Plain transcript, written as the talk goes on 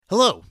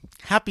Hello,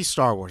 happy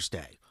Star Wars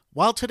Day.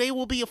 While today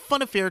will be a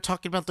fun affair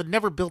talking about the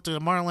never-built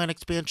Tomorrowland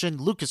expansion,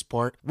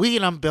 LucasPort, we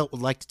at Unbuilt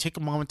would like to take a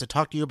moment to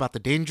talk to you about the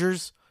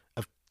dangers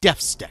of death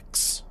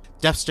sticks.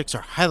 Death sticks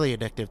are highly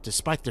addictive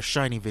despite their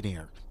shiny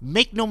veneer.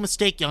 Make no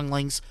mistake,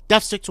 younglings,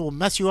 death sticks will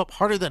mess you up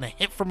harder than a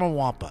hit from a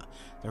Wampa.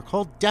 They're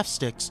called death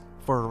sticks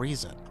for a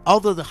reason.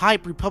 Although the High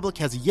Republic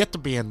has yet to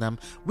ban them,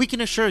 we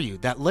can assure you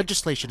that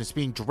legislation is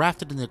being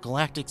drafted in the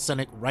Galactic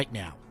Senate right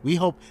now. We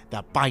hope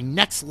that by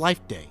next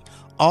Life Day,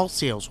 all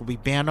sales will be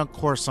banned on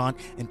Coruscant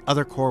and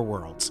other core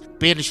worlds,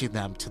 banishing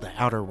them to the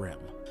Outer Rim.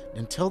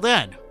 Until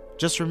then,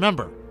 just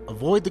remember,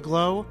 avoid the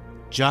glow,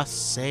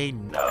 just say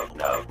no.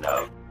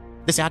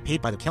 This ad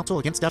paid by the Council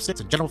Against Death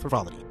Sticks and General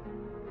Frivolity.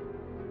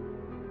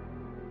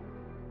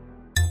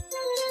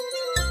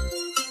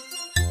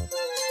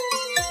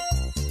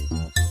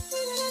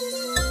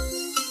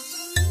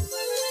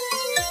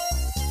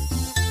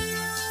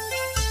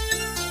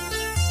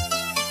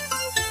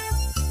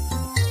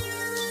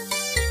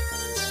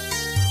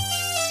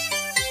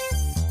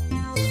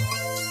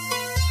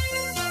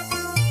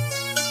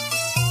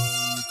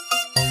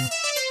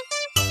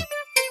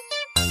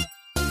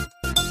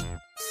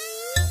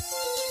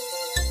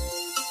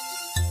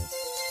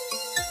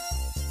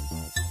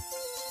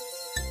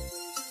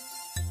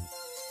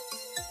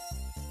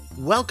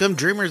 Welcome,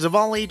 dreamers of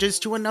all ages,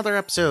 to another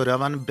episode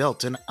of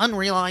Unbuilt, an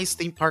unrealized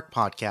theme park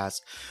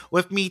podcast.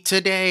 With me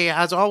today,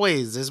 as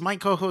always, is my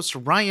co-host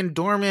Ryan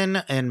Dorman,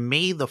 and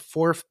may the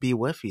 4th be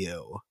with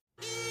you.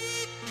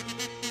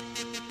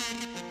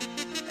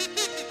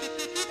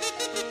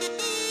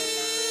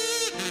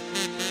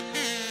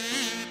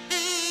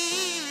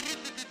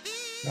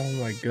 Oh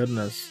my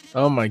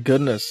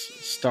goodness.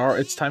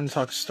 It's time to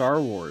talk Star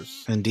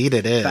Wars. Indeed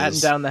it is. Batten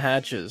down the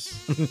hatches.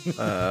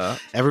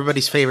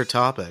 Everybody's favorite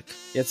topic.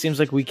 It seems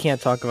like we can't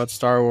talk about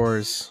Star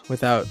Wars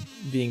without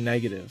being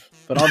negative.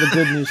 But all the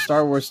good new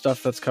Star Wars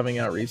stuff that's coming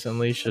out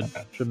recently should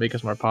make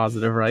us more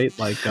positive, right?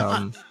 Like,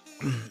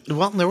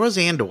 well, there was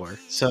Andor,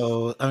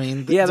 so I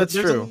mean, yeah, that's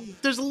true.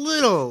 There's a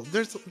little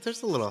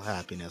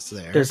happiness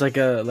there. There's like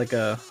a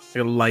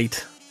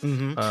light.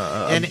 Mm-hmm.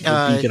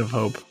 A beacon of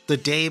hope. The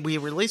day we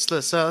released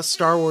this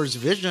Star Wars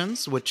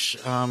Visions, which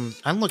I'm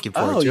looking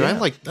forward to. Yeah. I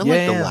like the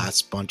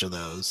last bunch of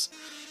those.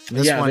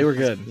 This one, they were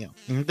good.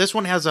 This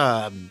one has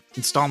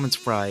installments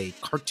by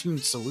Cartoon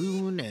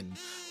Saloon and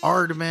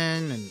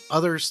Aardman and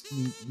other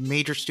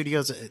major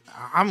studios.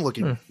 I'm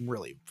looking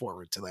really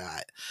forward to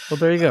that. Well,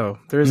 there you go.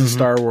 There is a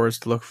Star Wars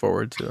to look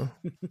forward to.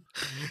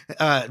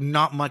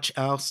 Not much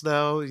else,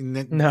 though.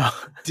 No.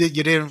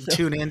 You didn't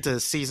tune into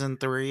season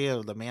 3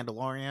 of The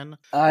Mandalorian?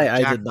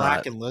 I Jack did Black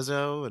not. and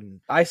Lizzo.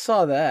 And I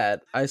saw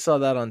that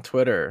on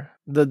Twitter.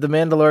 The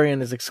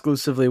Mandalorian is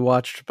exclusively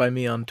watched by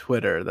me on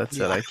Twitter. That's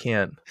it. I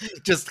can't.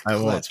 I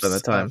won't spend the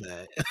time.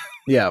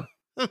 Yeah.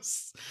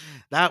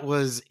 That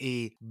was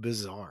a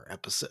bizarre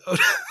episode.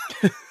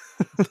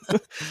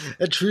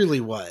 It truly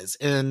was.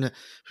 And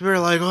people were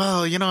like,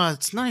 well,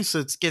 it's nice that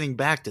it's getting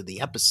back to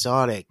the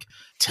episodic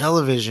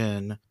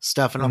television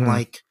stuff. And I'm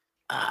like,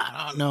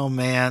 I don't know,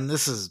 man.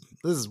 This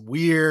is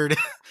weird.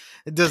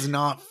 It does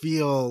not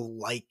feel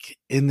like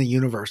in the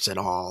universe at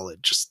all.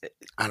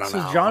 I don't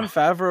know. So Jon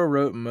Favreau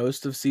wrote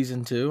most of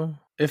season 2.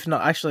 If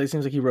not, actually, it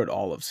seems like he wrote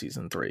all of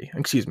season 3.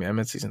 Excuse me, I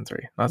meant season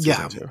 3, not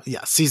season 2.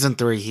 Yeah, season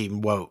 3, he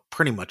wrote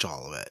pretty much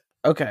all of it.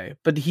 Okay,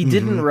 but he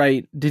didn't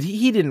write.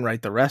 He didn't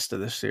write the rest of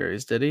the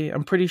series, did he?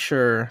 I'm pretty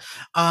sure.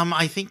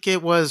 I think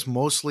it was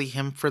mostly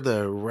him for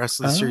the rest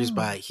of the series,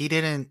 but he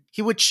didn't.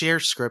 He would share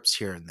scripts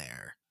here and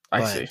there.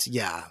 I see.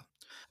 Yeah,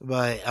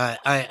 but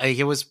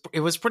it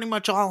was pretty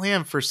much all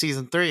him for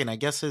season 3, and I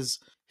guess his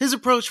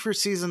approach for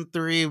season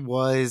 3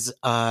 was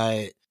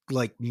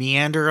like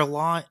meander a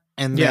lot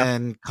and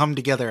then come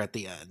together at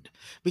the end,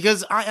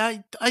 because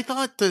I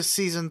thought the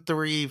season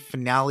 3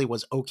 finale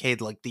was okay.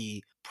 Like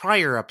the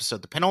prior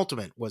episode, the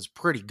penultimate, was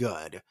pretty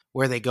good,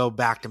 where they go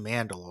back to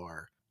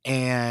Mandalore,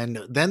 and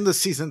then the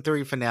season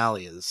 3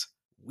 finale is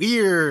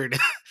weird.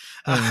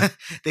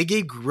 They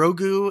gave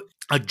Grogu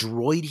a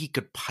droid he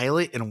could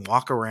pilot and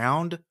walk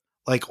around,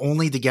 like,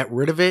 only to get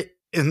rid of it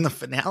in the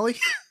finale.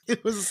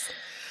 It was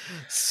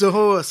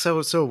so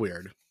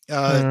weird.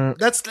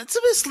 That's the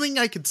best thing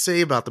I could say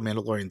about the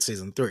Mandalorian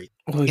season 3.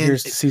 Well,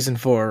 here's season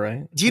 4,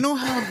 right? Do you know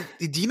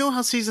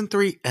how season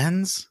 3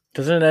 ends?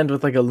 Doesn't it end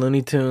with like a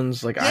Looney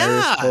Tunes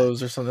iris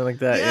close or something like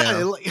that?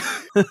 Yeah.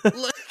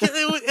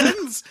 It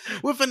ends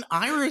with an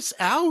iris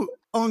out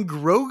on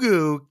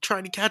Grogu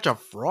trying to catch a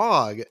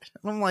frog. And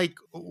I'm like,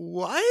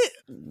 what?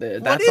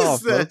 That's all,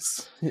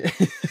 this?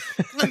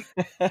 And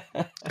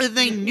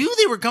they knew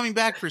they were coming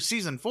back for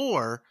season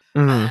 4.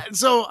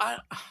 So I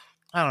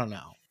don't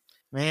know.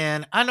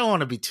 Man, I don't want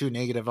to be too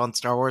negative on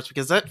Star Wars,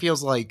 because that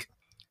feels like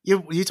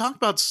you talk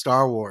about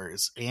Star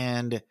Wars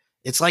and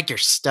it's like you're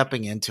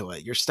stepping into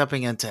it. You're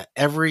stepping into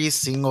every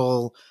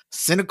single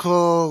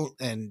cynical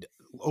and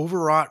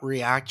overwrought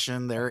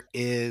reaction there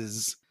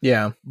is.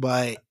 Yeah.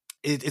 But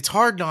it's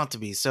hard not to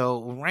be.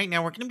 So right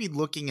now we're going to be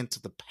looking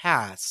into the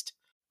past,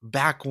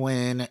 back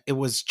when it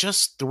was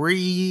just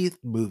 3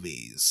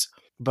 movies.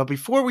 But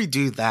before we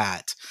do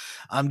that,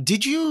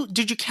 did you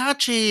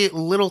catch a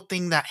little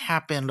thing that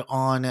happened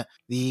on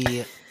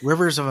the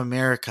Rivers of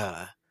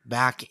America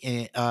back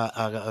in,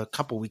 a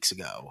couple weeks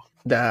ago?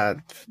 That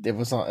it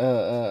was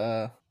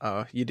on.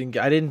 Oh, you didn't.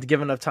 I didn't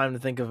give enough time to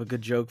think of a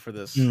good joke for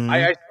this. Mm-hmm.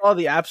 I saw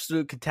the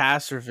absolute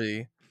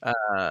catastrophe.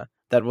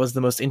 That was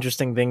the most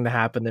interesting thing to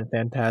happen in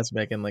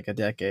Fantasmic in like a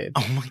decade.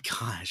 Oh my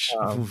gosh!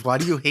 Why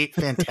do you hate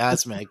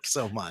Fantasmic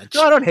so much?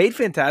 No, I don't hate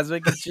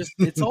Fantasmic. It's just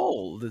it's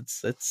old.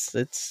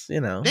 It's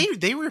you know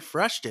they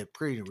refreshed it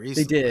pretty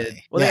recently. They did.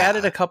 Well, they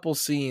added a couple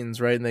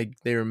scenes, right? And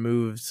they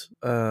removed.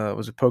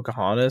 Was it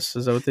Pocahontas?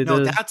 Is that what they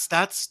did? No,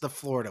 that's the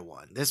Florida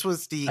one. This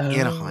was the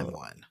Anaheim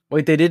one.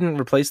 Wait, they didn't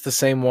replace the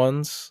same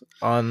ones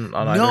on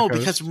no, either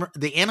because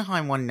the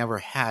Anaheim one never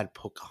had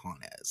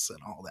Pocahontas and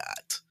all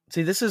that.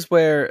 See, this is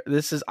where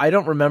I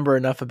don't remember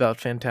enough about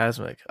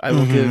Fantasmic. I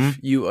will give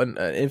you an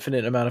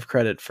infinite amount of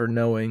credit for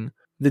knowing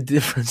the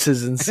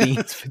differences in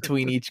scenes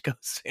between each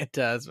Ghost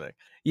Fantasmic.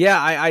 Yeah,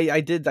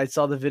 I did. I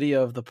saw the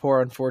video of the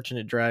poor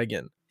unfortunate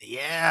dragon.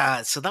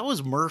 Yeah, so that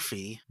was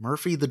Murphy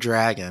the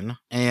dragon,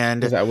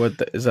 and is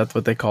that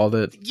what they called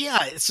it?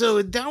 Yeah,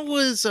 so that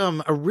was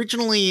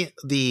originally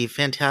the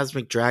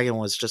Fantasmic dragon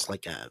was just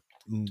like a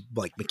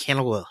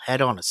mechanical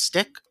head on a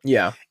stick.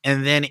 Yeah.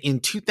 And then in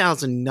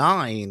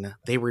 2009,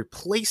 they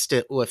replaced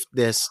it with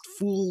this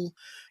full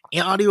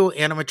audio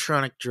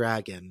animatronic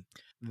dragon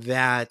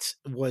that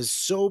was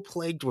so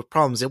plagued with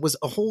problems. It was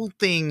a whole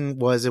thing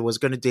was it was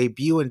going to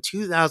debut in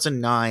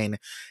 2009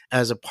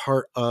 as a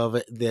part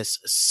of this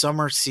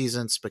summer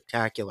season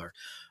spectacular.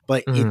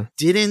 But it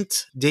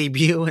didn't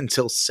debut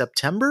until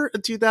September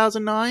of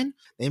 2009.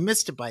 They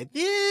missed it by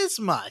this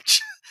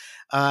much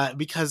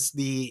because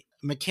the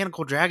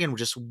mechanical dragon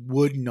just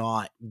would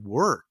not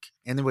work.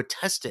 And they would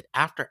test it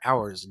after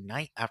hours,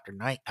 night after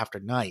night after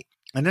night.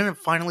 And then it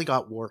finally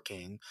got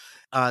working.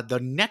 The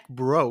neck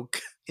broke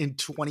in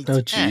 2010.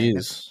 Oh,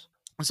 jeez.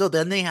 So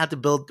then they had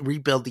to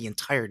rebuild the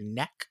entire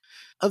neck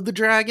of the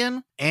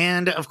dragon.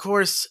 And of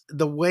course,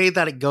 the way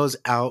that it goes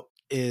out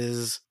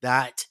is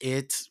that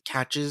it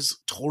catches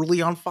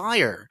totally on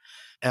fire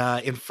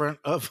in front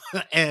of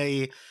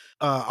a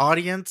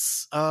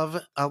audience of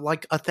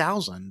like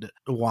 1,000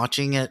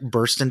 watching it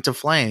burst into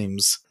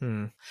flames.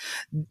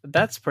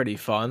 That's pretty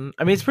fun.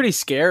 I mean, it's pretty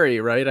scary,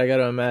 right? I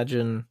gotta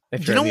imagine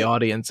if you're in the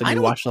audience and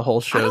you watch the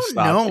whole show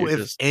stop. I don't know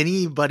if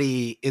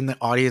anybody in the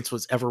audience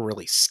was ever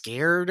really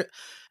scared.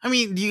 I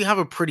mean, you have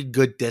a pretty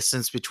good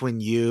distance between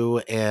you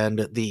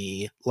and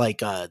the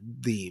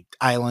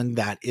island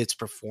that it's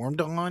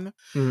performed on.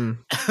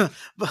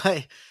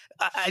 But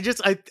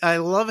I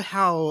love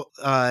how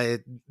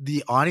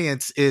the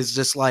audience is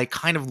just like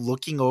kind of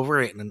looking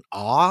over it in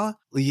awe.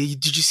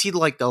 Did you see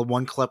like the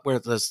one clip where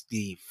there's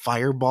the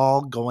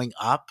fireball going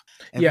up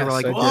and they were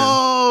like,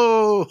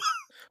 "Whoa!"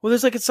 Well,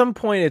 there's like at some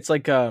point it's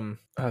like oh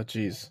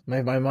geez,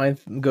 my mind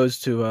goes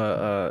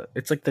to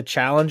it's like the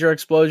Challenger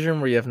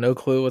explosion where you have no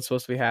clue what's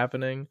supposed to be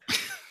happening.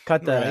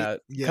 Cut that out.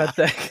 Yeah. Cut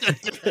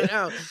that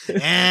out.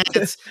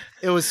 And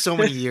it was so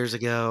many years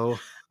ago.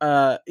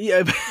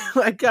 Yeah,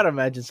 I gotta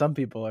imagine some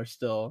people are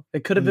still.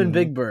 It could have been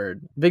Big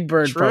Bird. Big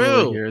Bird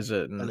probably hears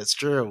it, and it's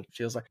true.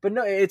 Feels like, but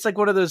no, it's like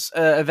one of those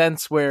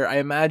events where I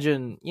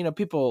imagine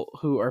people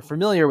who are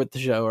familiar with the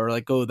show are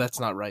like, "Oh, that's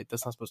not right.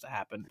 That's not supposed to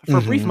happen." For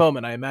a brief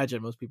moment, I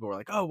imagine most people were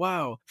like, "Oh,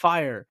 wow,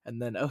 fire!"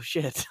 And then, "Oh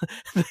shit,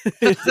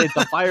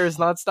 the fire is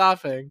not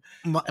stopping."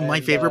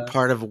 My favorite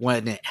part of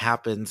when it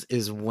happens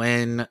is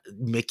when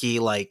Mickey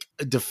like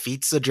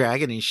defeats the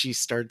dragon and she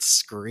starts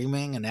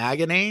screaming in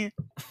agony.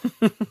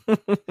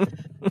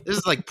 This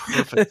is like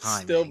perfect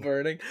timing. Still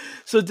burning.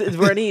 So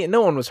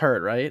no one was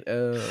hurt, right?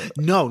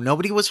 No,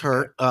 nobody was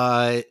hurt.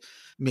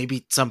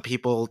 Maybe some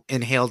people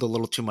inhaled a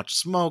little too much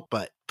smoke,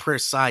 but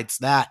besides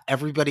that,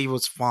 everybody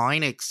was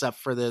fine except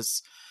for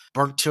this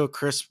burnt to a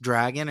crisp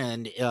dragon.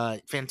 And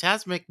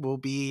Fantasmic will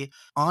be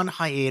on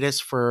hiatus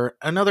for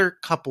another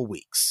couple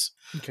weeks.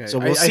 Okay, so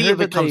we'll see if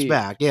it comes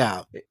back.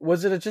 Yeah.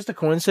 Was it just a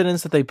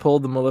coincidence that they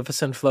pulled the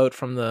Maleficent float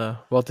from the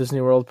Walt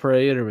Disney World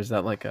parade, or was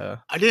that like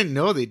a? I didn't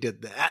know they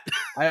did that.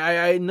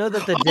 I know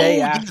that the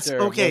day after. Yes.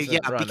 Okay, yeah,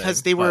 running,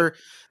 because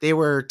they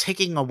were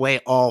taking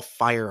away all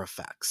fire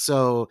effects.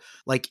 So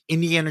like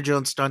Indiana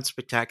Jones Stunt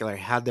Spectacular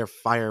had their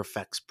fire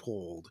effects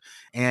pulled,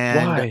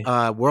 and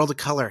World of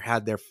Color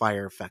had their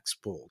fire effects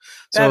pulled.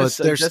 So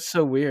that's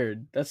so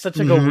weird. That's such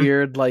like a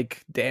weird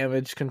like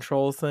damage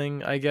control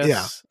thing, I guess.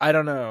 Yeah. I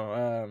don't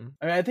know.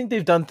 I mean, I think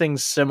they've done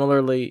things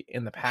similarly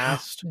in the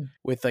past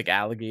with like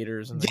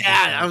alligators and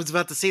I was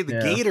about to say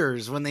the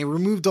gators when they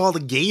removed all the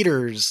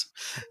gators,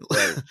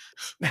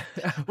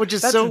 which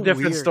is that's so a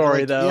different weird.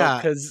 story though,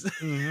 because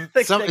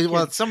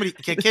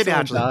a kid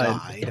actually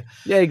died.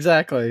 Yeah,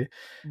 exactly.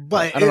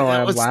 But I don't know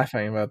why I'm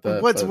laughing about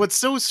that. What's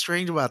so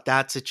strange about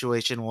that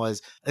situation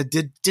was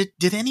did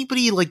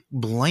anybody like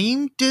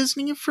blame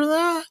Disney for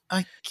that?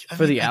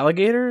 The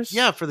alligators?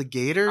 Yeah, for the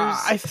gators.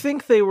 I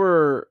think they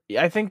were.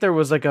 I think there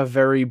was like a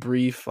very brief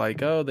brief,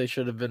 like, oh, they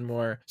should have been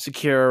more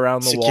secure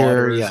around the Secure,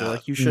 waters, or yeah.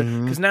 like you should,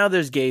 because now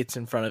there's gates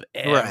in front of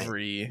Right.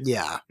 every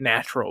Yeah.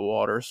 natural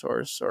water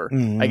source, or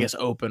I guess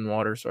open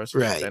water source, I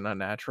should say, Right. not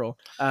natural.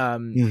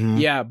 Mhm.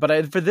 Yeah,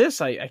 but for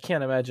this, I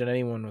can't imagine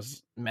anyone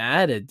was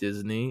mad at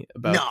Disney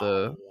about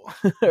the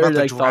No. or About the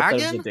like thought that it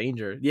was a dragon?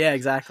 danger. Yeah,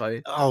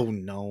 exactly. Oh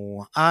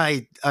no.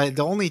 I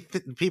the only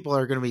people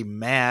are going to be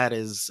mad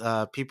is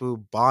people who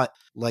bought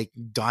like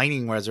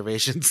dining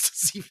reservations to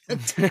see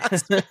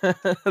Fantastic.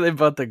 They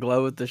bought the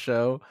glow at the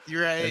show,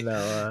 You're right. and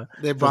now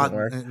They doesn't bought.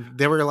 work.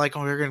 They were like,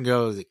 "Oh, we're gonna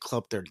go to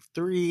Club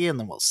 33, and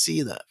then we'll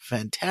see the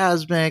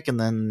Phantasmic." And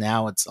then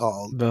now it's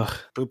all Ugh.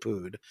 poo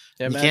pooed.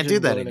 Yeah, You can't do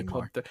imagine that going to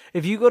anymore.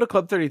 If you go to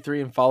Club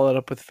 33 and follow it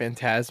up with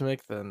Phantasmic,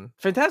 then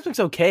Phantasmic's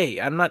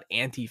okay. I'm not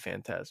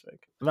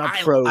anti-Phantasmic. I'm not I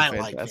like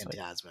pro-Phantasmic.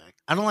 Phantasmic.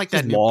 I don't like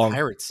Just that new long.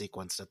 pirate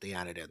sequence that they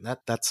added in.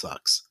 That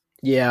sucks.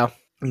 Yeah.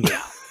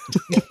 Yeah.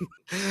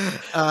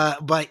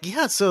 But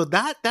yeah, so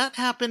that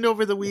happened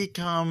over the week.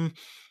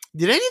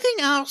 Did anything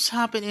else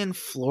happen in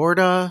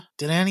Florida?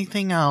 I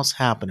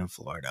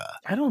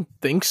don't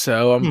think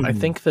so. I Hmm.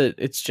 think that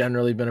it's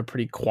generally been a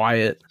pretty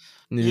quiet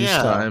news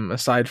Yeah. time,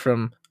 aside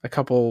from a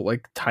couple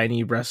like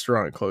tiny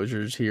restaurant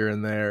closures here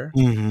and there.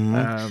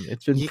 Mm-hmm.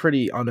 It's been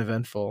pretty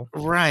uneventful.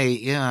 Right.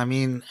 Yeah. I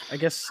mean, I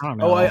guess. I don't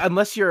know.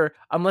 Unless you're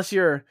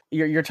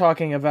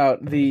talking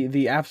about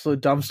the absolute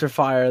dumpster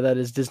fire that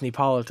is Disney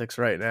politics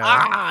right now.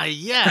 Ah,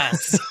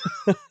 yes.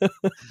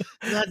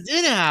 That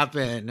did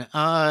happen.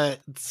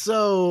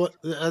 So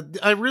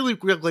I really,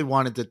 really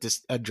wanted to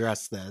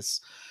address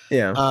this.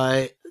 Yeah.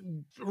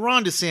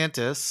 Ron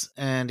DeSantis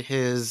and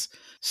his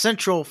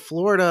Central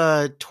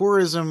Florida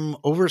Tourism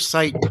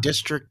Oversight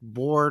District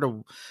Board,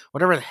 or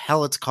whatever the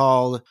hell it's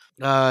called,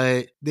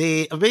 they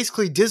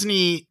basically,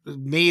 Disney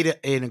made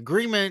an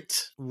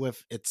agreement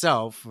with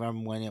itself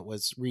from when it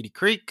was Reedy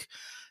Creek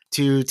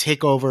to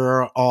take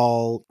over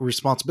all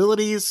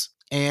responsibilities.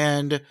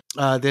 And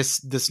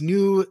this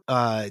new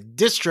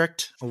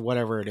district, or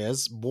whatever it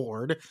is,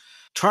 board,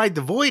 tried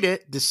to void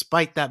it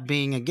despite that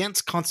being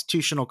against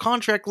constitutional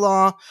contract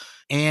law,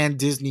 and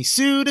Disney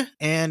sued,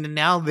 and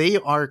now they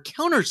are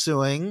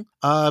countersuing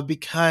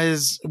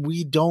because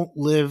we don't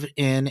live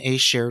in a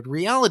shared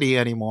reality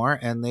anymore,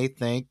 and they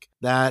think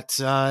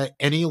that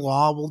any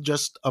law will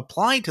just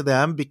apply to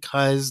them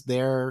because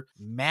they're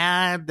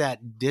mad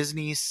that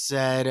Disney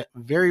said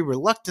very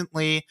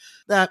reluctantly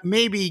that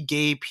maybe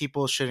gay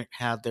people shouldn't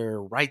have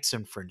their rights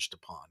infringed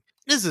upon.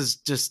 This is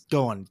just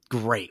going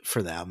great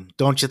for them,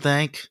 don't you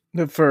think?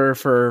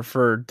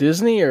 For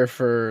Disney or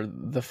for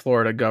the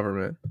Florida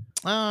government?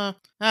 I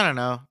don't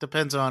know.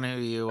 Depends on who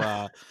you,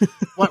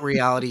 what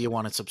reality you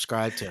want to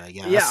subscribe to, I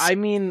guess. Yeah, I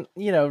mean,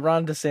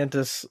 Ron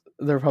DeSantis,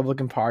 the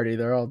Republican Party,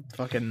 they're all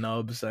fucking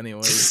nubs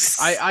anyways.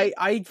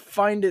 I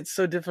find it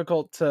so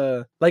difficult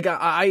to, like,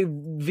 I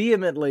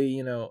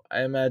vehemently,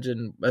 I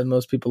imagine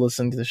most people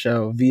listening to the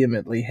show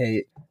vehemently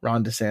hate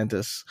Ron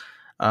DeSantis,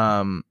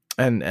 and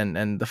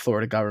the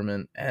Florida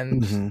government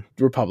and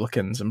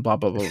Republicans and blah,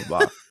 blah, blah, blah,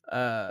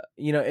 blah.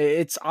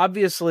 It's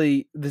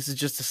obviously, this is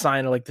just a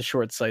sign of like the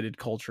short-sighted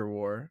culture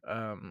war.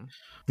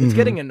 It's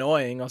getting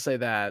annoying, I'll say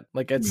that.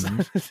 Like it's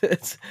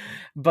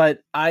but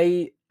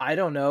I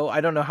don't know.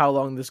 I don't know how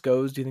long this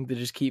goes. Do you think they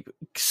just keep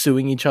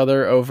suing each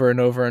other over and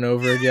over and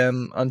over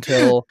again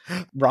until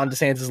Ron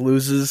DeSantis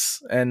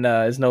loses and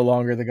is no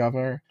longer the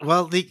governor?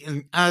 Well,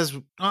 you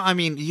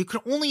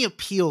can only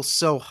appeal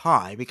so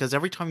high, because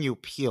every time you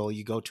appeal,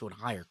 you go to a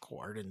higher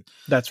court, and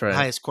that's right. The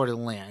highest court of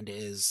the land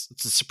it's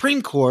the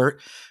Supreme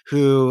Court,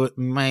 who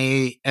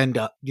may end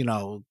up,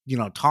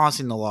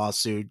 tossing the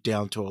lawsuit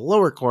down to a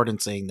lower court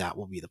and saying that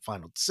will be the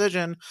final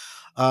decision,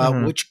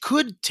 which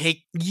could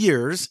take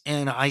years.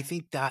 And I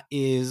think that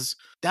is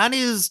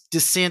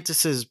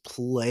DeSantis's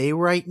play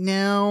right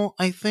now.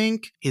 I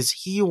think is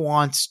he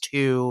wants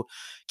to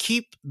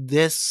keep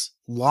this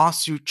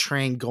lawsuit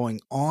train going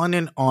on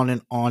and on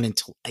and on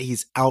until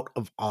he's out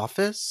of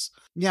office.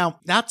 Now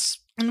that's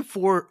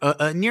for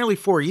nearly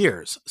 4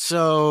 years.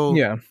 So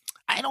yeah.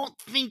 I don't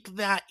think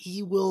that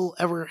he will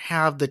ever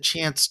have the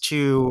chance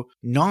to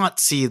not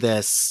see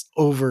this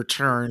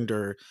overturned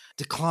or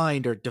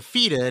declined or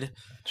defeated.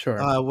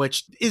 Sure.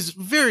 Which is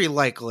very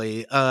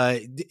likely.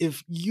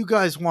 If you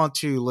guys want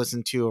to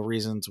listen to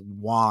reasons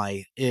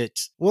why it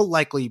will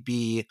likely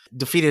be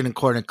defeated in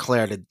court and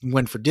declared a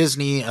win for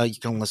Disney, you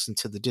can listen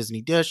to the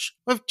Disney Dish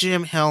with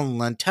Jim Hill and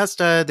Len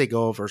Testa. They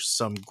go over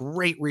some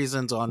great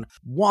reasons on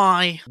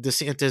why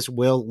DeSantis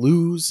will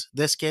lose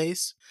this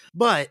case.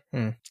 But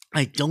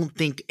I don't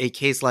think a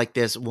case like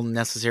this will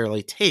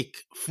necessarily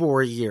take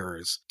 4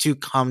 years to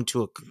come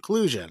to a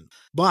conclusion.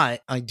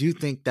 But I do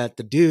think that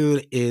the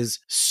dude is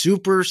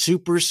super,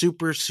 super,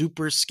 super,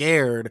 super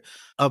scared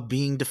of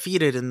being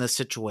defeated in this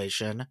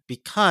situation,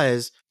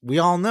 because we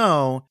all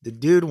know the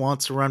dude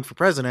wants to run for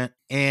president,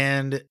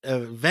 and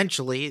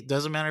eventually, it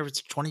doesn't matter if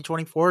it's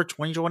 2024 or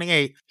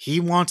 2028,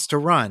 he wants to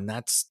run.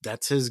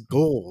 That's his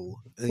goal.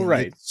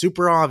 Right. It's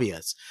super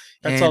obvious.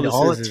 That's all And this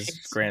all it is takes,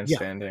 yeah,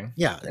 grandstanding.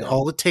 yeah, Yeah.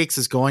 all it takes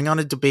is going on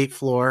a debate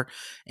floor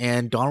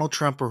and Donald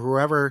Trump or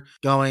whoever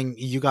going,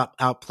 you got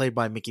outplayed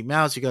by Mickey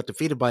Mouse, you got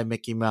defeated by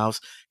Mickey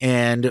Mouse,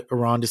 and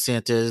Ron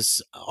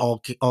DeSantis,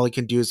 all he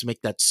can do is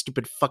make that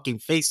stupid fucking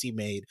face he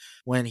made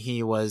when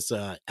he was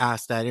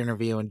asked that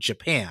interview in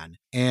Japan.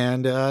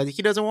 And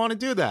he doesn't want to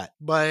do that,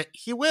 but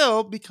he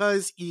will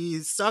because he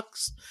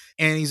sucks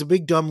and he's a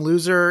big dumb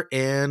loser,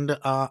 and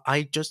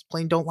I just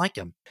plain don't like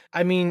him.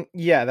 I mean,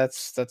 yeah,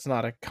 that's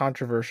not a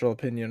controversial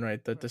opinion,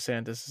 right? That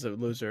DeSantis is a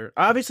loser.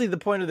 Obviously, the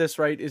point of this,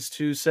 right, is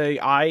to say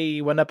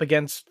I went up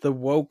against the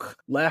woke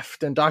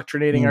left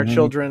indoctrinating our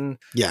children,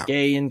 Yeah.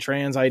 gay and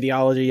trans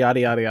ideology,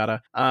 yada yada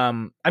yada.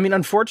 I mean,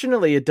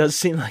 unfortunately, it does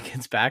seem like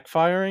it's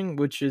backfiring,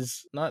 which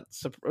is not,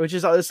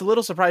 it's a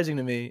little surprising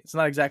to me. It's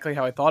not exactly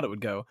how I thought it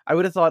would go. I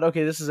would have thought,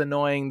 okay, this is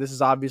annoying. This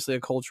is obviously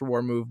a culture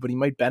war move, but he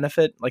might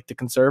benefit like the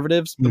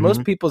conservatives. But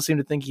most people seem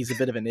to think he's a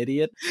bit of an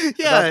idiot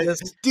Yeah. about this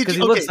Did because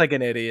you? he Okay. looks like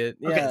an idiot.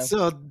 Yeah. Okay,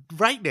 so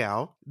right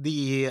now,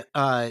 the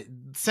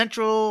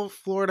Central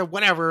Florida,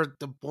 whatever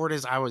the board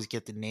is, I always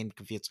get the name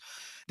confused.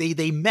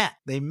 They met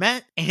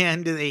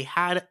and they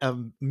had a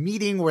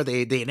meeting where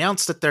they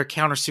announced that they're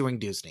countersuing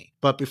Disney.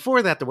 But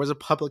before that, there was a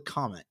public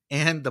comment,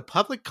 and the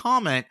public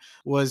comment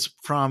was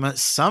from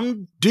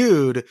some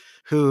dude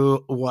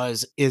who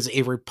is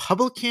a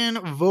Republican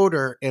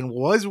voter and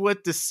was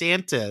with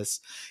DeSantis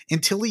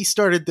until he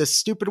started this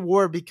stupid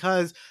war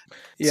because,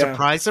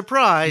 surprise,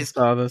 surprise,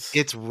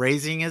 it's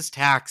raising his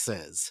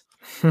taxes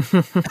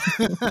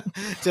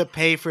to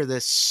pay for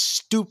this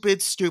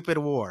stupid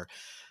war.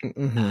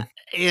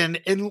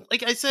 And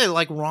like I said,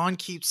 like Ron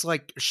keeps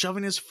like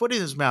shoving his foot in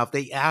his mouth.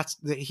 They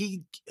asked that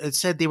he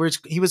said he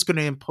was going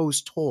to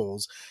impose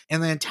tolls,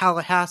 and then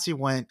Tallahassee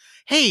went,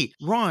 "Hey,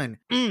 Ron,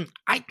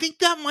 I think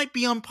that might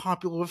be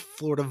unpopular with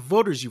Florida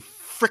voters, you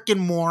freaking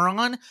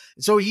moron."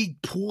 So he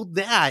pulled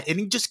that, and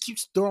he just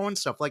keeps throwing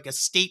stuff like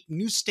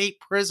new state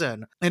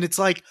prison, and it's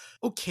like,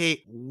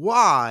 okay,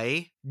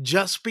 why?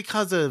 Just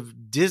because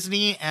of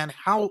Disney and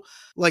how,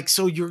 like,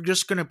 so you're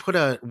just going to put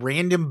a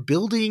random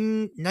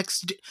building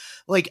next to,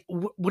 like,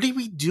 what are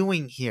we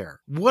doing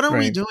here? What are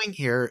we doing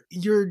here?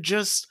 You're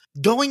just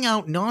going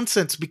out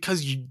nonsense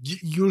because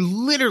you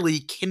literally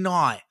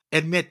cannot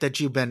admit that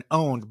you've been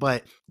owned.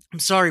 But I'm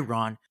sorry,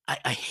 Ron,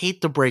 I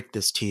hate to break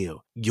this to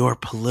you. Your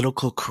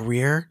political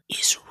career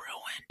is ruined.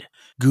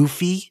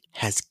 Goofy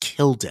has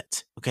killed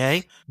it,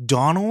 okay?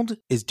 Donald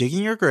is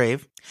digging your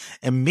grave,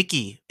 and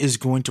Mickey is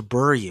going to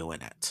bury you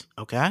in it,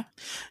 okay?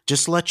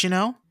 Just to let you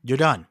know, you're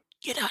done.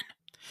 You're done.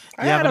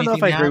 I don't know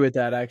if I agree with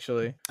that,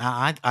 actually.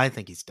 I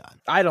think he's done.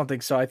 I don't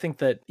think so. I think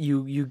that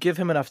you give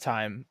him enough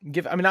time.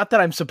 I mean, not that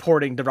I'm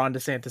supporting Ron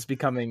DeSantis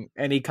becoming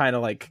any kind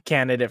of like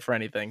candidate for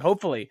anything.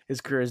 Hopefully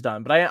his career is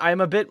done. But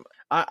I'm a bit.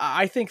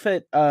 I think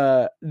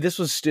that this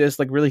was just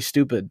like really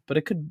stupid, but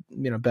it could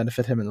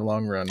benefit him in the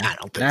long run. I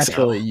don't think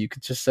Naturally, so. you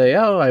could just say,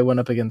 "Oh, I went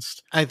up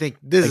against." I think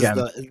this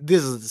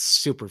is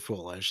super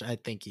foolish. I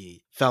think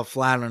he fell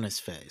flat on his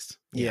face.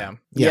 Yeah.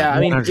 I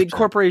mean, 100%. big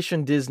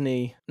corporation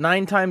Disney.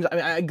 9 times.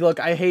 I mean, look,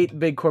 I hate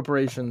big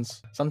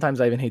corporations.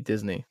 Sometimes I even hate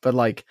Disney. But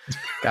like,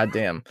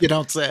 goddamn, you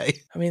don't say.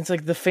 I mean, it's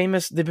like the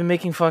famous. They've been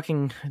making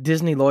fucking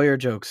Disney lawyer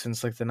jokes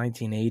since like the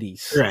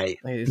 1980s. Right.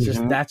 It's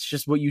just that's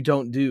just what you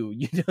don't do.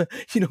 You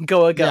don't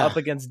go up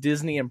against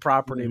Disney and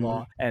property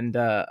law and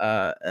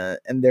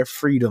their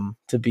freedom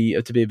to be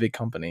a big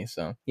company.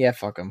 So yeah,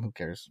 fuck them. Who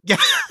cares? Yeah.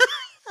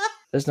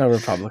 There's no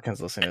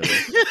Republicans listening to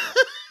this.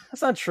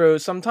 That's not true.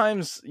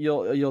 Sometimes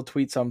you'll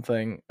tweet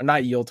something, or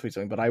not you'll tweet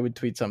something, but I would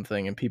tweet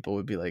something and people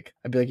would be like,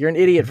 I'd be like, "You're an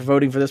idiot for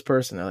voting for this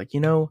person." They're like,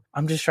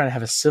 I'm just trying to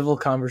have a civil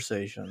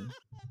conversation.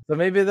 So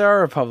maybe there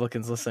are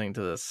Republicans listening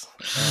to this.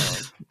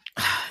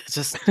 It's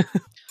just,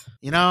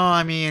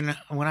 I mean,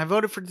 when I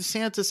voted for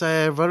DeSantis,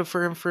 I voted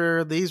for him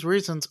for these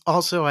reasons.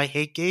 Also, I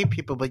hate gay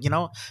people, but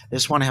I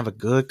just want to have a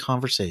good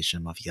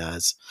conversation with you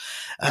guys.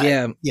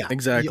 Yeah,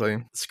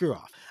 exactly. Screw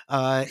off.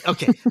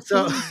 Okay,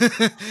 so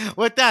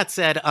with that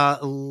said,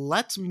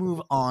 let's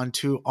move on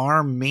to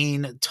our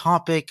main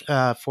topic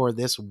for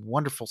this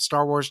wonderful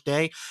Star Wars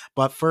day.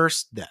 But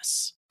first,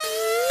 this.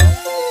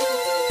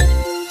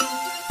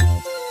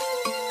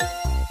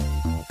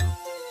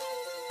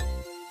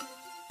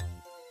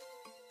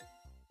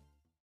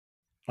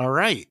 All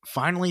right,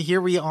 finally,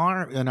 here we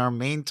are in our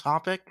main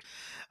topic.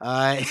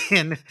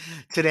 And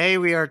today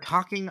we are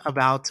talking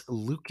about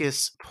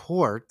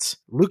LucasPort.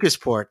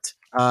 LucasPort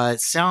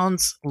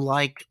sounds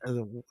like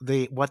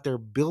what they're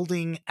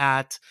building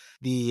at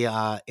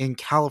the in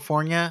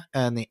California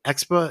and the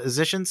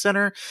Exposition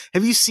Center.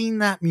 Have you seen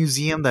that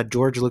museum, that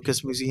George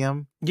Lucas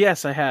Museum?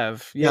 Yes, I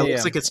have. Yeah, it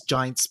looks like it's a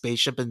giant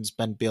spaceship and it's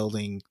been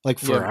building like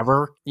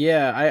forever.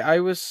 Yeah, I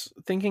was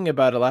thinking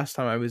about it last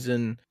time I was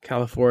in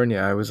California.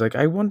 I was like,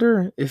 I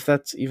wonder if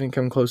that's even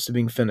come close to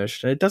being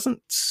finished. And it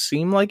doesn't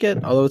seem like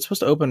it, although it's supposed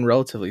to open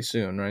relatively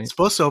soon, right? It's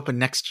supposed to open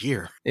next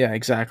year. Yeah,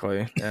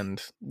 exactly.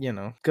 And,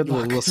 good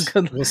luck.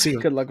 We'll see.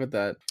 Good luck with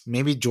that.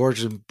 Maybe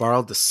George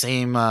borrowed the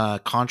same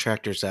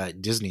contractors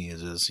that Disney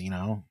uses,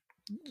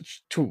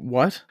 To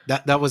what?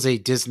 That was a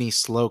Disney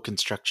slow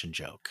construction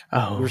joke. We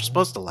Oh, were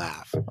supposed to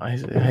laugh.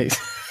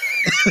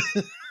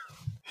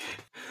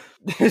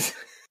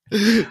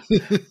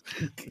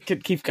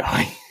 Keep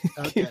going.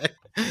 Okay.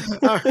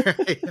 All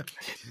right.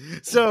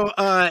 So,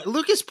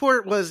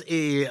 LucasPort was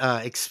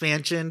a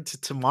expansion to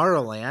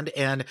Tomorrowland,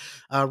 and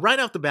right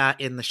off the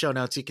bat in the show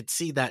notes, you could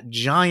see that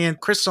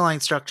giant crystalline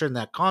structure in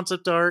that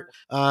concept art.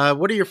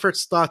 What are your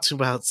first thoughts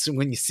about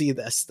when you see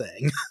this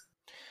thing?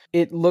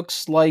 It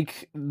looks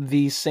like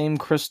the same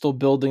crystal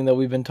building that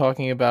we've been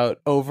talking about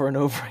over and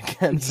over again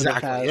for the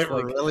Exactly. It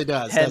past really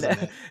does, 10.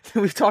 doesn't it?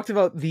 We've talked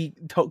about the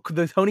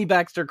Tony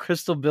Baxter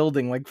crystal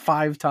building like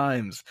 5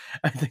 times,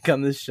 I think,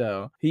 on this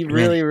show. He Man,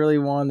 really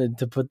wanted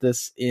to put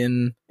this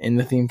in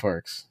the theme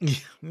parks.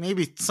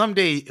 maybe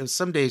someday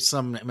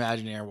some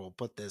Imagineer will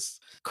put this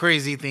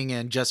crazy thing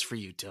in just for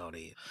you,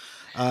 Tony.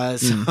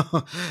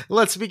 So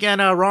let's begin.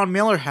 Ron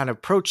Miller had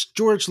approached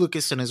George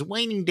Lucas in his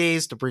waning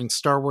days to bring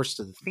Star Wars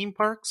to the theme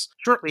parks.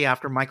 Shortly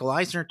after, Michael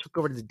Eisner took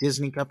over the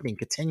Disney company and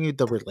continued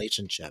the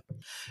relationship,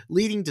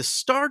 leading to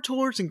Star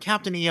Tours and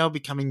Captain EO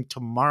becoming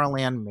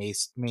Tomorrowland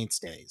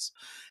mainstays.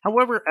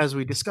 However, as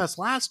we discussed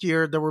last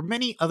year, there were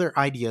many other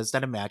ideas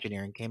that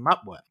Imagineering came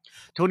up with.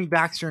 Tony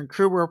Baxter and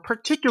crew were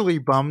particularly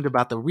bummed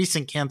about the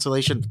recent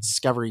cancellation of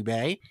Discovery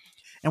Bay,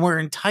 and were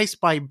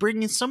enticed by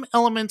bringing some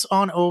elements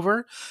on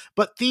over,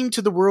 but themed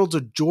to the worlds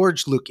of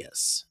George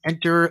Lucas.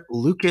 Enter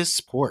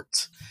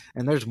LucasPort.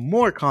 And there's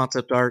more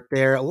concept art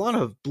there, a lot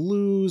of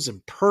blues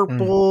and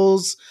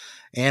purples,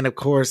 and of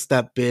course,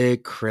 that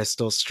big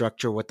crystal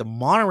structure with the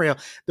monorail.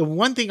 The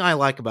one thing I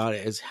like about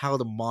it is how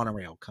the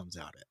monorail comes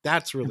out.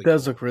 That's really It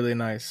does cool. look really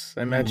nice.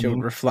 I imagine it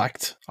would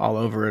reflect all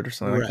over it or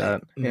something like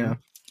that. Yeah.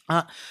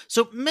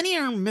 So many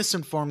are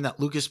misinformed that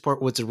LucasPort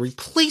was a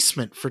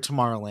replacement for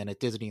Tomorrowland at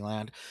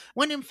Disneyland,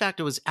 when in fact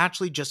it was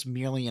actually just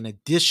merely an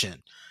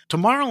addition.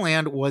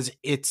 Tomorrowland was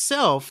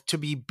itself to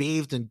be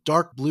bathed in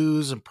dark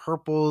blues and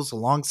purples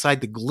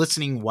alongside the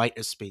glistening white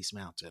of Space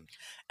Mountain.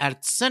 At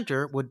its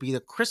center would be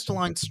the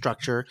crystalline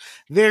structure,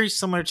 very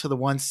similar to the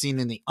one seen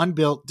in the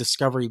unbuilt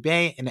Discovery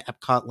Bay and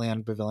Epcot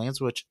Land pavilions,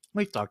 which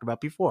we've talked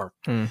about before.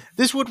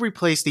 This would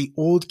replace the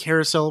old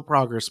Carousel of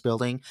Progress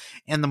building,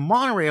 and the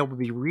monorail would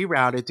be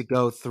rerouted to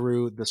go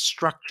through the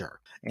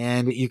structure.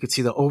 And you could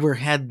see the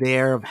overhead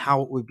there of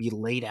how it would be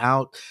laid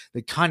out.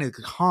 The kind of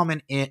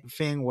common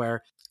thing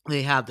where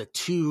they have the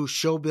 2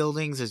 show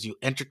buildings as you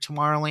enter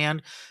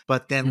Tomorrowland,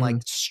 but then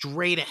like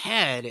straight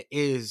ahead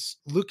is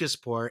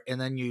Lucasport,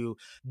 and then you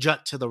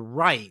jut to the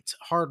right,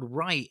 hard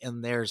right,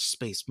 and there's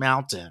Space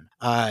Mountain.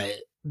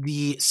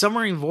 The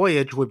submarine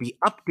voyage would be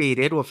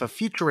updated with a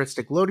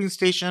futuristic loading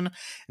station,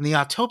 and the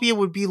Autopia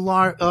would be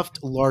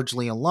left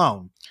largely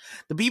alone.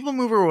 The People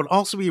Mover would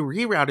also be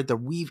rerouted to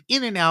weave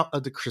in and out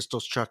of the crystal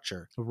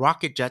structure. The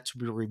rocket jets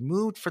would be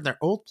removed from their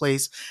old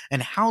place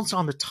and housed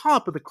on the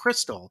top of the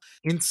crystal,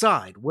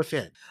 inside,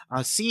 within.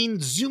 Seen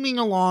zooming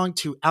along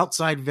to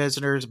outside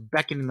visitors,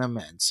 beckoning them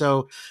in.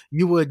 So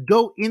you would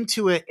go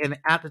into it, and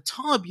at the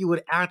top, you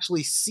would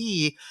actually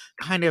see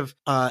kind of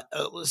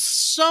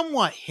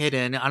somewhat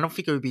hidden. I don't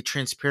think it would be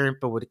transparent,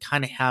 but would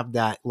kind of have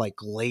that like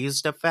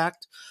glazed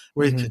effect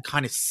where you could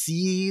kind of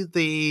see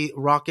the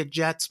rocket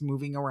jets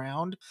moving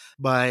around,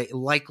 but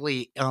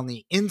likely on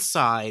the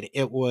inside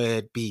it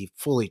would be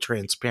fully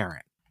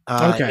transparent.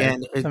 Okay,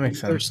 And that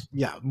makes sense.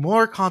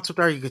 more concept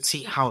art. You could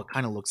see how it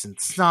kind of looks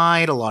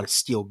inside. A lot of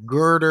steel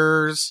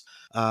girders,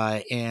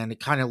 and it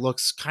kind of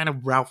looks kind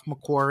of Ralph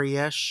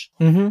McQuarrie-ish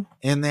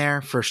in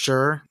there for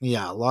sure.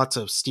 Yeah, lots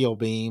of steel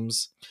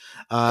beams,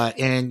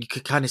 and you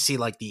could kind of see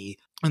like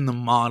in the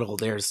model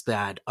there's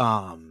that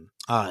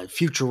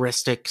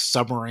futuristic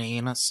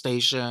submarine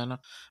station,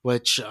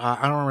 which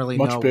I don't really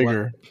Much know what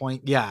bigger. the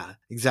point. Yeah,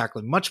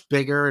 exactly, much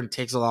bigger and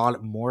takes a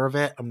lot more of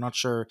it. I'm not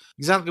sure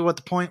exactly what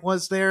the point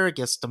was there. I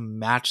guess to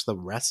match the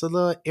rest of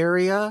the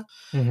area.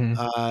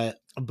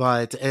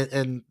 But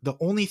and the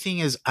only thing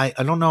is I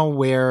don't know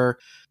where,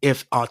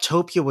 if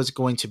Autopia was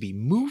going to be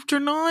moved or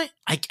not.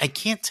 I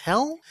can't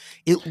tell.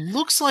 It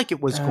looks like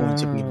it was going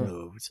to be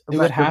moved. It would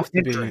Like the have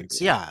to be. entrance,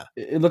 yeah.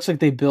 It looks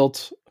like they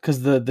built,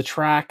 because the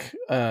track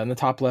in the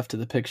top left of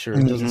the picture,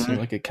 it doesn't seem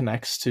like it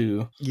connects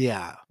to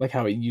Yeah. like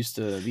how it used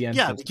to, the Yeah,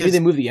 entrance. Maybe because they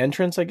move the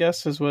entrance, I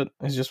guess, is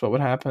just what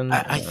would happen.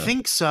 I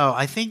think so.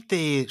 I think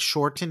they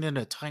shortened it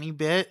a tiny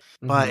bit,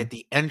 but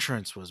the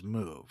entrance was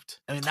moved.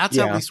 I mean, that's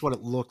at Yeah, least what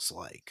it looks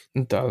like.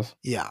 it does.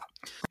 Yeah.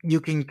 You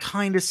can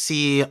kind of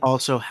see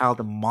also how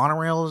the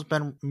monorail has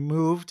been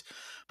moved,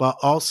 but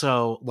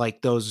also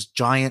like those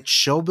giant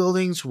show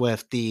buildings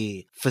with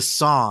the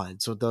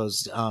facades, with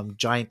those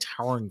giant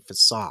towering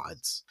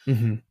facades.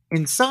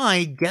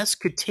 Inside, guests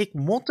could take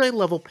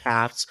multi-level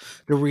paths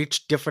to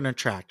reach different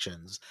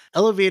attractions.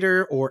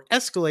 Elevator or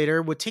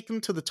escalator would take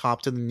them to the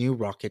top to the new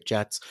rocket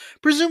jets,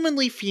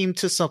 presumably themed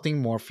to something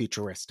more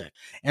futuristic.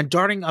 And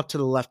darting up to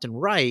the left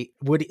and right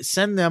would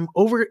send them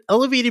over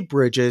elevated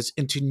bridges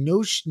into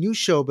new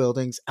show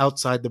buildings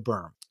outside the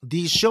berm.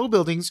 These show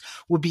buildings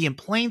would be in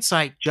plain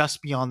sight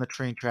just beyond the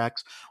train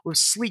tracks, with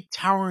sleek,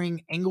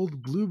 towering,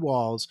 angled blue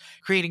walls,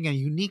 creating a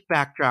unique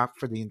backdrop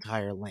for the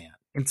entire land.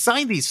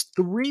 Inside these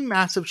three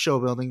massive show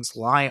buildings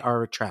lie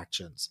our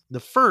attractions.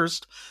 The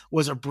first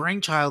was a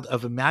brainchild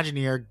of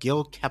Imagineer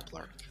Gil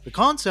Kepler. The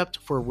concept,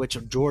 for which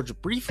George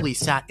briefly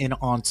sat in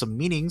on some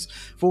meetings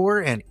for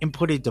and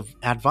inputted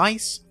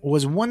advice,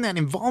 was one that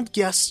involved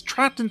guests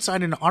trapped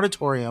inside an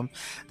auditorium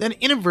that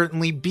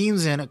inadvertently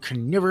beams in a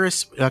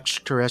carnivorous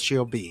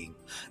extraterrestrial being.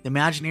 The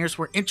Imagineers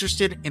were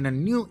interested in a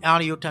new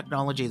audio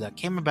technology that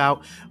came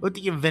about with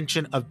the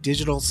invention of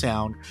digital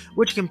sound,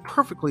 which can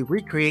perfectly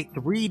recreate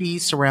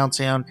 3D surround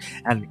sound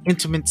at an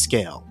intimate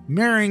scale.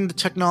 Mirroring the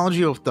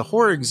technology of the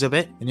horror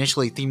exhibit,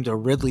 initially themed to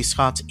Ridley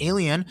Scott's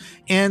Alien,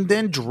 and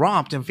then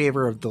dropped in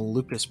favor of the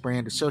Lucas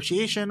Brand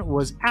Association,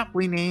 was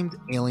aptly named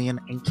Alien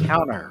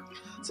Encounter.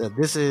 So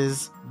this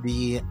is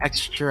the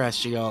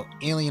extraterrestrial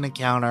alien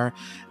encounter,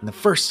 and the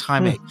first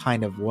time it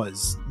kind of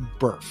was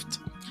birthed.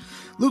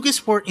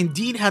 LucasPort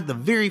indeed had the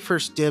very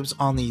first dibs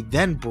on the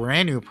then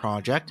brand new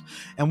project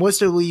and was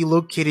to be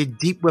located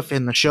deep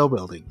within the show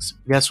buildings.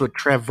 Guests would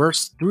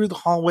traverse through the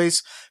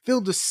hallways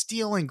filled with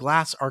steel and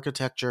glass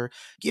architecture,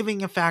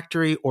 giving a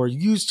factory or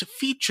used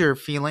feature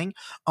feeling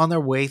on their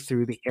way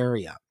through the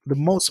area. The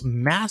most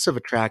massive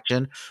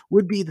attraction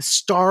would be the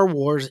Star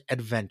Wars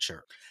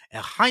Adventure, a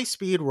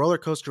high-speed roller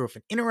coaster with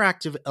an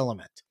interactive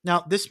element.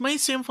 Now, this may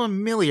seem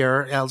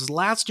familiar, as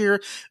last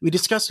year we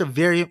discussed a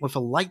variant with a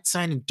light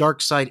side and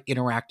dark side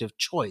interactive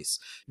choice.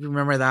 If you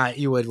remember that,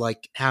 you would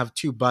have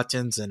two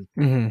buttons, and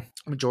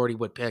majority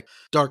would pick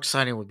dark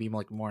side, and it would be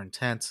more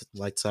intense,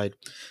 light side.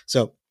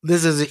 So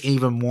this is an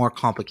even more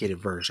complicated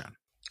version.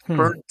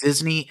 For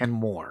Disney and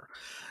more.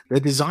 The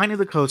design of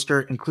the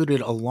coaster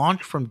included a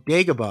launch from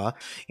Dagobah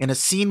and a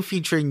scene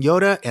featuring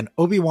Yoda and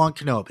Obi-Wan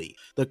Kenobi.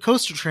 The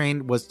coaster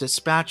train was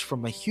dispatched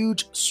from a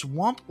huge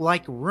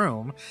swamp-like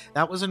room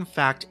that was in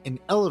fact an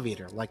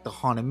elevator, like the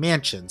Haunted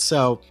Mansion.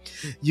 So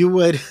you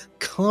would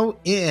go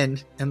in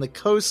and the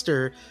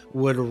coaster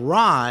would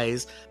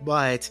rise,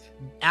 but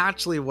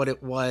actually what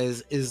it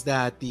was is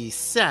that the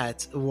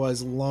set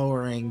was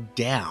lowering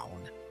down.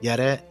 Get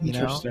it?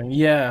 Interesting.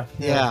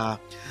 Yeah.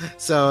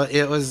 So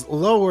it was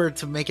lowered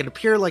to make it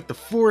appear like the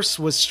force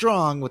was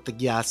strong with the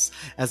guests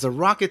as the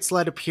rocket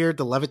sled appeared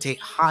to levitate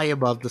high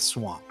above the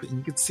swamp. And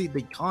you can see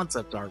the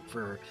concept art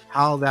for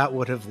how that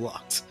would have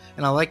looked.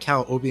 And I like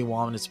how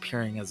Obi-Wan is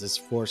appearing as this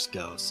force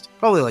ghost.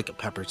 Probably like a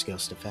Pepper's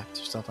Ghost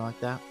effect or something like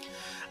that.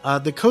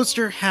 The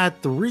coaster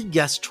had 3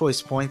 guest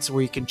choice points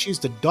where you can choose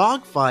to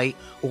dogfight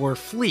or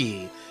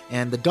flee.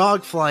 And the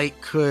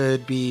dogfight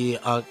could be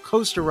a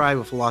coaster ride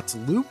with lots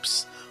of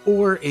loops,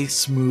 or a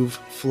smooth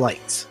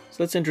flight. So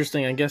that's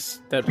interesting. I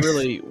guess that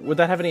really, would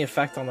that have any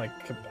effect on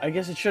I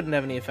guess it shouldn't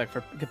have any effect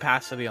for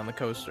capacity on the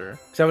coaster.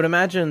 Because I would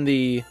imagine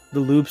the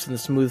loops and the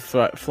smooth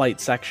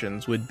flight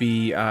sections would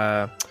be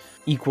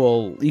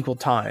equal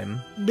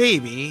time.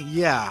 Maybe,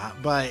 yeah.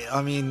 But,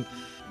 I mean,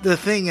 the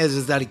thing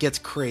is that it gets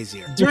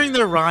crazier. During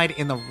their ride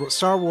in the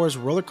Star Wars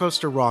roller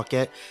coaster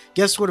rocket,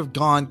 guests would have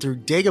gone through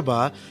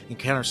Dagobah,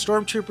 encountered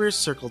stormtroopers,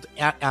 circled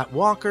at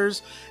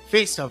walkers,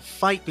 faced a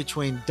fight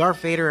between Darth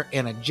Vader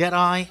and a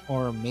Jedi,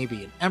 or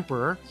maybe an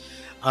Emperor,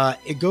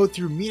 go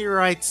through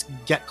meteorites,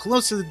 get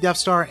close to the Death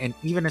Star, and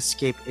even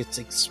escape its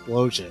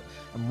explosion.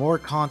 And more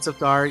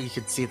concept art, you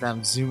can see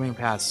them zooming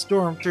past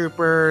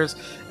stormtroopers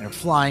and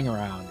flying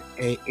around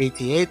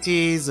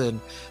AT-ATs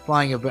and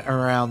flying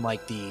around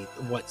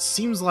what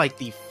seems like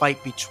the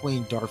fight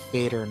between Darth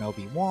Vader and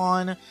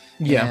Obi-Wan.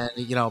 Yeah.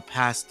 And,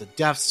 past the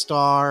Death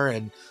Star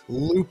and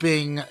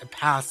looping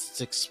past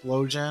its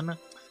explosion.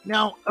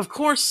 Now, of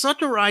course,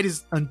 such a ride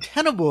is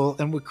untenable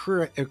and would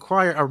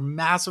require a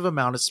massive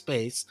amount of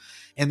space,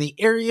 and the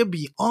area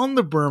beyond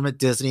the berm at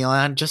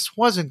Disneyland just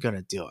wasn't going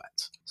to do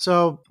it.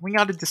 So we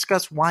got to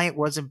discuss why it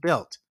wasn't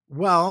built.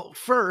 Well,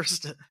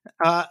 first,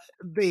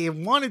 they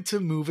wanted to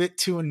move it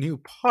to a new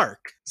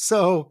park.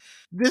 So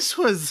this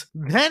was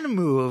then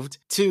moved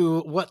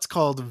to what's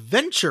called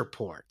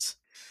Ventureport.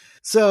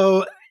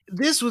 So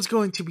this was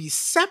going to be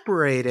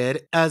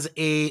separated as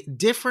a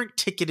different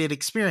ticketed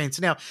experience.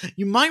 Now,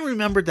 you might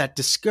remember that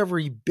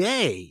Discovery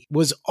Bay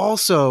was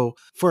also,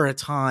 for a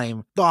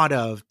time, thought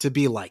of to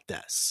be like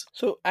this.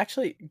 So,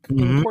 actually,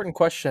 important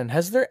question.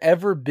 Has there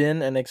ever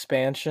been an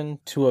expansion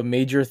to a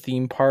major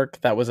theme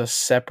park that was a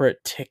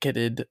separate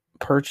ticketed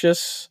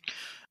purchase?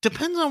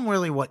 Depends on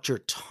really what you're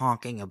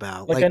talking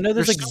about. I know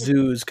there's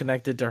zoos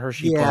connected to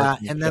Hershey Park.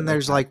 Yeah, and then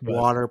there's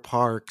water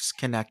parks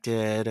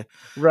connected.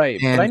 Right,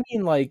 but I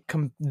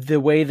mean the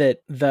way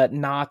that the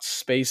Knott's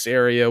space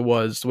area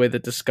was, the way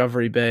that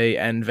Discovery Bay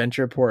and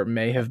Ventureport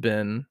may have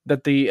been,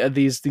 that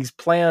these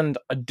planned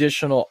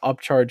additional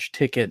upcharge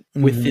ticket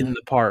within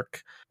the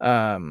park.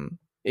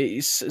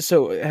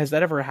 So has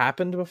that ever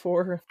happened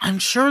before? I'm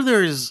sure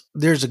there's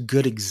a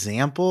good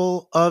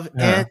example of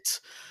it.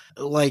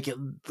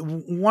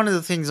 One of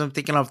the things I'm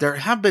thinking of, there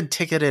have been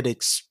ticketed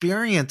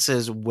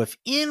experiences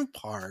within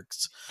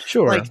parks.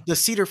 Sure. Like the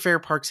Cedar Fair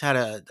parks had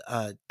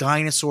a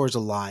Dinosaurs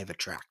Alive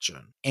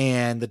attraction.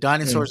 And the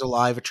Dinosaurs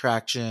Alive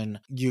attraction,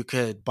 you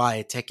could buy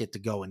a ticket to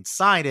go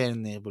inside it,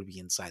 and it would be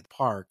inside the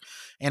park.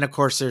 And of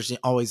course, there's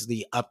always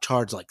the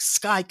upcharge like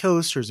sky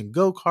coasters and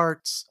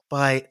go-karts.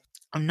 But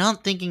I'm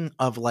not thinking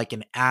of like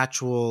an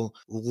actual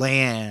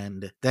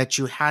land that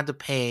you had to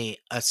pay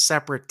a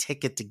separate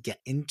ticket to get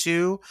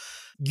into.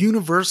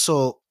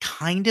 Universal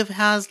kind of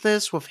has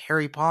this with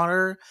Harry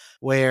Potter,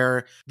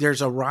 where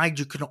there's a ride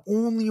you can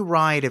only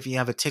ride if you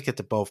have a ticket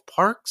to both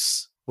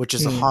parks, which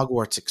is the Hmm,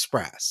 Hogwarts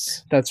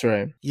Express. that's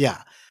right.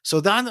 Yeah. So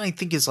that I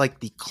think is like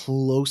the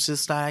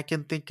closest I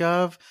can think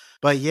of.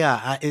 But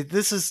yeah,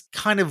 this is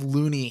kind of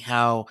loony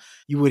how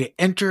you would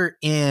enter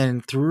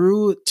in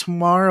through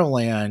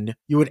Tomorrowland.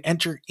 You would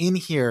enter in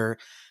here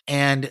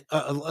and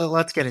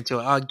let's get into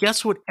it.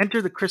 Guests would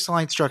enter the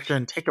crystalline structure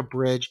and take a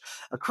bridge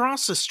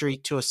across the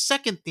street to a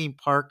second theme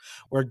park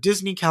where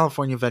Disney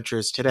California Adventure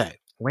is today.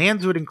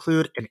 Lands would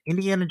include an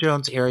Indiana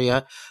Jones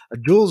area, a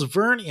Jules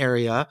Verne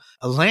area,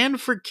 a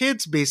land for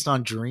kids based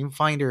on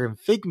Dreamfinder and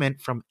Figment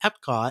from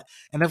Epcot,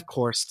 and of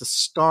course the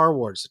Star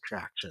Wars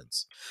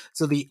attractions.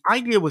 So the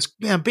idea was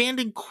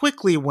abandoned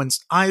quickly when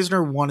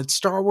Eisner wanted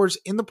Star Wars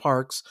in the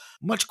parks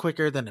much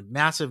quicker than a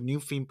massive new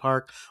theme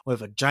park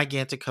with a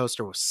gigantic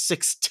coaster with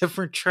 6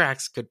 different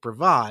tracks could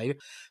provide.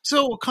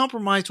 So a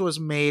compromise was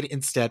made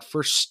instead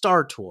for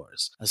Star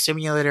Tours, a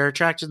simulator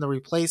attraction that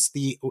replaced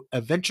the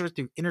Adventure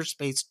Through Inner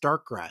Space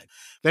Dark Ride.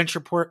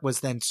 Ventureport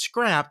was then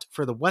scrapped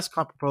for the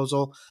Westcott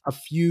proposal a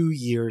few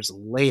years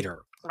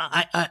later.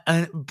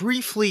 I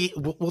briefly,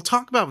 we'll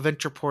talk about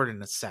Ventureport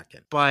in a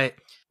second, but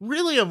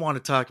really I want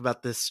to talk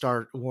about this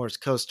Star Wars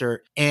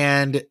coaster.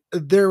 And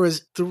there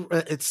was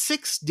it's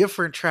 6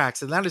 different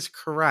tracks, and that is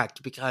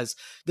correct because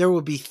there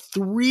will be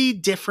 3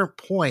 different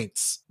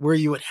points where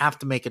you would have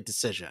to make a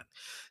decision.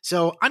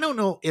 So I don't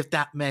know if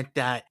that meant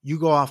that you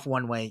go off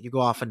one way, you go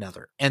off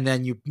another, and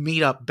then you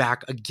meet up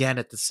back again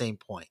at the same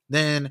point.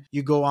 Then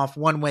you go off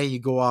one way, you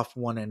go off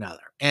one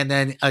another, and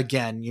then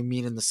again you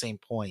meet in the same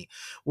point,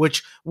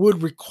 which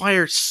would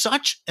require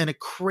such a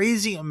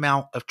crazy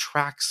amount of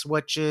track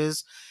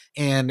switches.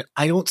 And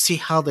I don't see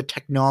how the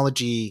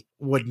technology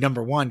would,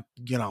 number one,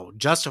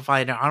 justify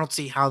it. I don't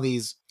see how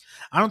these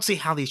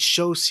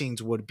show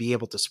scenes would be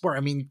able to support.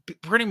 I mean,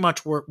 pretty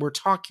much we're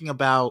talking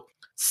about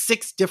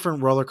 6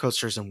 different roller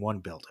coasters in one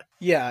building.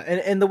 Yeah,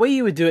 and the way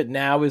you would do it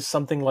now is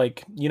something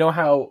like, you know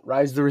how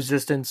Rise of the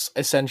Resistance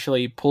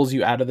essentially pulls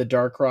you out of the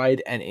dark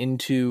ride and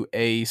into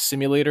a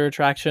simulator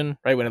attraction,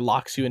 right? When it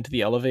locks you into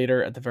the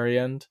elevator at the very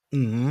end.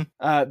 Mm-hmm.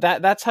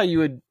 That's how you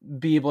would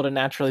be able to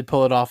naturally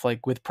pull it off,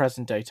 like with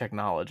present day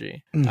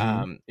technology.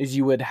 Mm-hmm. Is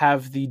you would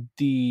have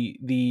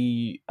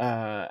the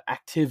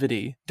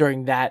activity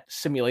during that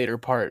simulator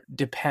part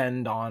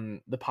depend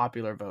on the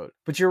popular vote.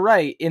 But you're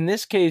right. In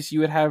this case, you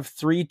would have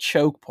 3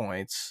 choke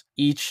points,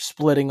 each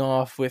splitting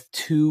off with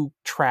 2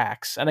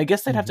 tracks, and I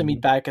guess they'd have to meet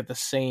back at the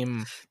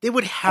same. They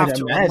would I'd have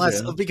to,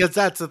 unless, imagine. because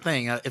that's the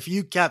thing. If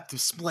you kept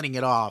splitting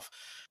it off,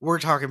 we're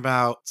talking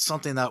about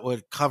something that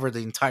would cover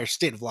the entire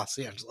state of Los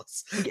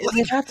Angeles. Yeah, Like,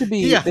 they'd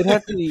yeah,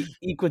 have to be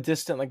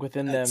equidistant, like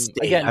within them, state.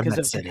 again I because meant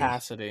of city.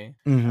 capacity.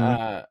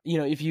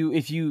 Mm-hmm.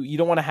 If you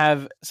don't want to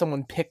have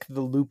someone pick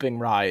the looping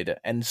ride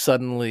and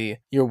suddenly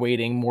you're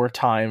waiting more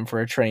time for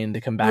a train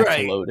to come back to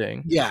Right.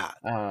 loading. Yeah.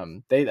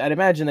 I'd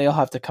imagine they all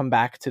have to come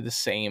back to the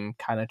same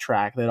kind of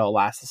track. They'd all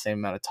last the same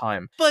amount of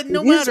time. But It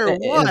no is matter an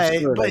what,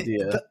 absurd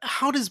idea.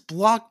 how does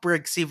block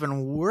bricks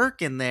even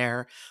work in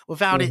there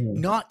without it Mhm.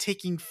 not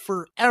taking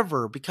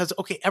forever? Because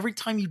okay, every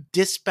time you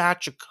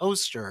dispatch a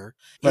coaster,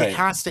 it Right.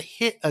 has to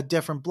hit a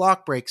different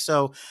block break.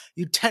 So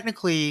you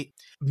technically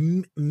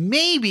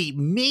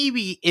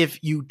maybe if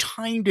you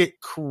timed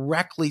it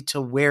correctly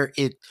to where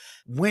it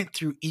went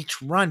through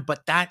each run,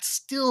 but that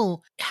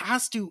still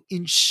has to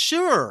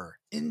ensure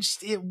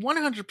it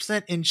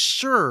 100%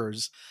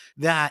 ensures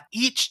that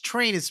each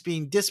train is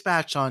being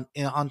dispatched on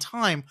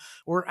time,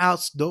 or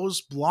else those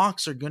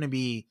blocks are going to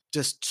be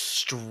just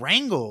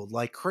strangled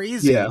like Yeah.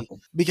 crazy.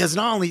 Because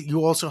not only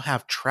you also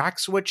have track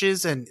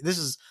switches, and this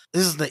is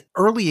the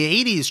early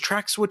 80s.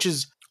 Track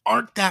switches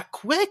aren't that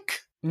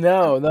quick.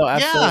 No, Yeah.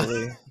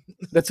 absolutely.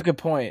 That's a good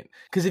point.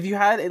 Because if you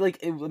had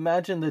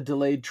imagine the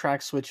delayed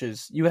track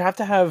switches, you would have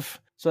to have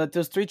so at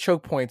those 3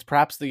 choke points.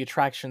 Perhaps the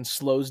attraction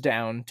slows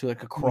down to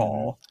like a Mhm.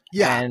 crawl,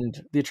 Yeah.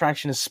 and the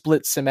attraction is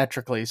split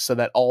symmetrically so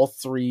that all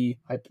 3.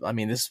 I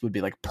mean, this would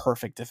be like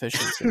perfect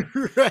efficiency.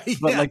 Right.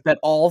 But Yeah. like that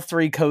all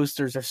 3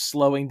 coasters are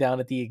slowing down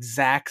at the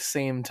exact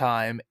same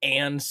time,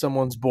 and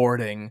someone's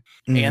boarding,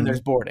 and Mhm. there's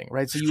boarding,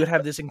 right? So you would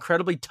have this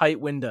incredibly tight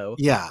window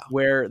Yeah.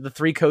 where the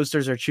 3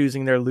 coasters are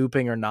choosing their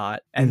looping or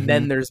not, and Mhm.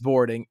 then there's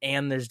boarding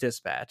and there's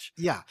dispatch.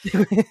 Yeah.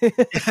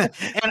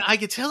 And I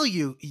can tell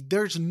you,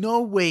 there's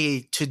no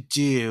way to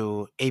do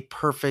a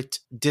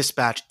perfect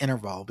dispatch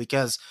interval,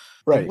 because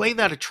the Right. way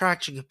that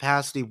attraction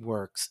capacity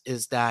works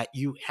is that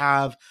you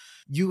have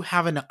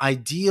an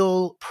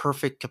ideal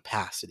perfect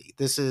capacity.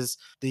 This is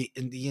the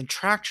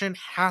attraction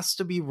has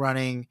to be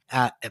running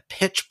at a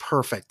pitch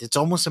perfect. It's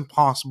almost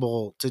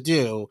impossible to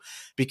do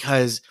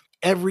because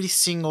every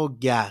single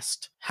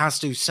guest has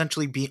to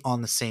essentially be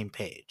on the same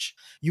page.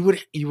 You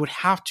would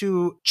have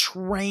to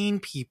train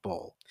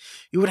people.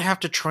 You would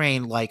have to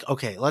train, like,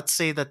 okay, let's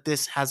say that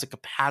this has a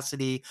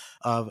capacity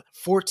of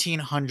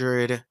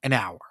 1400 an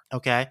hour.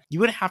 Okay, you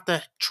would have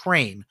to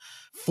train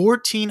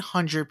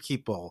 1400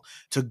 people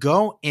to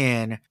go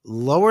in,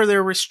 lower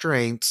their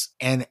restraints,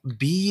 and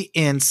be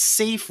in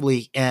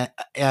safely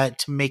to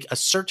make a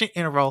certain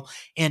interval.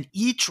 And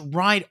each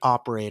ride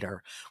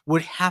operator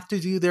would have to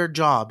do their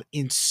job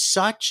in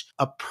such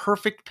a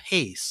perfect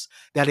pace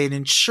that it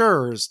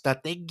ensures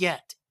that they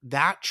get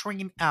that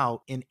train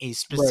out in a Right.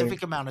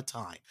 specific amount of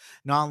time.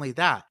 Not only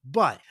that,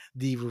 but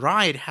the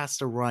ride has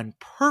to run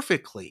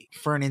perfectly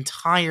for an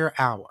entire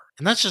hour.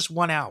 And that's just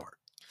 1 hour.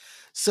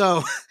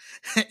 So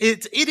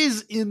it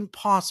is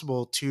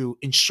impossible to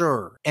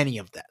ensure any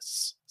of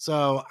this.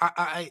 So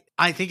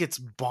I think it's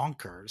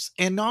bonkers.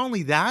 And not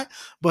only that,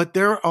 but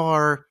there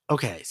are,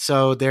 okay,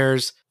 so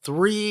there's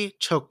 3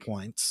 choke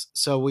points.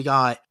 So we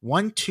got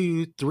 1,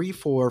 2, 3,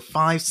 4,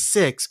 5,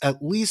 6,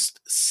 at least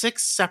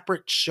 6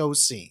 separate show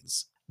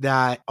scenes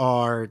that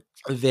are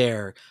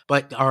there,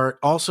 but are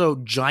also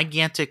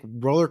gigantic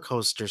roller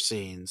coaster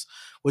scenes,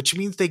 which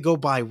means they go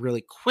by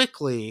really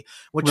quickly,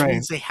 which Right.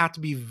 means they have to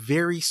be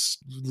very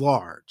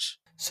large.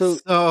 So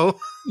So,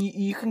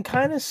 you can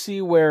kind of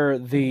see where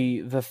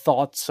the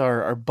thoughts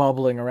are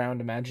bubbling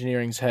around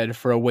Imagineering's head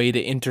for a way to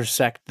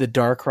intersect the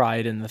dark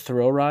ride and the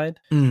thrill ride,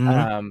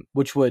 mhm.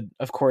 which would,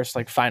 of course,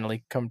 like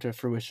finally come to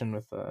fruition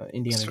with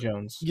Indiana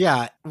Jones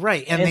Yeah,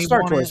 right, and and they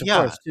Star want it, Tours, of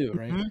yeah. course, too,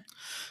 right? Mhm.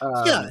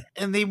 Yeah, Um,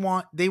 and they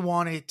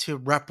want it to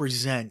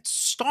represent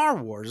Star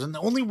Wars, and the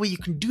only way you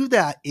can do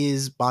that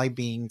is by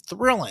being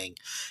thrilling,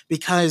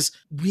 because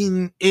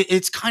when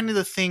it's kind of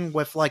the thing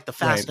with like the right.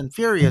 Fast and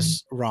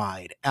Furious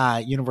ride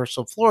at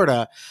Universal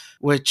Florida,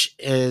 which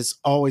is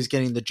always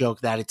getting the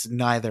joke that it's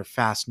neither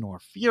fast nor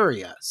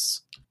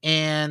furious.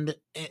 And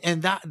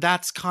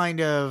that's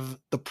kind of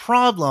the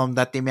problem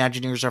that the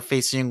Imagineers are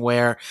facing,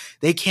 where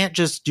they can't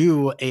just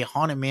do a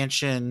Haunted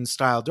Mansion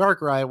style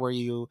dark ride where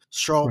you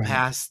stroll Right.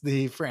 past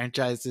the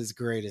franchise's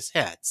greatest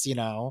hits.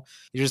 You're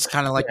just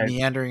kind of like Right.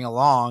 meandering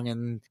along,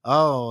 and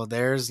oh,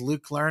 there's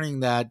Luke learning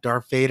that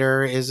Darth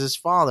Vader is his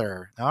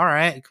father. All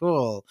right,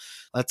 cool.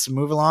 Let's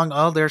move along.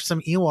 Oh, there's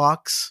some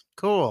Ewoks.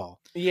 Cool.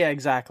 Yeah,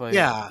 exactly.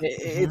 Yeah.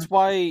 It's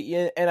why,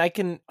 yeah, and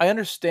I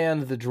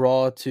understand the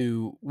draw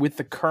to with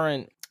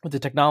the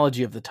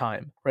technology of the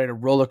time, right? A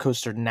roller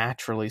coaster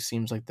naturally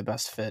seems like the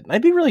best fit. And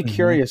I'd be really Mhm.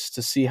 curious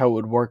to see how it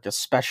would work,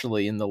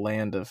 especially in the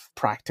land of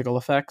practical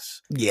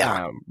effects.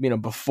 Yeah.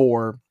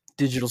 Before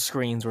digital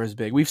screens were as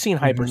big. We've seen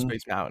Mhm.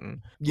 Hyperspace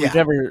Mountain.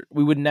 Yeah.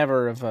 We would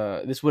never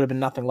have. This would have been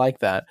nothing like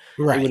that.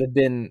 It would Right. have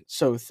been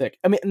so thick.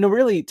 I mean, no,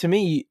 really, to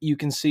me, you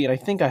can see, and I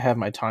think I have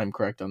my time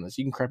correct on this.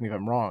 You can correct me if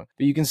I'm wrong,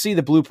 but you can see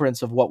the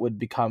blueprints of what would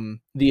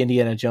become the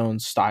Indiana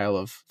Jones style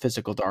of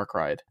physical dark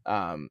ride.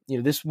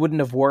 This wouldn't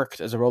have worked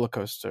as a roller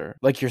coaster,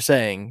 like you're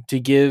saying, to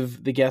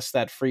give the guests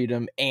that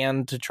freedom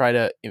and to try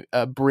to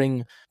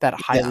bring that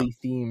Yeah. highly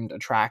themed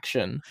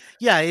attraction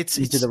Yeah,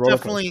 into the roller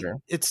coaster.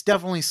 it's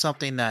definitely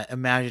something that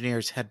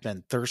Imagineers had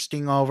been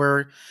thirsting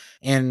over,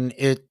 and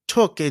it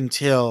took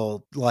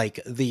until like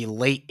the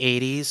late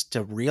 80s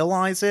to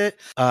realize it.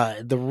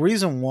 The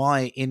reason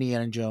why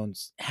Indiana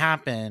Jones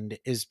happened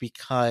is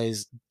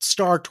because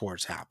Star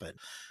Tours happened.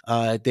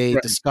 They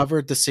Right.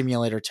 discovered the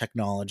simulator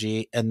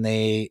technology, and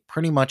they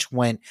pretty much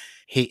went,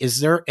 hey, is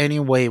there any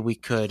way we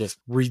could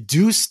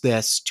reduce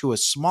this to a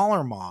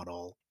smaller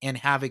model and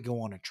have it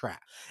go on a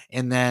track?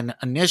 And then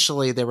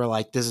initially they were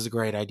like, this is a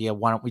great idea.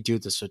 Why don't we do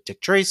this with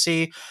Dick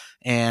Tracy?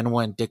 And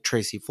when Dick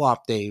Tracy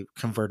flopped, they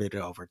converted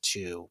it over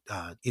to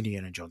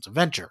Indiana Jones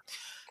Adventure.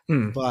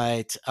 Hmm.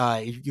 But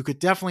you could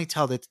definitely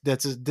tell that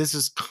this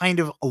is kind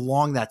of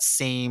along that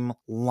same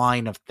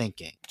line of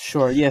thinking.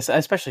 Sure. Yes,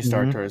 especially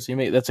Star Mhm. Tours.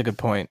 That's a good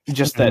point.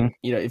 Just that, Mhm.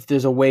 if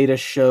there's a way to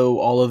show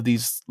all of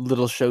these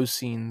little show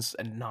scenes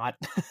and not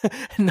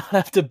and not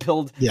have to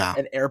build Yeah.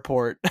 an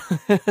airport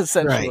Right.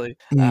 essentially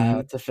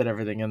Mhm. to fit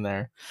everything in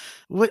there.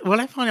 What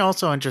I find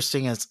also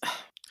interesting is,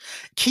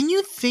 can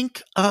you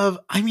think of,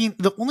 I mean,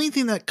 the only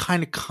thing that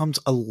kind of comes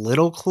a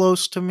little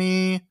close to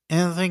me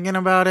in thinking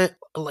about it,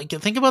 like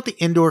think about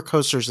the indoor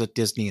coasters that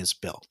Disney has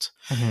built.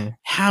 Mhm.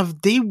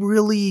 Have they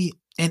really,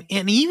 and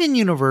even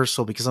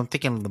Universal, because I'm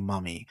thinking of the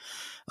Mummy,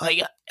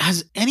 like,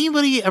 has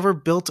anybody ever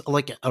built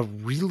like a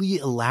really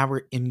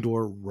elaborate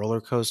indoor roller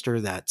coaster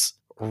that's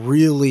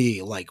really,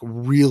 like,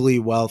 really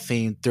well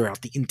themed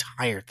throughout the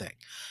entire thing?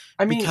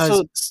 I mean, Because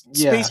so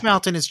yeah, Space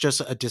Mountain is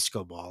just a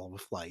disco ball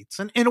with lights,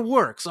 and it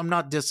works. I'm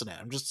not dissing it.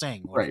 I'm just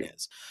saying what it right.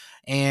 is.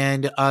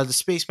 And the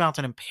Space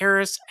Mountain in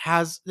Paris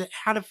had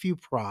a few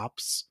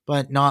props,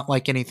 but not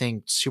like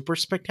anything super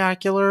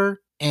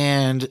spectacular.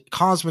 And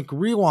Cosmic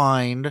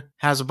Rewind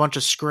has a bunch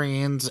of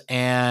screens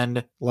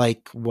and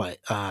like what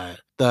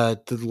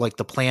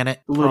the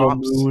planet The little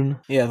props. moon.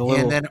 Yeah, the And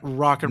little then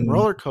Rock and moon.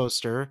 Roller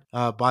Coaster,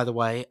 by the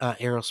way,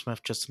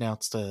 Aerosmith just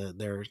announced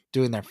they're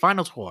doing their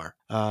final tour.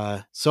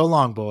 So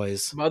long,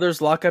 boys.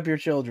 Mothers, lock up your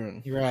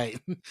children. You're right.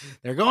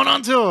 They're going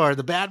on tour.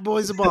 The Bad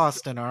Boys of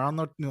Boston are on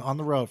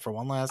the road for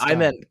one last I time.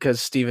 meant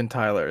because Steven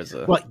Tyler is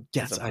a Well, is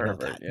yes, a I know pervert.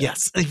 that. Yeah.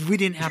 Yes, we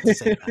didn't have to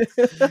say that.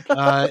 Is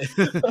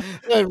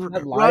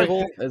that Rock,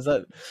 libel? Is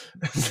that?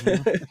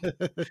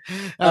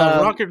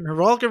 Rock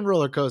and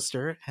Roller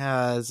Coaster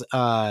has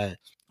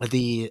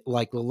the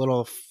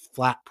little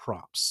flat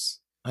props,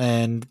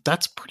 and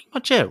that's pretty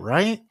much it,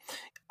 right?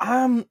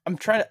 I'm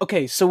trying to.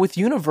 Okay, so with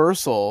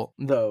Universal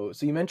though,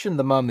 so you mentioned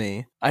the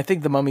Mummy. I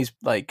think the Mummy's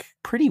like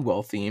pretty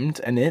well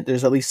themed, and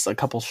there's at least a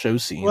couple show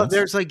scenes. Well,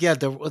 there's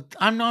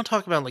I'm not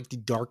talking about like the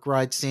dark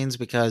ride scenes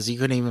because you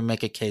couldn't even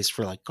make a case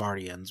for like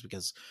Guardians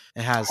because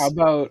it has. How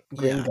about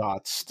Yeah.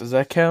 Gringotts? Does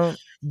that count?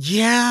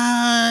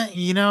 Yeah,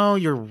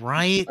 you're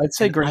right. I'd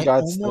say And I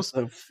Gringotts. almost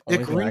The the only thing I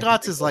can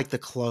Gringotts think is like the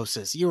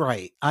closest. You're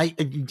right. I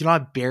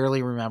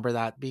barely remember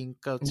that being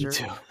of. Me coaster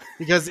too.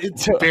 because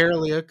it's too.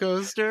 barely a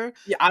coaster.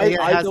 Yeah, Like, it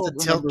I has don't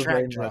the tilt remember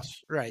very track drum.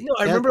 much. Right. No,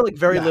 I remember like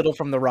very Yeah. little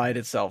from the ride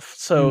itself.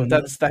 So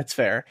Mhm. that's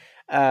fair.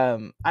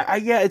 Yeah,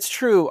 it's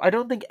true. I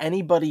don't think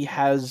anybody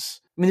has.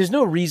 I mean, there's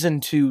no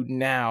reason to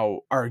now,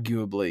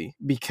 arguably,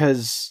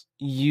 because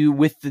you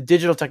with the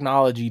digital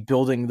technology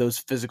building those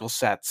physical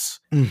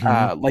sets,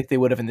 Mhm. like they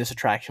would have in this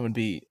attraction,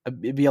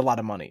 it'd be a lot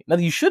of money. Now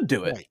you should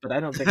do it, Right. but I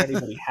don't think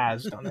anybody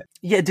has done it.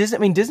 Yeah, Disney. I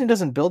mean, Disney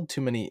doesn't build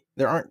too many.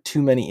 There aren't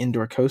too many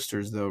indoor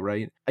coasters, though,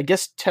 right? I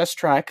guess Test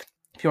Track,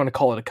 if you want to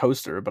call it a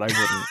coaster, but I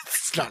wouldn't.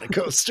 It's not a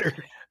coaster.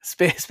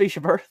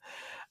 Spaceship Earth.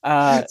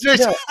 No,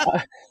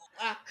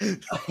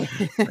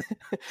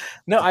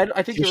 no,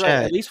 I think you're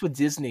right. Touche. At least with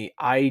Disney,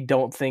 I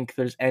don't think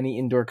there's any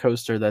indoor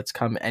coaster that's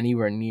come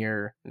anywhere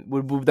near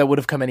that would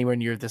have come anywhere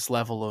near this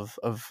level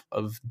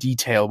of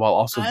detail while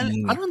also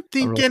being. I don't a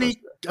think roller coaster.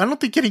 I don't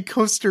think any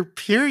coaster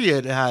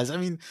period has. I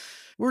mean,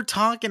 we're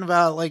talking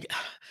about like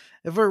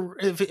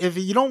if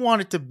you don't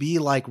want it to be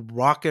like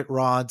Rocket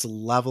Rod's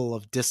level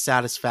of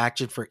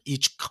dissatisfaction for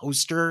each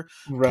coaster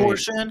Right.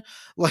 portion,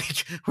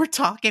 like we're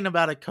talking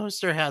about a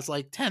coaster has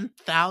like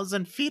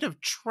 10,000 feet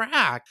of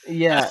track.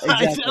 Yeah,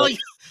 I exactly. feel like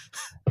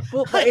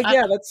Well,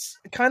 yeah, that's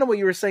kind of what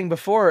you were saying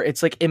before.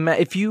 It's like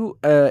if you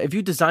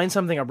design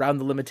something around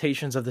the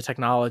limitations of the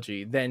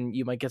technology, then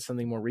you might get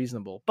something more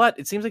reasonable. But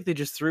it seems like they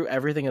just threw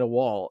everything at a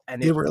wall,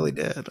 and it really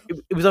did.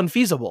 it was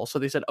unfeasible. So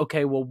they said,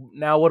 okay, well,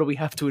 now what do we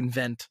have to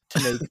invent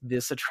to make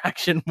this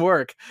attraction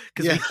work?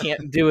 Because Yeah. we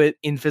can't do it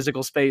in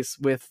physical space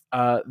with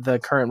the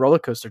current roller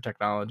coaster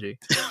technology.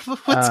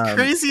 What's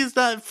crazy is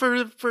that for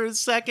a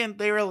second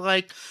they were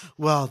like,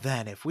 well,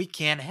 then if we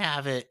can't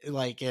have it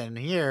like in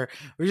here,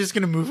 we're just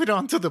gonna move it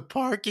onto the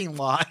parking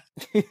lot.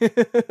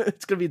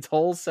 It's gonna be its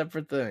whole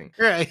separate thing.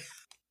 Right.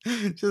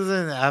 Just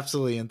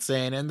absolutely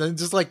insane. And then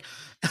just like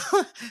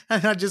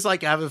and I just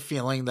like have a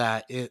feeling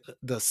that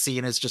the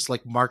scene is just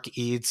like Mark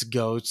Eads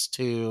goes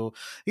to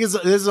because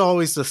this is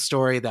always the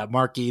story that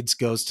Mark Eads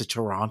goes to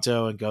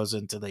Toronto and goes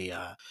into the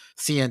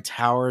CN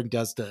Tower and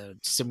does the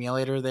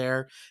simulator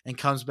there and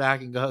comes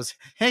back and goes,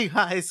 hey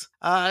guys,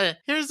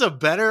 here's a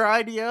better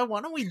idea.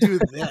 Why don't we do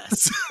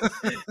this?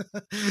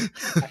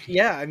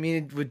 Yeah, I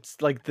mean, it would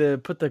like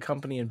put the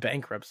company in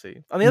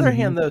bankruptcy. On the other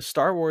hand, though,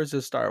 Star Wars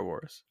is Star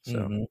Wars,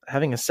 so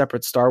having a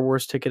separate Star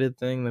Wars ticketed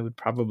thing that would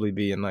probably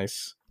be a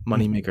nice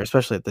moneymaker,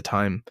 especially at the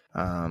time.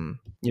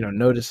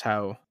 Notice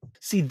how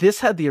this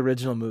had the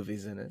original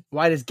movies in it.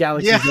 Why does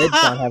Galaxy's Edge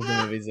not have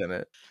the movies in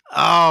it?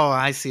 Oh,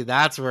 I see.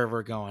 That's where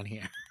we're going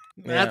here.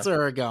 That's where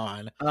we're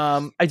going.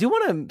 I do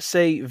want to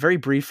say very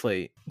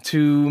briefly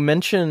to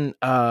mention.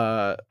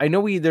 I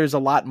know there's a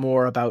lot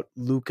more about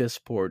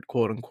LucasPort,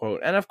 quote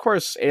unquote, and of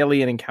course,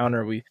 Alien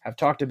Encounter we have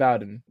talked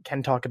about and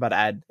can talk about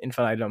ad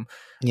infinitum.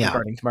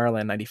 Regarding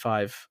Tomorrowland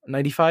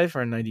 95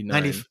 or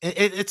 99.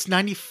 It's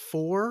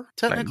 94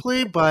 technically,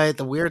 94. But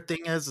the weird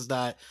thing is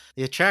that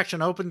the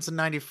attraction opens in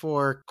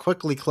 94,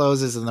 quickly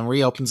closes, and then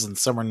reopens in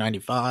summer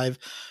 95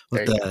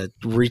 with the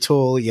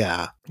retool.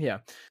 Yeah.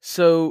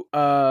 So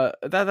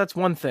that's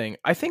one thing.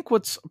 I think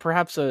what's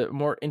perhaps a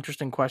more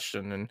interesting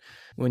question, and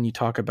when you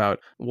talk about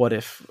what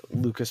if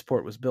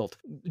LucasPort was built,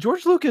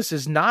 George Lucas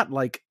is not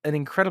like an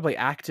incredibly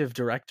active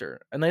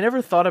director, and I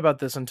never thought about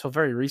this until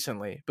very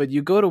recently. But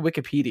you go to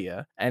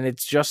Wikipedia, and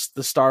it's just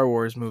the Star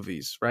Wars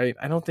movies, right?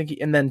 I don't think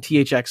and then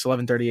THX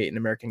 1138 and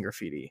American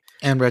Graffiti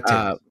and Red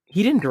Tails.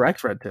 He didn't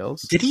direct Red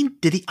Tails. Did he?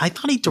 I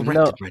thought he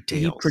directed Red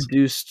Tails. He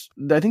produced.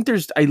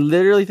 I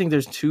literally think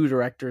there's 2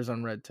 directors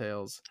on Red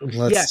Tails.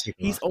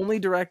 He's only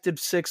directed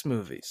 6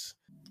 movies.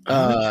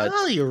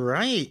 You're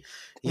right.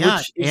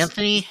 Yeah,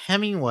 Anthony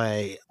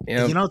Hemingway.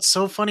 It's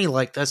so funny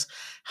like this,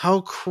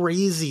 how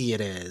crazy it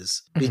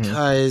is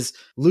because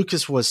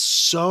Lucas was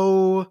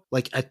so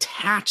like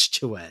attached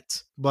to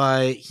it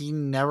but he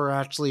never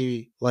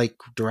actually like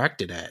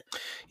directed it.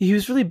 He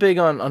was really big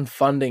on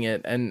funding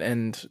it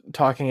and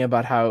talking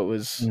about how it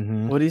was.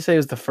 Mm-hmm. What do you say? It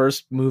was the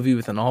first movie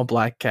with an all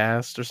black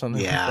cast or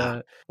something like Yeah.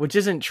 that, which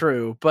isn't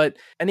true. But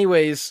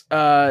anyways,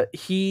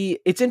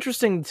 it's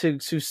interesting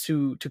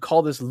to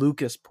call this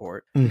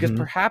LucasPort because Mhm.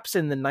 perhaps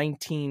in the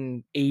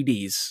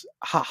 1980s,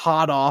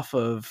 hot off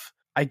of.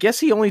 I guess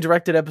he only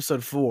directed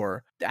episode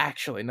 4.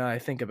 Actually, now I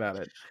think about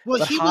it. Well,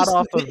 But he hot was.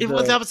 off of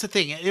That was the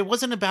thing. It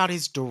wasn't about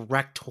his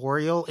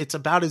directorial. It's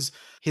about his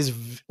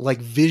like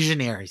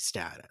visionary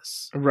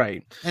status.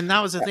 right. And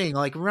that was the thing.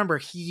 Like, remember,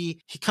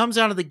 he comes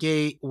out of the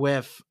gate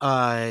with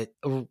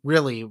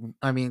really,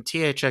 I mean,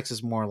 THX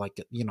is more like,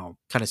 you know,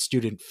 kind of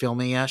student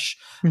filmy-ish.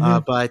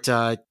 Mhm.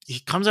 But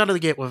he comes out of the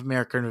gate with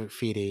American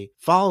Graffiti,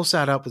 follows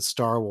that up with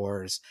Star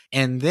Wars,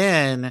 and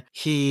then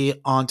he,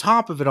 on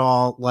top of it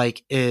all,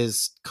 like,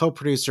 is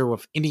co-producer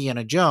with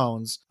Indiana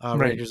Jones,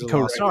 Right. Raiders of the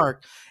Lost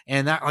Ark,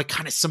 and that like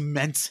kind of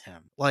cements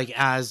him like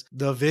as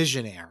the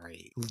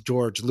visionary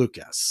George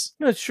Lucas.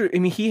 No, it's true. I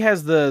mean, he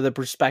has the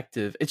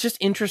perspective. It's just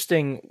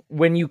interesting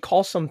when you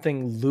call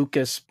something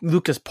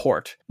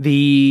LucasPort.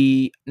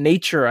 The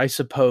nature, I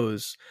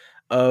suppose,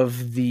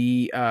 of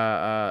the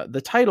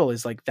title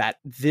is like that.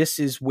 This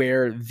is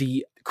where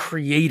the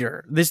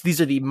creator. These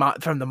are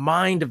from the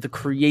mind of the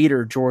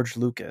creator George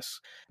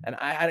Lucas,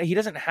 and he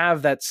doesn't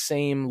have that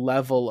same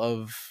level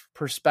of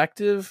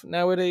perspective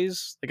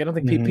nowadays. Like I don't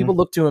think people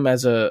look to him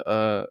as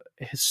a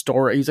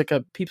historian. He's like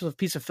a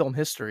piece of film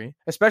history,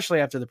 especially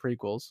after the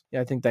prequels.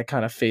 Yeah, I think that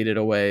kind of faded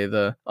away.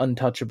 The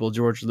untouchable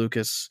George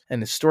Lucas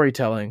and his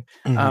storytelling.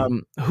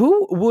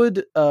 Who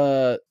would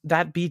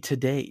that be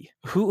today?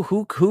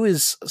 Who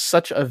is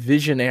such a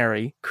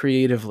visionary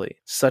creatively,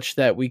 such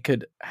that we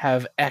could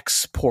have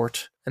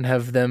export and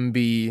have them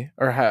be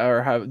or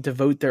have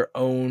devote their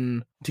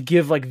own to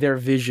give like their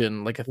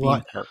vision like a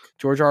theme park?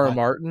 George R. R.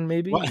 Martin,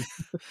 maybe.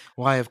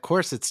 Why, of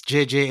course, it's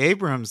J.J.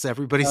 Abrams,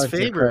 everybody's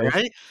favorite,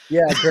 right?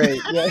 Yeah, great.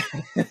 Yeah.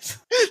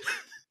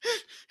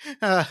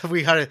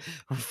 We got it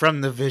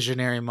from the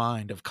visionary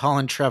mind of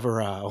Colin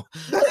Trevorrow.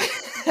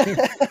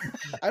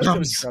 I would go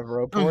to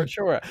Trevorrow Port,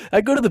 sure.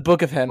 I go to the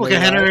Book of Henry. Book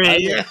of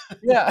Henry,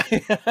 yeah.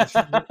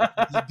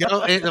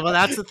 Well,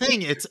 that's the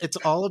thing. It's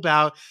all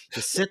about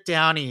you sit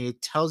down and he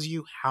tells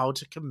you how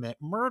to commit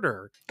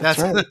murder.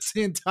 That's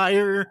the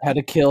entire how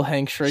to kill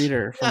Hank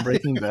Schrader from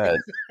Breaking Bad.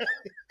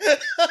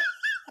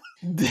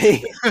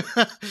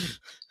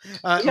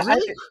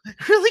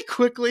 Really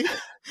quickly,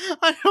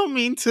 I don't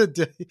mean to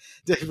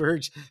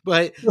diverge,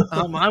 but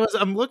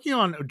I'm looking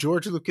on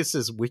George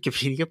Lucas's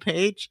Wikipedia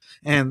page,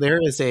 and there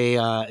is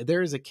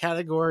a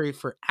category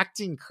for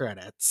acting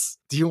credits.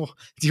 Do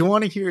you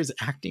want to hear his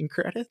acting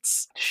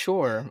credits?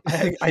 Sure.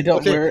 I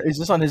don't. Okay. Where is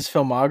this on his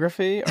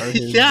filmography or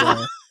his?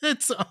 Yeah.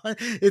 It's on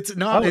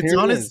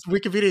his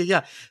Wikipedia.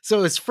 Yeah.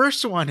 So his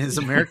first one is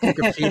American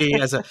Graffiti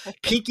as a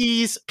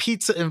Pinky's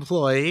Pizza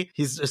employee.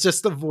 He's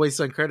just the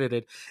voice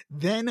uncredited.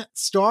 Then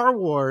Star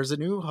Wars: A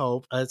New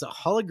Hope as a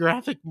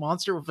holographic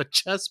monster with a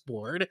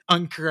chessboard,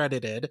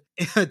 uncredited.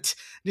 And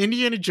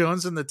Indiana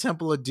Jones and the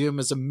Temple of Doom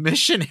as a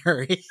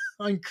missionary,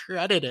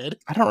 uncredited.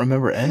 I don't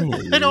remember any of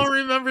these. I don't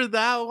remember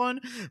that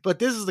one, but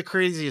this is the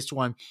craziest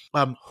one.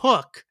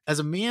 Hook as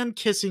a man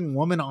kissing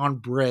woman on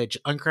bridge,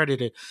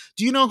 uncredited.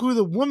 Do you know who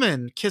the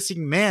woman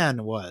kissing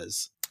man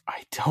was?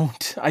 I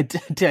don't. I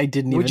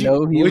didn't even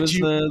know he was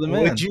the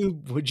man.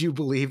 Would you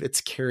believe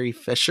it's Carrie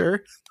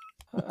Fisher?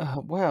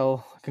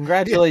 Well,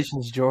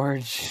 congratulations,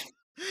 George.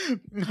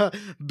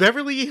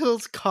 Beverly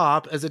Hills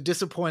Cop as a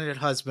disappointed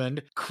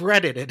husband,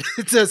 credited.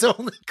 It says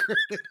only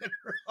credited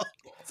role.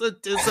 It's a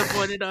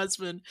disappointed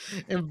husband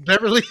in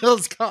Beverly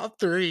Hills Cop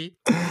 3.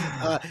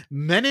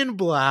 Men in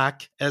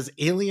Black as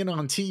alien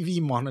on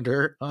TV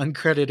monitor,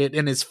 uncredited.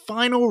 And his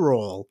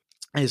final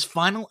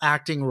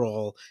acting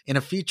role in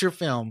a feature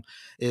film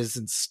is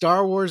in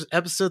Star Wars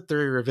Episode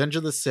 3, Revenge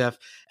of the Sith,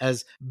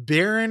 as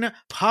Baron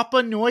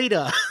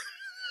Papanoida.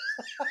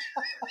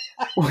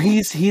 Well,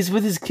 he's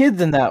with his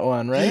kids in that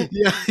one, right?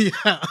 Yeah.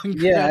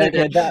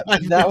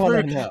 That one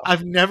I know.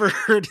 I've never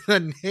heard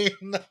the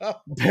name though.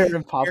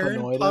 Baron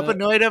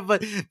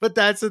Papanoida. But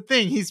that's the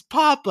thing. He's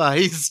Papa.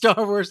 He's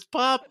Star Wars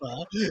Papa.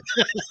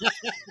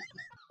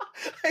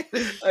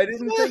 I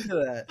didn't think of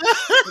that.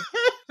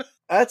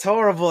 That's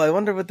horrible. I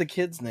wonder what the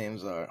kids'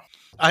 names are.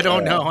 I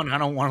don't know, and I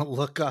don't want to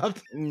look up.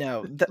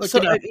 No.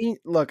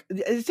 Look,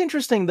 it's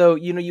interesting, though.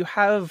 You know, you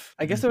have...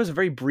 I guess there was a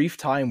very brief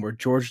time where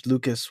George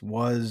Lucas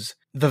was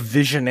the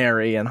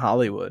visionary in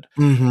Hollywood.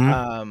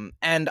 Mm-hmm.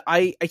 And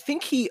I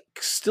think he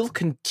still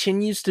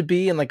continues to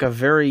be in, like, a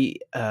very,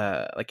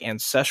 like,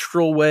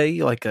 ancestral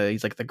way. Like,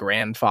 he's, like, the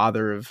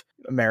grandfather of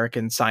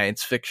American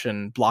science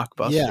fiction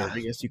blockbuster, I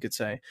guess you could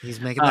say. He's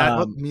making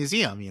that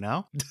museum, you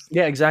know?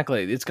 Yeah,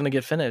 exactly. It's going to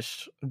get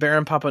finished.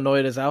 Baron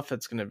Papanoida's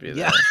outfit's going to be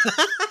there.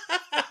 Yeah.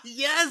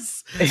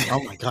 Yes.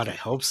 Oh my God, I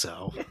hope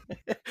so.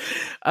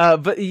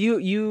 But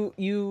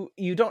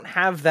you don't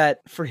have that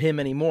for him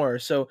anymore.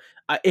 So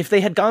if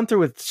they had gone through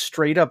with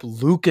straight up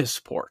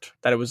LucasPort,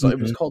 that it was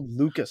Mhm. called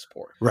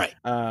LucasPort. Right.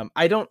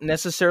 I don't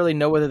necessarily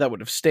know whether that would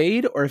have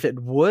stayed or if it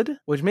would,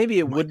 which maybe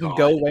Oh it my wouldn't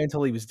go god. away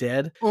until he was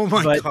dead. Oh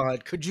my But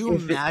god. Could you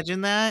if it,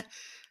 imagine that?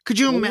 Could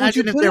you what would you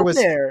imagine if put there in was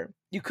there?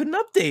 You couldn't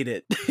update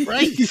it.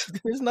 right?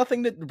 There's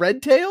nothing that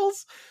Red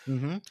Tails,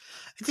 hmm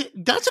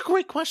That's a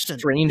great question.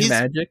 strange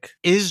magic.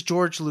 Is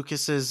George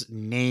Lucas's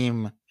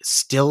name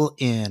still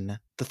in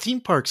the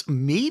theme parks?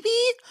 Maybe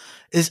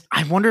is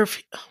I wonder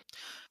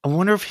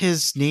if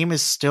his name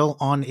is still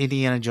on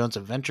Indiana Jones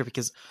Adventure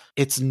because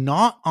it's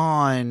not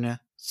on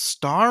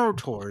Star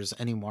Tours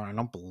anymore. I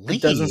don't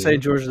It doesn't say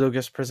believe George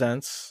Lucas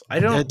presents. I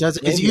don't. it does.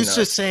 It Maybe used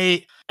to not.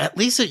 say, at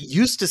least it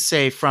used to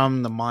say,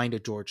 from the mind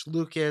of George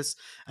Lucas.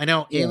 I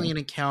know Yeah. Alien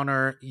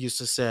Encounter used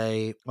to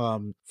say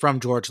from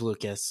George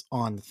Lucas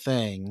on the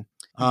thing.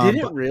 Did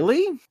it But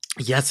really?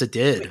 yes, it Wait,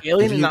 did. If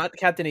Alien and you not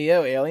Captain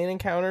EO. Alien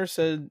Encounter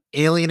said,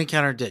 Alien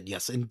Encounter did.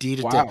 Yes, indeed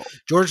it did. "Wow,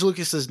 George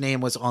Lucas's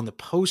name was on the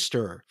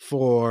poster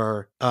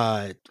for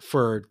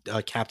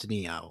Captain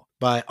EO,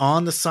 but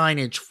on the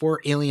signage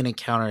for Alien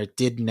Encounter it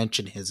did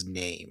mention his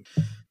name.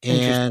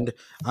 interesting." And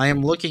I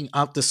am looking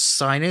up the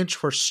signage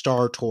for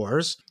Star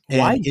Tours,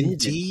 Why and did it?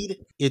 indeed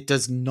it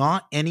does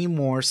not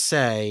anymore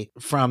say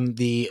from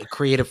the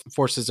creative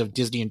forces of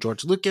Disney and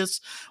George Lucas,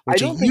 I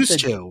which it don't think used that.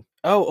 to.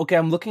 Oh, okay.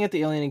 I'm looking at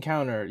the Alien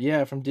Encounter.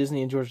 Yeah, from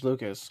Disney and George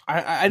Lucas.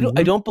 I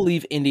Mhm. don't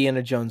believe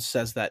Indiana Jones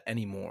says that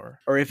anymore,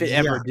 or if it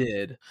ever Yeah.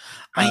 did.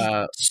 I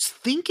Uh,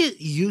 think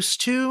it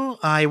used to.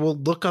 I will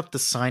look up the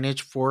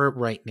signage for it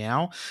right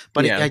now,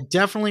 but yeah. I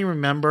definitely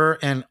remember.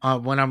 And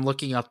when I'm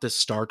looking up this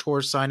Star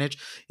Tours signage,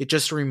 it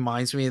just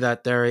reminds me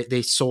that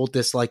they sold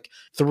this like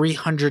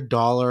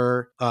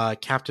 $300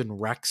 Captain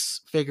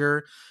Rex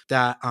figure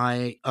that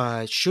I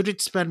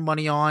shouldn't spend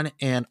money on,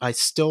 and I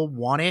still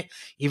want it,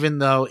 even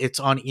though it's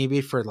on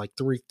eBay for like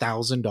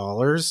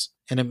 $3,000,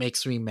 and it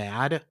makes me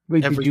mad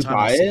Wait, did every you time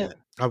I buy see it? it.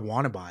 I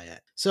want to buy it.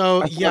 So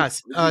I thought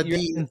yes, you're the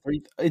asking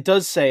three. It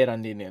does say it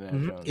on the Indiana it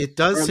Jones,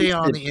 does or at say least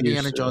on it the used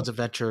Indiana to. Jones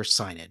Adventure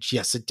signage.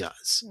 Yes, it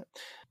does.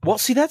 Well,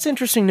 see, that's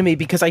interesting to me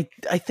because I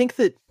think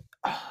that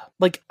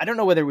like I don't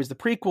know whether it was the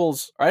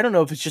prequels or I don't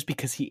know if it's just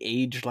because he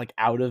aged like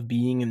out of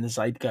being in the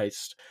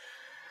zeitgeist.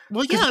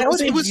 Well, Because yeah, it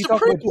nowadays was you the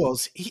talk about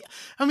prequels.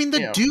 I mean, the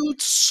yeah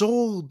dude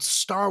sold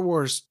Star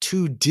Wars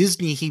to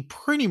Disney. He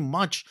pretty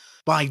much,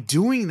 by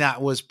doing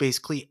that, was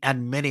basically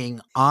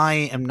admitting,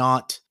 I am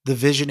not the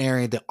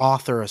visionary, the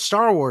author of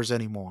Star Wars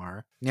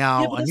anymore. yeah,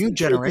 Now, but a that's new not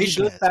true because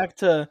generation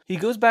is. he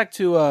goes back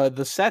to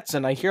the sets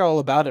and I hear all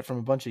about it from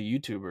a bunch of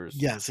YouTubers.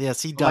 Yes,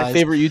 yes, he My does.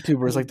 favorite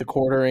YouTubers like the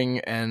Quartering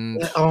and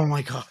Oh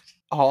my god.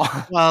 all.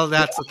 Well, Yeah,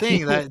 that's the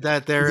thing that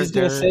he's they're just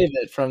gonna they're save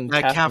it from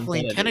that Kathleen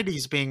Kathleen Kennedy.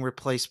 Kennedy's being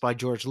replaced by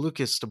George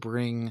Lucas to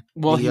bring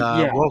Well, the he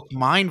yeah woke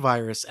mind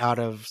virus out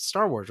of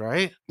Star Wars,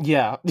 right?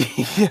 yeah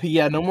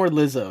yeah no more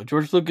Lizzo.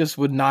 George Lucas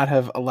would not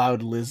have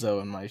allowed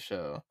Lizzo in my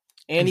show,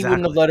 and he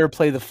wouldn't have Exactly. let her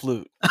play the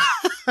flute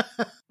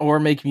or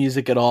make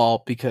music at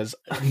all because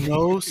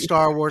No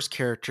Star Wars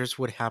characters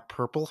would have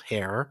purple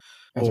hair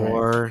that's right.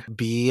 or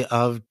be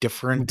of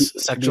different Be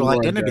sexual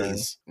Laura Dern.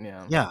 identities.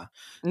 Yeah. Yeah. I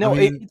No,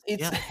 mean,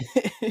 it's yeah.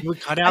 You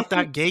would cut I out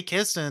think that gay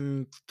kiss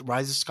and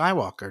Rise of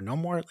Skywalker. No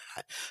more of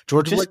that.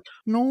 George was just like,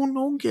 no,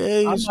 no I'm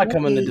gays, not no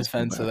coming to gays.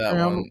 defense of that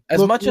And one. As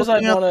look, much as I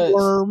looking at want the to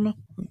worm.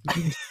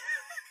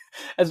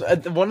 as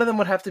one of them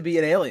would have to be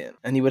an alien,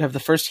 and he would have the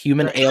first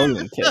human Right.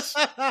 alien kiss.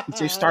 He'd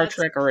say Star that's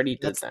Trek already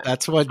did that.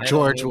 that's what I don't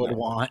George need would that.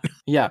 want.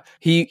 Yeah,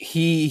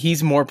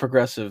 he's more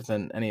progressive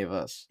than any of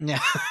us. Yeah.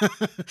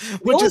 The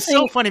Which only is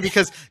so thing, funny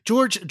because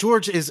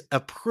George is a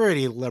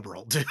pretty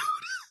liberal dude.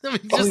 I mean,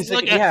 oh, just he's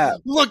like, yeah.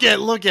 look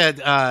at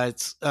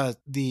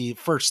the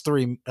first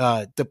three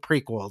the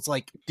prequels.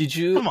 Like, Did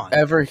you come on.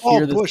 ever All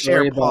hear the Bush era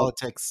story about?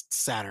 politics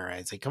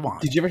satirizing. Come on.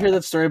 Did you ever hear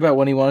that story about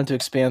when he wanted to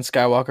expand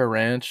Skywalker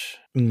Ranch?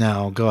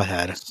 No, go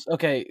ahead.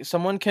 Okay,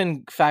 someone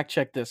can fact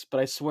check this, but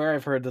I swear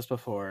I've heard this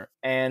before.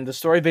 And the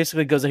story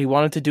basically goes that he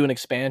wanted to do an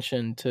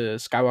expansion to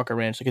Skywalker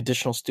Ranch, like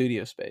additional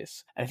studio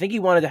space. And I think he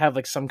wanted to have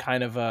like some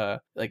kind of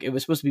like it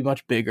was supposed to be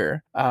much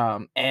bigger.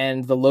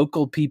 And the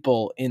local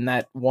people in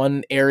that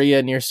one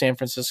area near San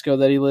Francisco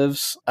that he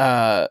lives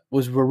were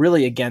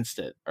really against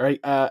it. All right,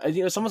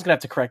 someone's gonna have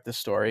to correct this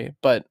story,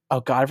 but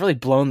oh god, I've really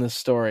blown this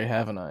story,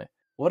 haven't I?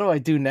 What do I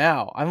do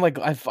now? I'm like,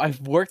 I've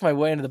worked my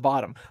way into the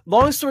bottom.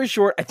 Long story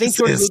short, I think This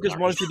George is Lucas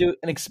wanted to do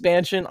an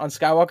expansion on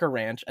Skywalker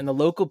Ranch, and the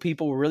local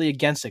people were really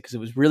against it because it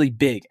was really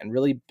big and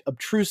really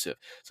obtrusive.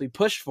 So he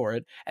pushed for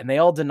it, and they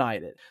all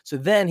denied it. So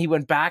then he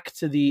went back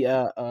to he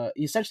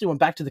essentially went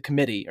back to the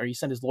committee, or he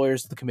sent his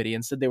lawyers to the committee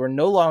and said they were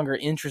no longer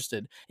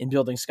interested in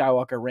building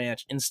Skywalker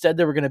Ranch. Instead,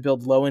 they were going to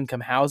build low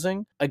income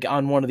housing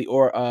on one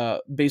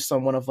of based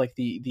on one of like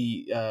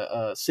the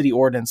city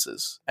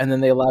ordinances, and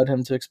then they allowed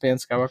him to expand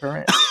Skywalker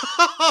Ranch.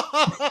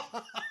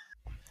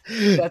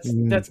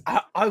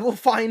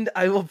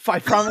 I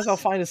promise I'll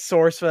find a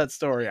source for that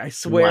story. I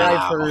swear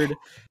Wow.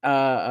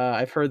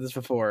 I've heard this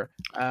before.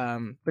 Yeah,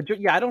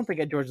 I don't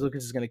think George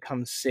Lucas is going to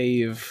come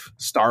save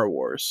Star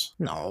Wars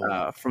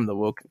No. from the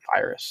woke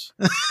virus.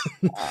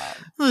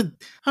 Um,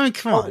 I mean,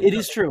 come oh, on. it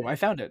is true. I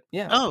found it.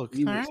 Yeah, Oh,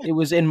 all right. it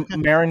was in Okay.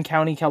 Marin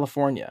County,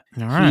 California.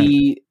 All right.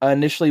 He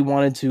initially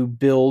wanted to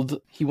build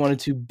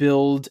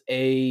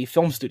a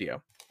film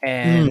studio,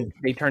 and Mm.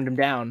 they turned him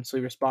down. So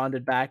he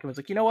responded back and was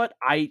like, "You know what?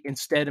 I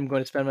instead am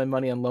going to spend my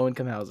money on low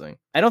income housing."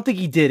 I don't think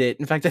he did it.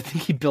 In fact, I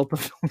think he built the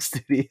film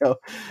studio.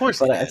 Of course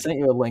he But I did. sent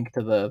you a link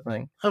to the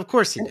thing. Of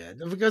course he did.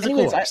 Because of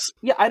Anyways, course.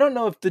 I don't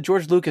know if the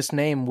George Lucas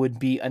name would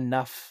be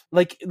enough.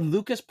 Like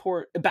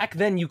LucasPort, back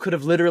then you could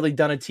have literally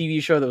done a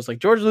TV show that was like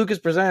George Lucas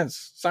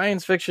presents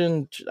science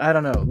fiction. I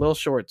don't know, little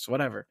shorts,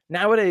 whatever.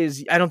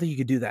 Nowadays, I don't think you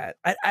could do that.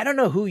 I don't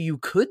know who you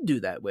could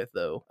do that with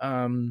though.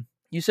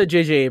 You said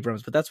J.J.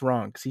 Abrams, but that's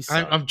wrong because he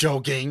sucked. I'm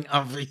joking,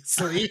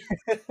 obviously.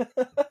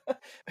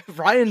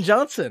 Ryan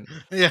Johnson.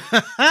 Yeah.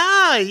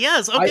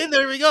 Yes. Okay,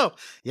 there we go.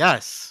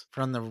 Yes.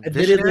 From the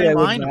Admittedly, visionary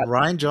mind of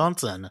Ryan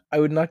Johnson. I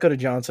would not go to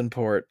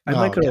Johnsonport. I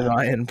might go to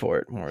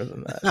Ryanport more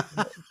than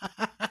that.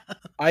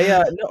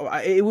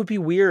 It would be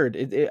weird.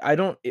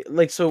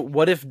 So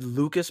what if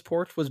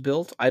LucasPort was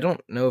built? I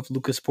don't know if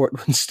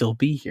LucasPort would still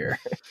be here.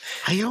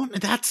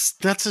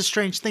 That's a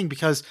strange thing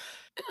because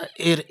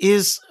it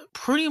is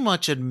pretty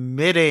much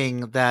admitting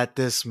that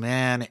this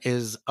man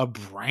is a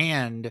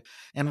brand,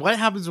 and what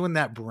happens when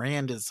that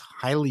brand is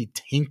highly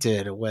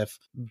tainted with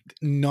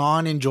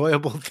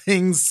non-enjoyable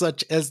things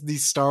such as the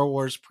Star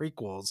Wars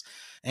prequels.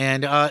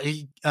 And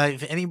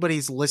if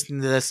anybody's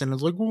listening to this and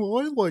is like, well,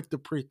 I like the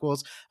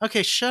prequels,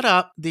 okay, shut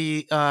up.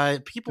 The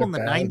people in the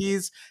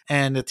 90s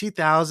and the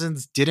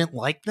 2000s didn't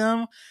like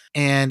them,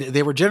 and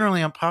they were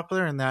generally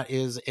unpopular, and that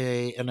is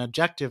an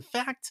objective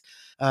fact.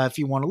 If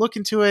you want to look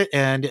into it,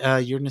 and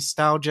your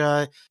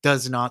nostalgia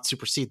does not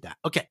supersede that.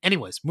 Okay,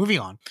 anyways, moving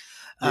on.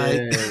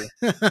 I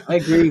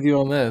agree with you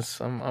on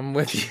this. I'm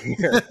with you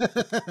here.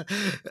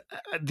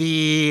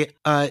 The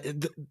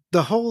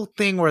whole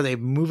thing where they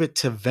move it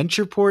to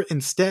Ventureport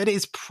instead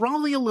is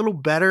probably a little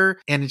better,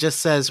 and it just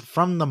says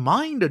from the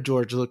mind of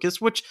George Lucas,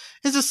 which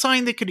is a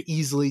sign they could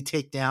easily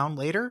take down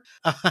later.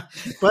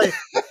 But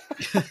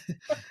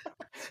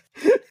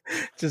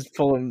just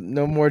pull him.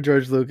 No more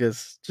George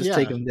Lucas. Just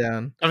take him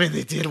down. I mean,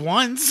 they did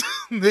once.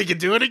 They can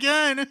do it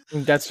again.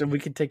 We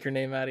could take your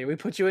name out of here. We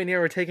put you in here.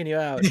 We're taking you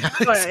out. Yeah,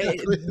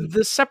 exactly.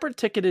 The separate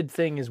ticketed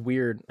thing is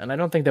weird, and I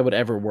don't think that would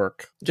ever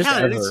work.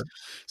 Ever. It's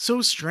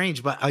so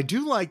strange. But I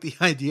do like the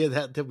idea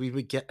that we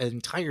would get an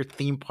entire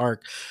theme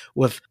park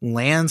with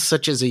lands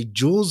such as a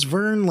Jules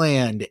Verne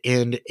land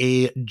and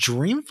a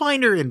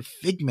Dreamfinder and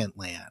Figment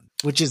land,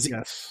 which is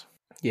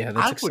Yeah,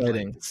 that's exciting. I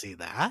would like to see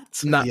that.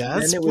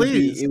 Yes,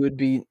 please. It would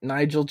be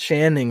Nigel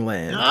Channing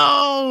land.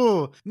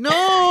 No.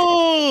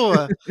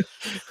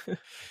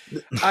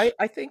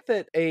 I think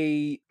that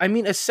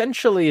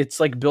essentially it's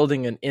like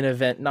building an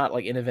in-event, not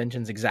like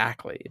Interventions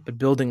exactly, but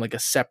building like a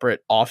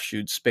separate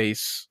offshoot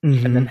space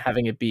and then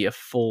having it be a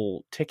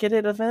full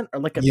ticketed event, or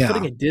like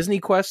putting a Disney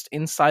Quest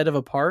inside of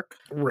a park.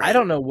 Right. I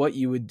don't know what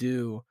you would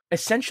do.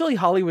 Essentially,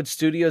 Hollywood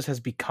Studios has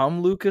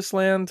become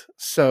Lucasland,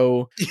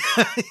 so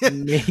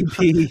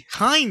maybe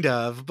kind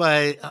of.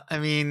 But I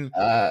mean,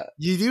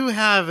 you do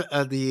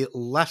have the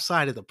left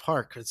side of the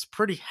park. It's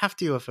pretty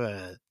hefty with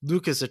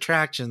Lucas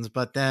attractions,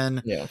 but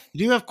then you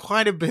do have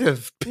quite a bit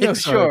of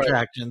Pixar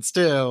attractions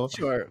too.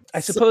 Sure, I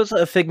suppose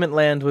a Figment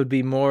Land would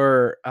be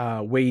more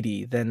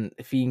weighty than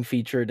being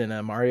featured in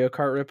a Mario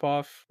Kart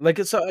ripoff. Like,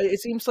 so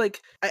it seems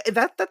like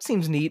that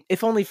seems neat,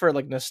 if only for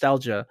like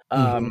nostalgia.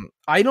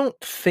 I don't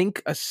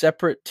think a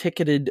separate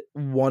ticketed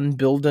one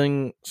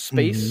building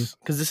space,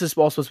 because this is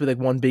all supposed to be like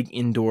one big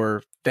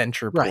indoor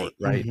venture port,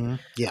 right?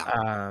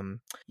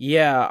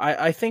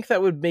 I think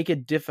that would make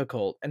it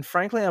difficult. And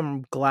frankly,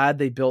 I'm glad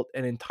they built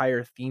an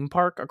entire theme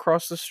park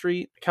across the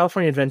street.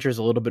 California Adventure is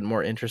a little bit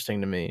more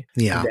interesting to me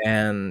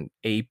than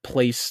a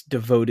place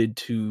devoted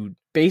to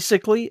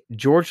basically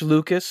George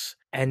Lucas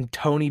and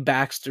Tony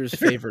Baxter's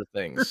favorite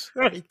things.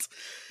 Right.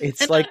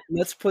 It's like,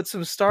 let's put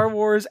some Star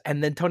Wars,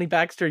 and then Tony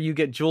Baxter, you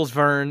get Jules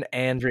Verne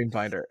and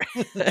Dreamfinder.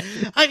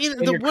 I mean,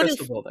 the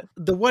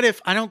what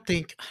if, I don't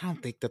think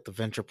that the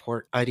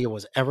Ventureport idea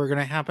was ever going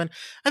to happen.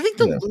 I think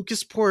the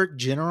LucasPort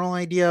general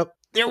idea,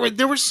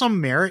 there was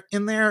some merit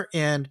in there,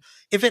 and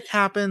if it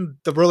happened,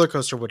 the roller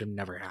coaster would have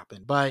never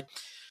happened. But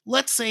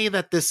let's say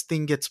that this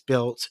thing gets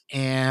built,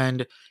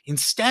 and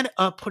instead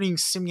of putting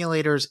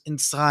simulators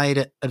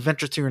inside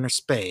Adventure Through Inner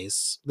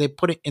Space, they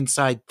put it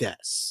inside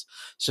this.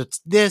 So it's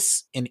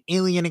this, an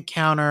alien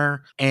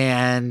encounter,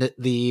 and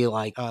the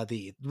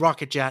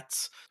rocket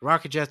jets. The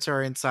rocket jets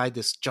are inside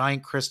this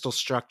giant crystal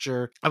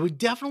structure. I would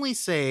definitely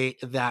say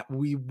that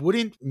we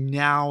wouldn't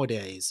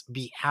nowadays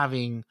be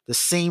having the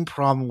same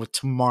problem with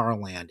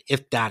Tomorrowland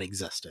if that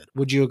existed.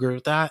 Would you agree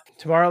with that?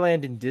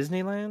 Tomorrowland in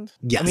Disneyland?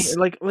 Yes.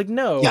 I mean,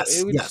 no.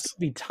 Yes. would Yes. still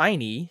be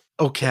tiny.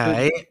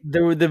 Okay.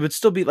 There would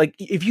still be like,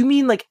 if you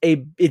mean like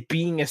it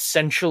being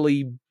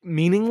essentially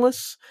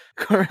meaningless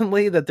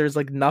currently, that there's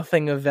like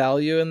nothing of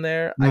value in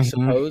there, I Mhm.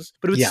 suppose,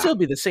 but it would Yeah. still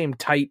be the same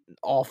tight,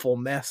 awful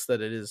mess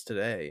that it is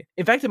today.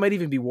 In fact, it might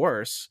even be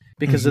worse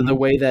because of the Mhm.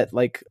 way that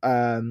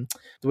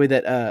the way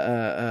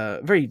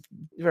that very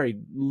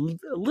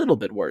a little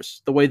bit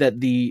worse, the way that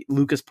the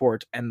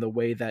LucasPort and the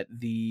way that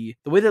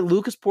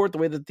LucasPort, the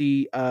way that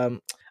the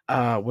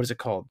what is it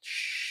called?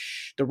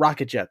 The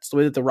rocket jets, the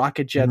way that the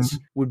rocket jets Mhm.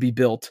 would be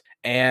built,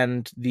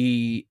 and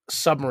the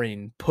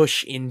submarine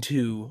push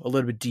into a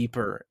little bit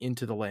deeper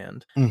into the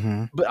land.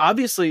 Mhm. But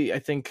obviously, I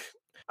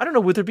don't know,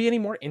 would there be any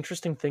more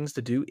interesting things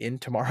to do in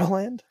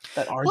Tomorrowland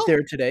that aren't Well,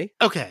 there today?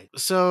 okay.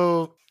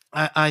 So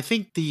I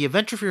think the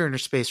Adventure for Your Inner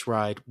Space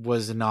ride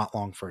was not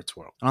long for its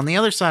world. On the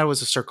other side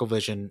was a Circle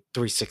Vision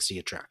 360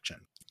 attraction.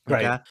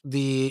 Right. Okay.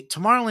 The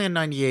Tomorrowland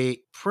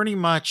 98 pretty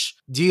much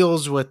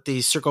deals with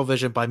the Circle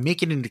Vision by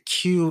making it a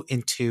queue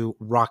into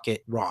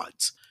rocket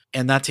rods.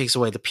 And that takes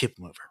away the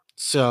people mover.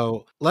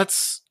 So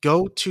let's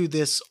go to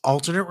this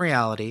alternate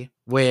reality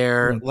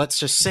where Mm. let's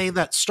just say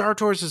that Star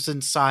Tours is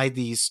inside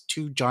these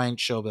two giant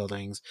show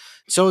buildings.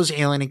 So is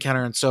Alien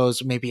Encounter, and so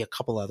is maybe a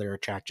couple other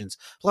attractions.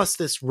 Plus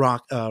this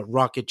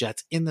rocket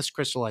jets in this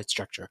crystallite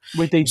structure.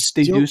 Wait, You they do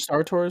still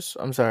Star Tours?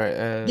 I'm sorry.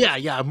 yeah,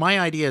 yeah. My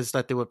idea is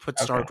that they would put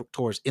Okay. Star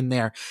Tours in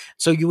there.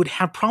 So you would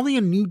have probably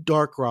a new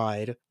dark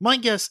ride. My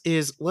guess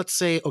is, let's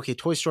say, okay,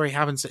 Toy Story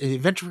happens,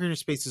 Adventure in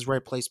Space is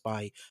replaced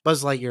by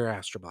Buzz Lightyear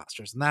Astro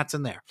Blasters, and that's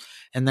in there.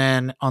 And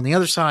then on the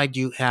other side,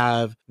 you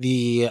have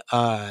the,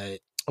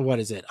 what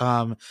is it?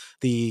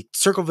 The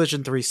Circle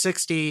Vision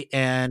 360,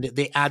 and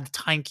they add the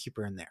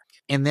Timekeeper in there.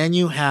 And then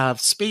you have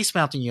Space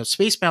Mountain. You have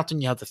Space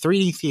Mountain. You have the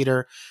 3D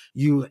theater.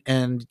 You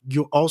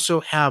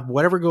also have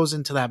whatever goes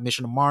into that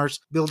Mission to Mars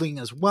building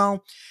as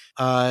well.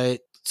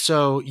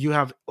 So you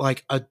have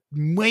like a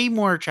way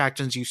more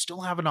attractions. You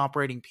still have an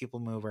operating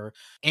people mover,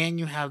 and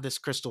you have this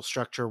crystal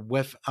structure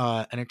with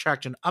an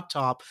attraction up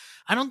top.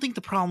 I don't think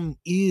the problem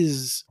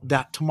is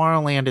that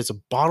Tomorrowland is a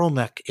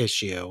bottleneck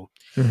issue.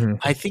 Mhm.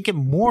 I think it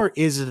more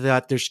is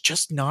that there's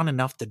just not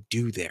enough to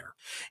do there.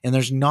 And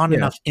there's not Yeah.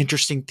 enough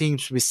interesting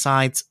things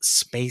besides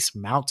Space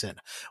Mountain,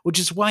 which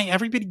is why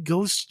everybody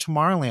goes to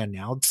Tomorrowland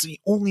now. It's the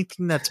only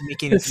thing that's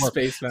making it work.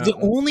 Space The Mountain.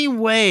 only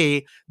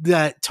way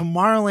that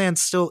Tomorrowland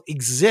still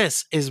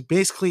exists is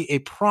basically a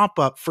prop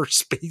up for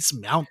Space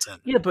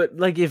Mountain. Yeah, but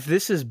like if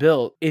this is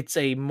built, it's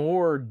a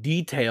more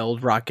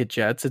detailed rocket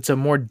jets. It's a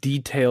more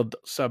detailed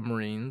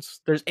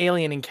submarines. There's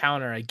Alien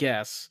Encounter, I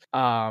guess.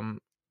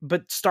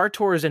 But Star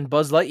Tours and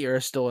Buzz Lightyear are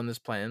still in this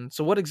plan.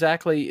 So what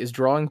exactly is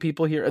drawing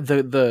people here?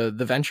 The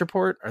Venture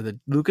Port or the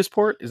Lucas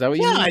Port? Is that what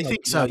you Yeah, I mean? Like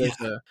think so. now Yeah.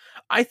 there's a.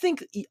 I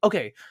think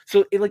okay.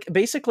 So like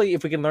basically,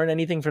 if we can learn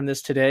anything from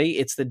this today,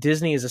 it's that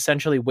Disney is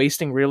essentially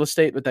wasting real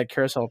estate with that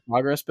Carousel of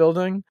Progress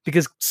building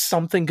because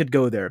something could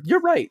go there.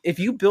 You're right. If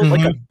you built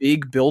like a Mhm.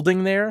 big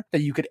building there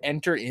that you could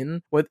enter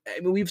in with,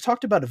 I mean, we've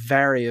talked about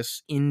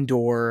various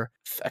indoor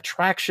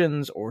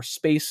attractions or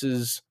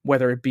spaces,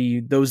 whether it be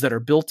those that are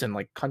built in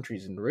like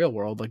countries in the real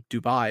world, like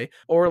Dubai,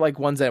 or like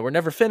ones that were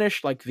never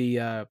finished, like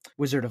the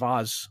Wizard of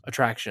Oz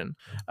attraction.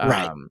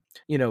 Right.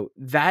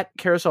 That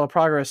Carousel of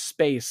Progress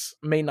space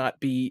may not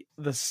be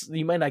this.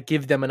 You might not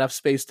give them enough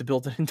space to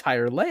build an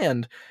entire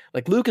land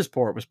like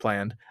Lucasport was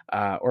planned,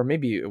 or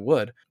maybe it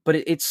would, but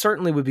it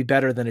certainly would be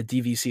better than a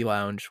DVC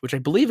lounge, which I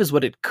believe is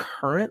what it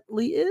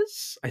currently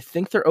is. I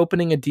think they're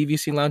opening a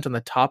DVC lounge on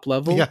the top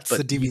level, Yeah, it's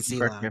but the you can DVC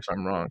correct me if lounge.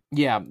 I'm wrong.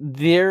 Yeah,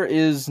 there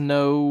is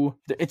no.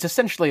 It's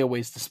essentially a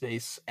waste of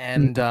space,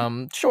 and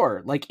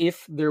sure, like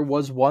if there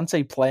was once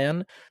a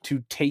plan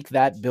to take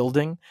that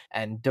building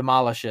and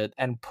demolish it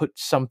and put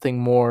something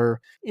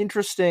more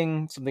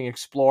interesting, something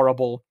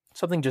explorable,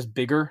 something just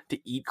bigger to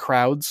eat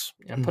crowds.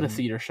 Put a Mhm.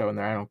 theater show in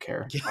there. I don't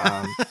care.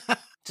 Yeah.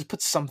 Just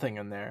put something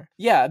in there.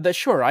 Yeah,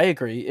 sure. I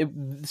agree.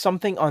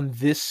 Something on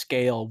this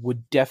scale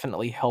would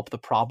definitely help the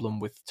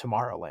problem with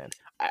Tomorrowland.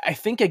 I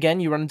think again,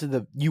 you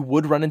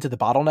would run into the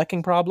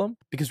bottlenecking problem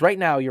because right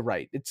now you're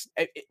right.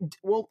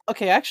 Well,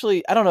 okay.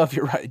 Actually, I don't know if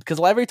you're right because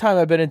every time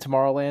I've been in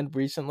Tomorrowland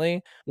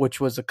recently, which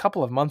was a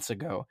couple of months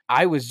ago,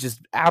 I was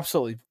just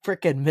absolutely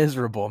freaking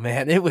miserable,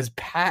 man. It was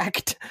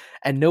packed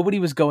and nobody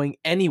was going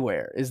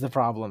anywhere. Is the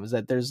problem? Is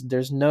that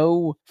there's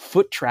no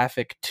foot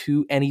traffic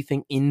to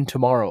anything in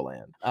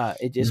Tomorrowland.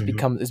 It just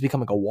Mhm. it's become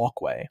like a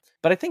walkway.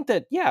 But I think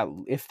that yeah,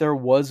 if there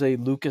was a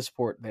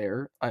Lucasport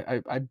there,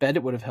 I bet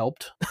it would have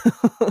helped.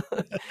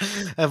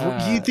 You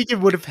uh, think it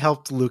would have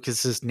helped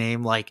Lucas's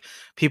name? Like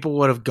people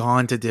would have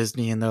gone to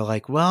Disney and they're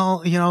like,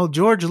 well,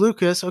 George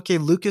Lucas, okay,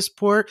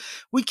 Lucasport,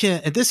 we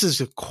can. This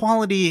is a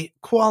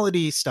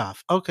quality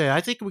stuff. Okay,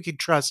 I think we can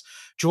trust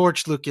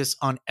George Lucas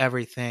on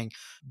everything.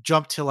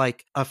 Jump to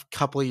like a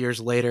couple of years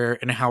later,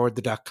 and Howard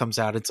the Duck comes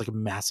out. It's like a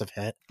massive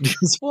hit.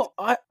 Well,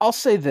 I'll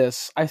say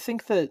this. I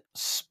think that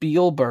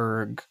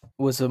Spielberg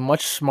was a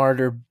much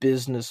smarter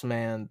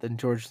businessman than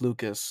George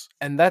Lucas.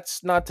 And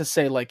that's not to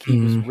say like he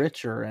was Mhm.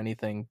 richer or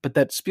anything, but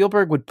that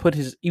Spielberg would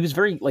he was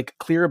very like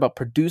clear about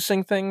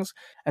producing things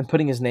and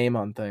putting his name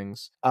on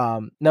things.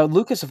 Now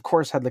Lucas of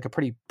course had like a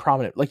pretty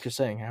prominent, like you're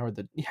saying,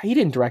 he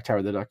didn't direct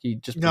Howard the Duck, he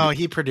just No, produced.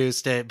 he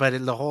produced it, but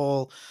the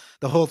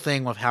whole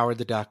thing with Howard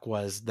the Duck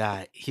was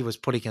that he was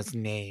putting his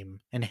name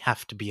and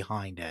heft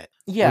behind it,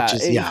 which Yeah,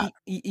 is yeah.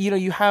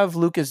 you have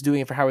Lucas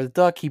doing it for Howard the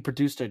Duck. He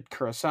produced a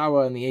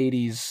Kurosawa in the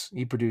 '80s.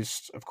 He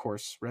produced, of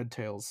course, Red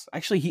Tails.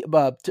 Actually,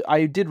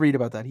 I did read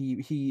about that.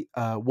 He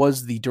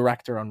was the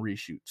director on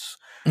reshoots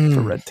for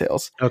Mm, Red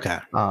Tails. okay.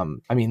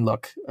 I mean,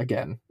 look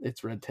again,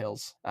 it's Red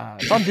Tails.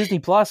 It's on Disney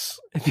Plus.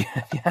 If you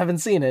haven't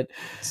seen it,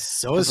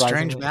 So is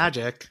Strange surprisingly.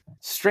 Magic.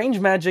 Strange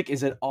Magic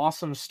is an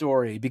awesome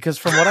story because,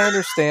 from what I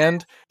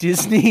understand,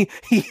 Disney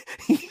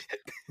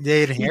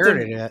They he dem-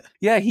 inherited it.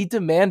 yeah, he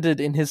demanded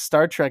in his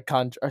Star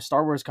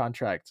Wars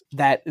contract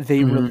that they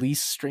Mhm.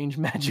 release Strange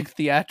Magic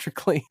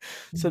theatrically.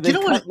 So You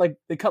know what?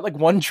 they cut like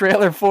one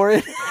trailer for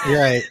it.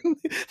 Right.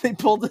 They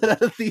pulled it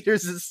out of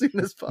theaters as soon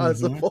as Mhm.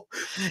 possible.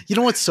 You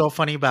know what's so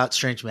funny about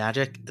Strange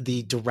Magic?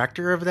 The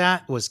director of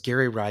that was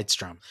Gary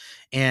Rydstrom.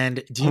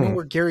 And do you know Hmm.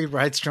 where Gary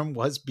Rydstrom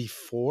was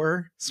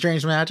before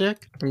Strange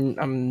Magic?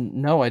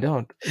 No, I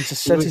don't. It just He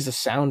says was he's a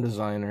sound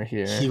designer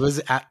he here. was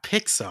at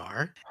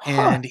Pixar Huh.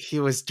 and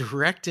he was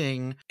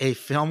directing a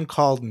film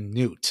called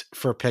Newt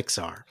for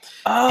Pixar.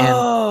 And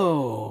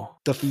Oh,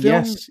 the film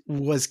yes.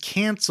 was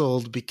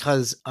canceled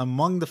because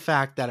among the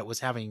fact that it was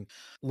having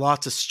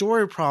lots of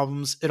story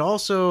problems, it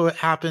also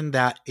happened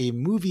that a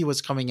movie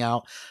was coming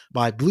out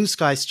by Blue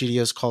Sky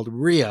Studios called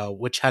Rio,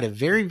 which had a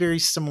very, very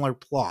similar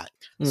plot.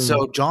 Hmm.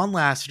 So John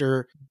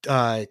Lasseter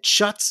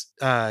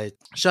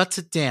shuts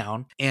it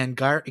down, and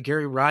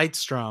Gary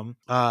Rydstrom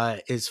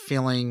is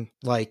feeling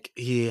like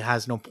he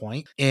has no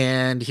point,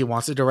 and he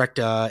wants to direct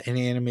an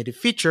animated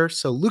feature.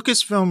 So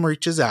Lucasfilm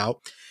reaches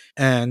out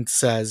and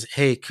says,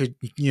 "Hey, could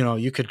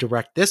you could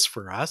direct this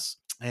for us?"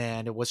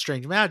 And it was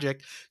Strange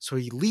Magic. So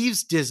he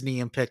leaves Disney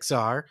and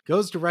Pixar,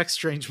 goes direct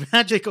Strange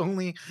Magic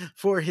only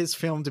for his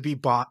film to be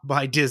bought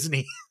by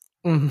Disney.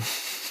 Mhm.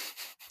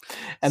 So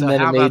And then it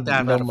how about made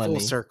that? no About a full money.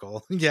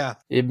 circle. Yeah.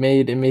 It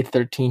made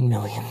 $13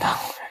 million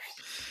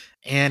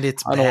And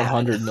it's on a bad.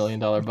 $100 million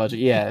budget.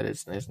 Yeah,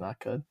 it's not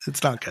good.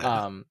 It's not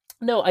good.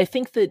 No, I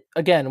think that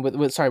again with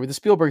the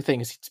Spielberg thing,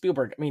 is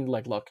Spielberg. I mean,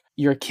 like, look,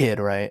 you're a kid,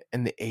 right,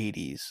 in the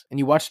 '80s, and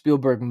you watch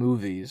Spielberg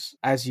movies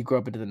as you grow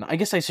up into I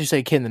guess I should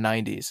say kid in the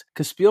 '90s,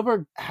 because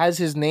Spielberg has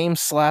his name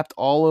slapped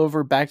all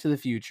over Back to the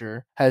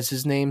Future, has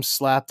his name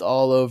slapped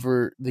all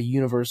over the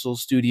Universal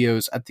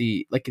Studios at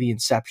the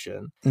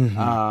Inception,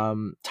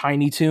 Mhm.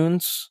 Tiny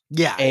Toons,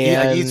 Yeah,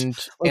 he's and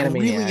like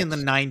really in the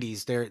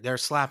Animaniacs. 90s. They're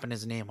slapping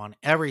his name on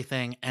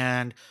everything,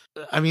 and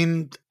I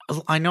mean,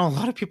 I know a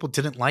lot of people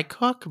didn't like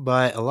Hook,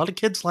 but a lot of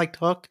kids liked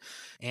Hook,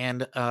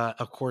 and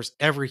of course,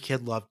 every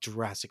kid loved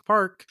Jurassic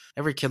Park.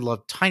 Every kid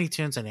loved Tiny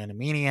Toons and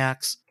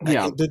Animaniacs.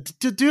 Yeah.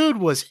 The dude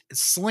was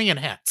slinging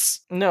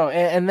hits. No,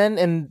 and then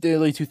in the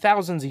early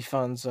 2000s he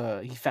founds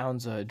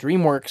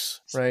DreamWorks,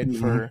 right, Mhm.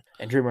 for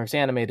and DreamWorks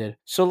Animated.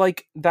 So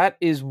like that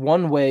is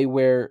one way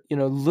where,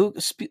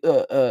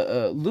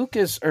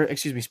 Lucas, or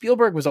excuse me,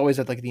 Spielberg was always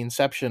at like the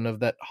inception of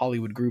that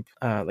Hollywood group,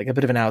 like a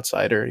bit of an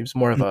outsider. He was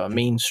more of a Mhm.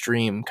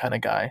 mainstream kind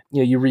of guy.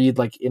 You read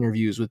like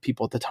interviews with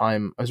people at the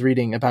time. I was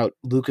reading about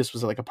Lucas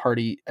was at like a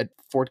party at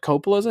Fort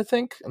Coppola's, I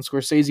think, and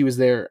Scorsese was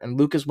there, and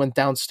Lucas went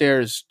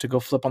downstairs to go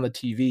flip on the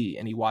TV,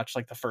 and he watched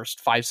like the first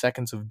 5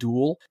 seconds of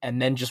Duel,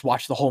 and then just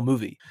watched the whole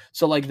movie.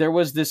 So like there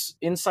was this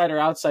insider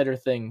outsider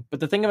thing. But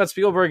the thing about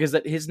Spielberg is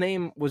that his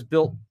name was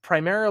built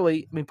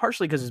primarily, I mean,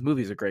 partially because his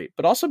movies are great,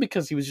 but also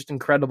because he was just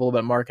incredible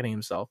about marketing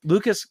himself.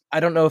 Lucas, I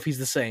don't know if he's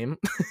the same,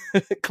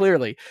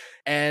 clearly,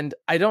 and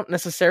I don't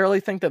necessarily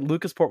think that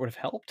LucasPort would have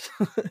helped.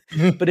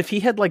 But if he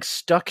had like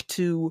stuck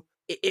to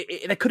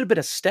it could have been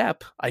a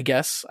step, I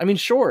guess. I mean,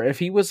 sure, if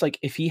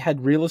he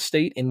had real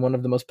estate in one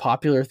of the most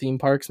popular theme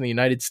parks in the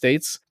United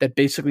States that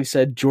basically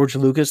said George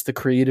Lucas, the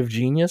creative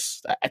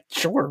genius,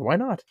 sure, why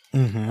not?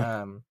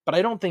 Mhm. But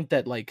I don't think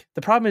that, like,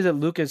 the problem is that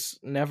Lucas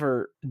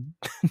never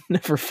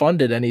never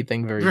funded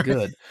anything very Right.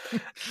 good.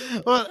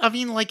 Well, I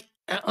mean, like,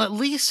 at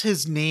least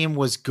his name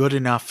was good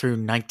enough through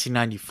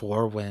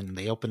 1994 when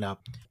they opened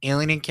up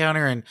Alien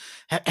Encounter. And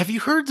have you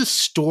heard the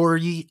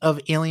story of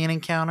Alien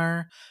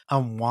Encounter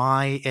and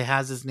why it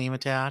has his name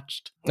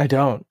attached? I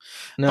don't.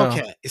 No.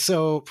 Okay,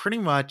 so pretty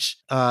much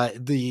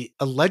the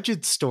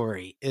alleged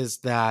story is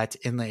that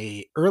in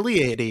the early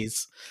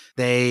 80s,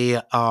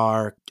 they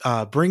are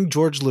bring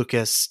George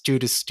Lucas to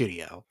the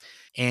studio,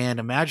 and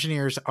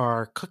Imagineers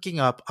are cooking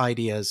up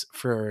ideas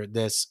for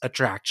this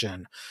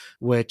attraction,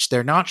 which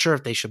they're not sure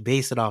if they should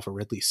base it off of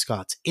Ridley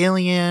Scott's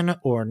Alien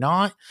or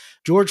not.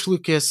 George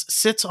Lucas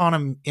sits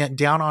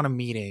down on a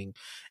meeting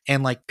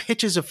and like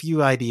pitches a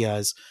few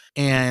ideas,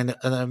 and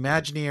the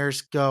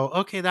Imagineers go,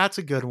 "Okay, that's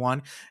a good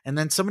one." And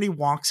then somebody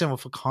walks in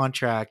with a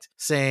contract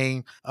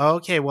saying,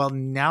 "Okay, well,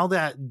 now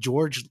that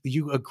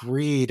you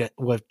agreed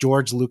with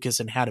George Lucas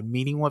and had a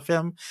meeting with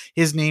him,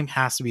 his name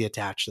has to be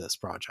attached to this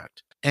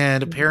project."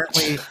 And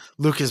apparently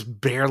Lucas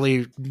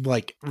barely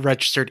like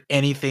registered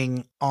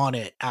anything on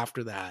it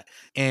after that.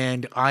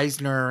 And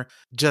Eisner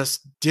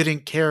just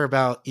didn't care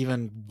about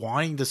even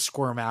wanting to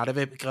squirm out of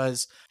it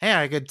because, hey,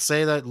 I could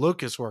say that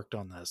Lucas worked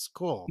on this.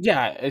 Cool.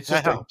 Yeah, it's That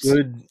just a helps.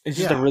 good, it's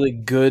just a Yeah. really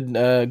good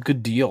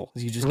deal.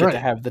 You just get to Right.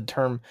 have the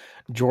term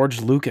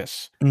George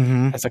Lucas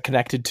Mm-hmm. as a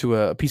connected to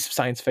a piece of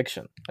science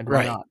fiction. Like, why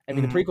Right. not? I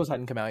mean, the prequels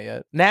hadn't come out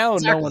yet. Now, no one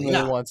Exactly. really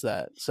Yeah. wants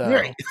that. So,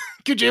 Right.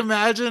 Could you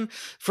imagine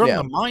from yeah.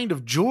 the mind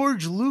of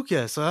George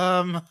Lucas?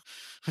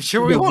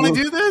 Sure we Yeah, want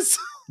to do this?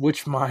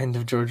 which mind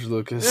of George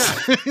Lucas?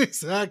 Yeah,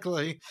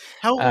 exactly.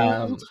 How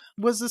old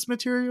was this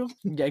material?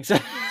 Yeah,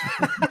 exactly.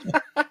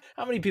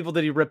 How many people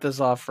did he rip this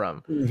off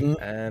from?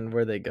 Mhm. And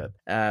were they good?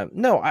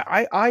 No,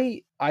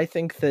 I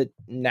think that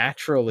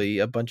naturally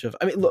a bunch of.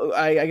 I mean, look,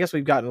 I guess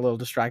we've gotten a little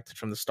distracted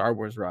from the Star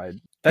Wars ride.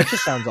 That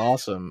just sounds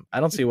awesome. I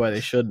don't see why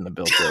they shouldn't have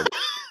built it.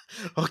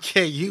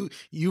 Okay,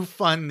 you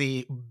fund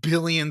the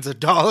billions of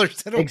dollars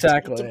that it'll take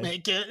Exactly. to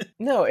make it.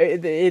 No,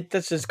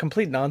 that's just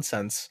complete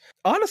nonsense.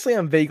 Honestly,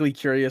 I'm vaguely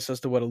curious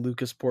as to what a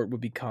LucasPort would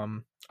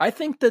become. I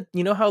think that,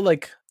 you know how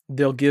like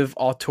they'll give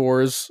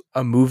auteurs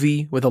a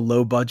movie with a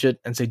low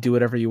budget and say do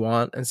whatever you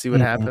want and see what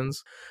Mhm.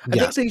 happens. I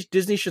Yes. think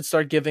Disney should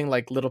start giving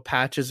like little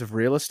patches of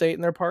real estate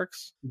in their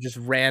parks, just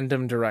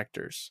random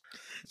directors.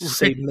 Just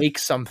say make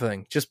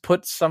something. Just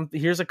put something.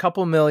 Here's a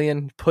couple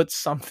million. Put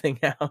something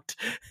out,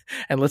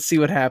 and let's see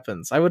what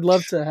happens. I would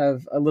love to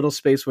have a little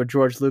space where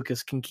George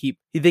Lucas can keep.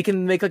 They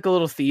can make like a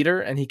little theater,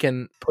 and he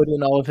can put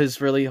in all of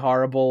his really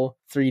horrible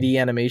 3D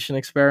animation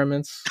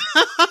experiments.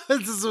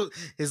 This is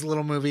his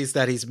little movies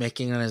that he's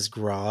making in his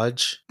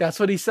garage. That's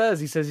what he says.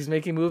 He says he's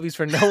making movies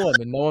for no one,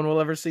 and no one will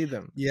ever see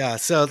them. Yeah,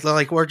 so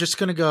like we're just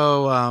gonna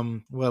go.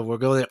 Well, we'll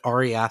go to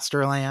Ari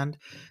Aster Land,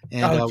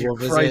 and we'll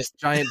Christ,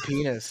 giant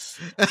penis.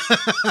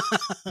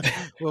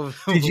 we'll,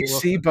 Did you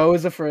see Beau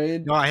is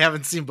Afraid? No, I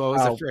haven't seen Beau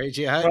is Afraid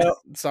yet.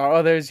 Well,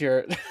 so there's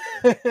your.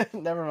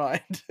 Never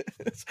mind.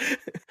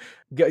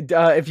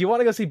 If you want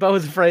to go see Beau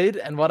is Afraid,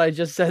 and what I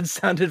just said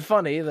sounded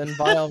funny, then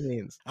by all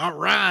means. All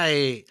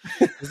right,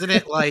 isn't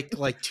it like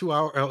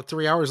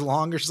 3 hours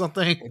long or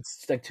something?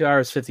 It's like 2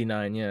 hours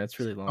 59. Yeah, it's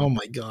really long. Oh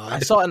my god! I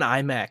saw it in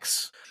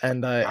IMAX,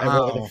 and I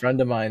went with a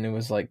friend of mine who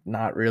was like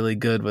not really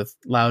good with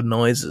loud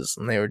noises,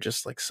 and they were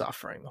just like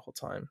suffering the whole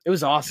time. It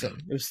was awesome.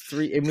 It was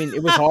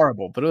it was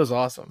horrible, but it was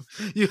awesome.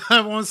 I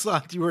almost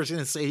thought you were going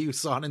to say you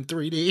saw it in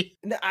 3D.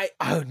 No,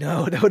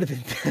 that would have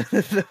been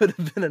that would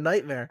have been a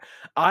nightmare.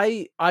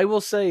 I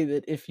will say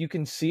that if you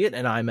can see it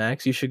in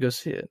IMAX, you should go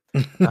see it.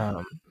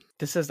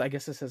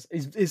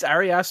 Is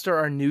Ari Aster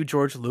our new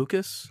George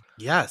Lucas?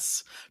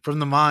 Yes, from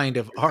the mind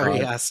of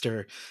Ari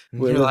Aster.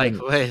 And you're like,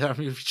 wait, are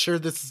you sure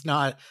this is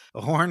not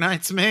a Horror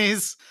Nights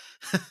maze?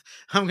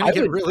 I'm gonna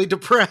get really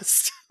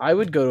depressed. I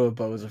would go to a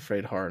Beau is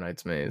Afraid Horror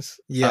Nights maze.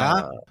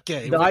 Yeah.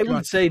 Okay. I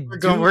would say we're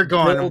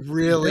going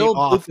really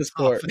off.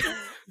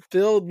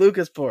 Build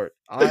LucasPort.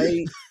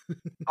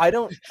 I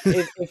don't.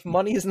 If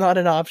money is not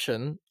an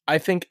option, I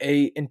think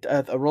a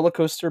roller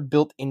coaster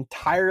built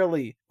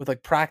entirely with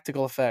like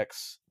practical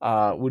effects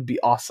would be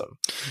awesome.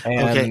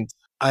 Okay,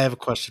 I have a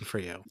question for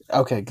you.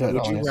 Okay, good.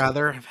 Would you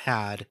rather have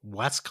had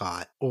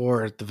Westcott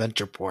or the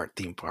Ventureport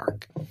theme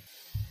park?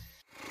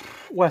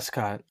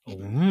 Westcott.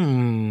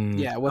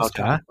 Yeah,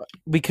 Westcott. Okay.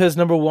 Because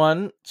number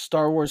one,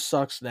 Star Wars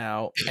sucks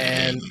now,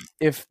 and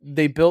if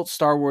they built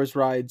Star Wars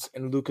rides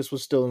and Lucas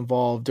was still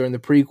involved during the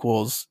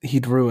prequels,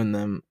 he'd ruin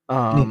them.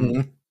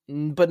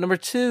 But number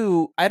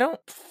two, I don't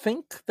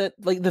think that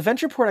like the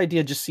Ventureport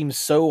idea just seems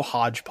so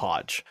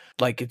hodgepodge.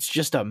 Like it's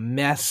just a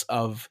mess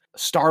of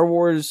Star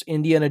Wars,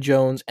 Indiana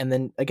Jones, and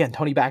then again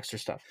Tony Baxter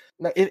stuff.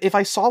 Now, if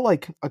I saw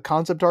like a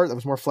concept art that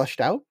was more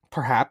fleshed out,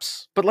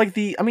 perhaps. But like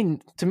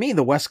to me,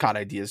 the Westcott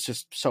idea is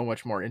just so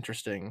much more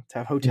interesting. To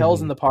have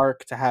hotels in the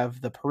park, to have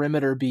the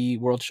perimeter be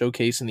World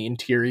Showcase and the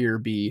interior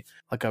be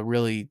like a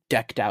really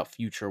decked out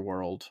future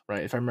world,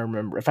 right? If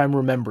I'm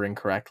remembering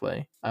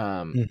correctly.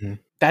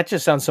 That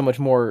just sounds so much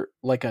more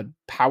like a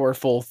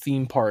powerful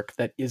theme park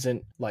that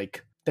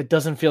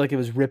doesn't feel like it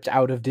was ripped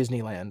out of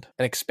Disneyland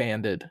and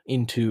expanded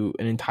into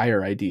an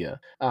entire idea.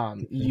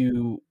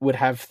 You would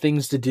have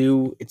things to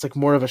do. It's like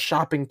more of a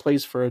shopping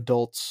place for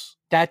adults.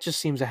 That just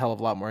seems a hell of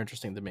a lot more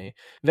interesting to me.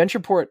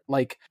 Ventureport,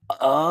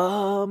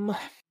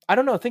 I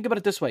don't know. Think about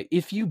it this way.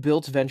 If you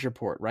built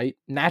Ventureport, right?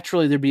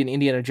 Naturally, there'd be an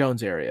Indiana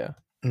Jones area.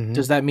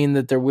 Does that mean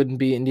that there wouldn't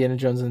be Indiana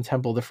Jones and the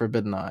Temple of the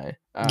Forbidden Eye?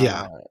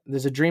 Yeah.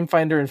 There's a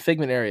Dreamfinder and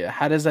Figment area.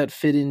 How does that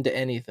fit into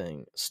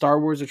anything? Star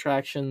Wars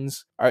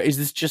attractions? Is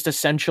this just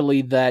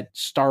essentially that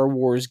Star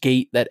Wars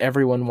gate that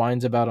everyone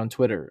whines about on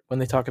Twitter when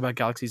they talk about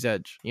Galaxy's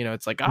Edge? You know,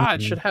 it's like,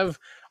 it should have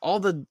all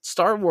the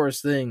Star Wars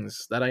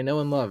things that I know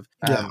and love.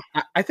 Yeah.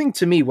 I think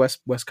to me,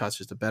 Westcott's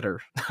just a better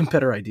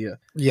idea.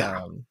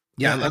 Yeah.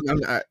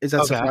 Is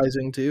that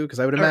surprising to you? Because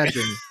I would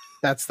imagine...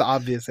 That's the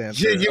obvious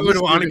answer. You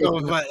would want to go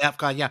with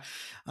Epcot, yeah.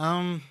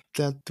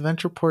 The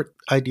Ventureport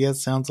idea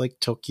sounds like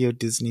Tokyo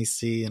Disney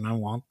Sea, and I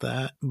want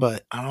that,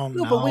 but I don't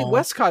know. But wait,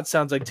 Westcott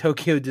sounds like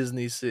Tokyo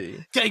Disney Sea.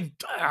 I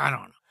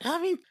don't know.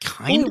 I mean,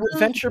 kind Would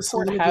of. It's a Ventureport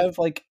little bit. have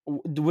like?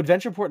 Would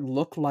Ventureport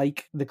look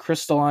like the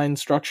crystalline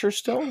structure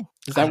still?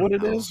 Is I that don't what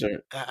it know. is?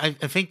 Or I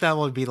think that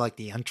would be like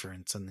the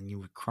entrance, and then you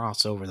would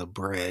cross over the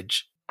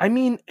bridge. I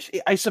mean,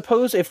 I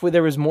suppose if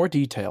there was more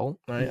detail,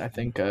 right? I Mhm.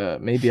 think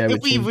maybe I If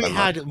would change we my mind.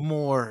 had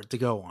more to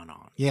go on,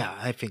 yeah,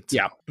 I think so.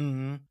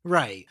 Yeah.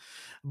 Right,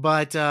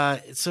 but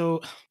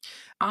so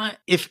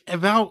if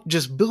about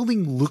just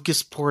building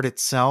Lucasport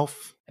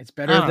itself, It's I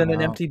better don't than an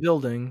know. empty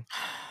building.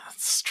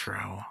 That's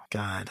true.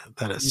 God,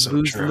 that is You so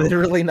lose true.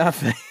 literally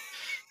nothing.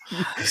 you,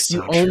 That is you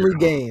so only true.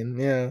 gain.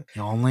 Yeah.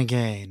 You only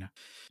gain.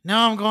 No,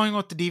 I'm going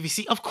with the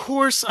DVC. Of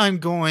course, I'm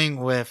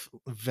going with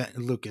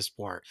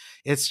Lucasport.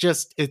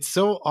 It's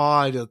so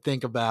odd to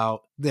think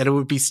about that it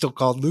would be still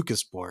called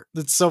Lucasport.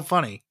 It's so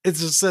funny. It's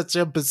just such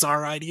a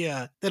bizarre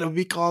idea that it would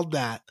be called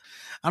that.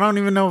 I don't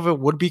even know if it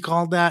would be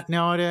called that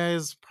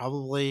nowadays.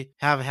 Probably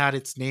have had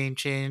its name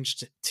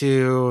changed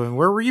to, and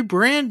we're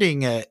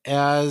rebranding it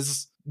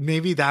as.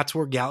 Maybe that's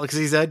where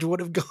Galaxy's Edge would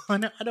have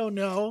gone. I don't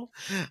know.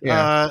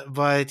 Yeah.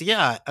 But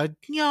yeah,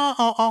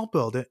 I'll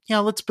build it. Yeah,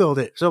 let's build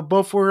it. So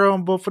both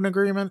in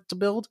agreement to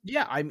build.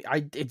 Yeah,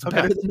 it's Okay,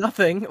 better than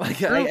nothing. Like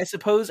true. I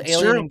suppose It's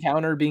Alien true.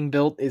 Encounter being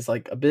built is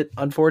like a bit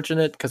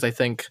unfortunate because I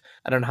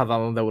don't know how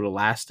long that would have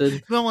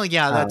lasted. Well,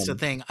 yeah, that's the Um,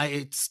 thing.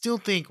 I still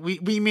think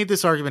we made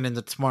this argument in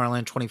the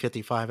Tomorrowland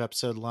 2055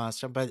 episode last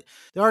time, but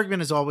the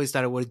argument is always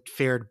that it would have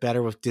fared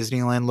better with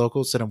Disneyland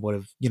locals than it would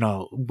have,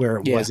 where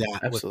it yeah, was at with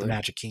the absolutely.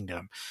 Magic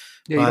Kingdom.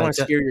 Yeah, you don't But want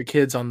to scare your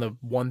kids on the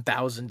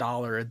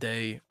 $1,000 a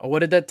day. Oh, what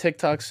did that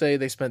TikTok say?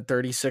 They spent oh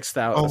my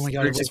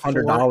god, it was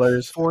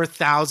 $3,600.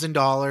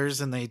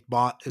 $4,000, and they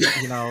bought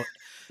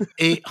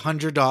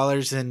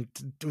 $800 in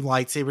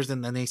lightsabers,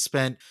 and then they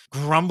spent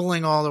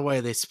grumbling all the way.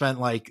 They spent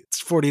like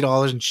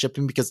 $40 in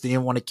shipping because they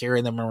didn't want to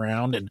carry them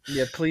around. And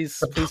Yeah,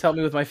 please help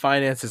me with my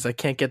finances. I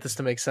can't get this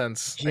to make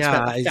sense. I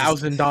spent yeah,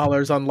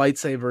 $1,000 on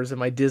lightsabers, and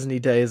my Disney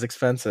day is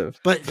expensive.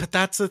 but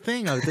that's the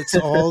thing. That's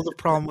all the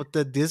problem with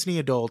the Disney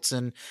adults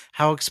and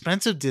how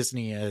expensive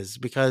Disney is,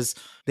 because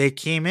they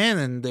came in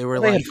and they were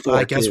Well, they had like, four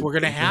I guess kids, we're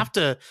gonna didn't they? have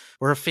to.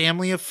 We're a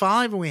family of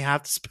 5, and we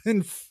have to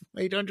spend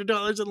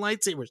 $800 in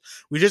lightsabers.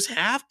 We just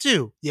have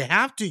to. You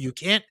have to. You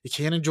can't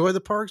enjoy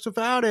the parks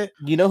without it.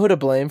 You know who to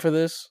blame for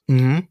this?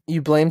 Mm-hmm.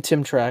 You blame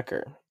Tim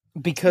Tracker.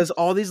 Because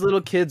all these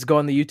little kids go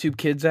on the YouTube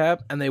Kids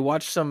app and they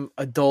watch some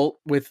adult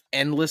with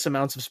endless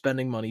amounts of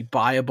spending money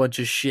buy a bunch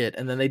of shit,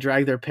 and then they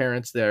drag their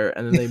parents there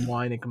and then they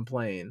whine and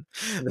complain.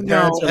 And the No,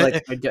 parents are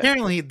like, I get.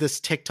 apparently this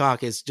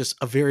TikTok is just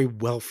a very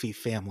wealthy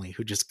family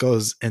who just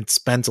goes and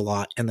spends a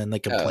lot, and then they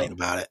complain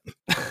about it.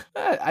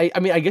 I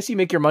mean, I guess you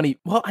make your money.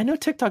 Well, I know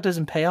TikTok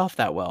doesn't pay off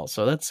that well,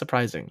 so that's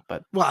surprising.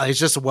 But Well, it's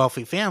just a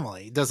wealthy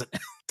family. It doesn't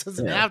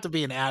Yeah. have to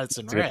be an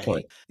Addison That's a good Rae.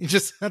 point. You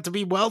just have to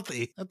be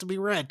wealthy, have to be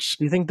rich.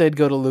 do you think they'd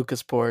go to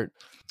Lucasport?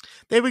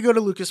 They would go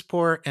to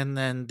Lucasport, and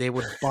then they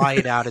would buy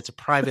it out. It's a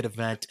private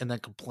event, and then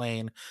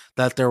complain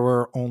that there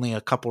were only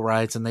a couple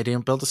rides and they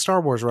didn't build a Star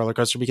Wars roller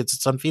coaster because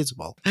it's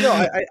unfeasible. No,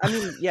 I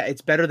mean, yeah,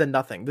 it's better than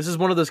nothing. This is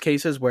one of those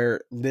cases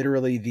where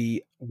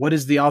literally what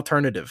is the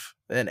alternative?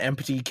 An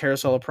empty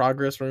Carousel of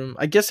Progress room?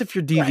 I guess if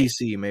you're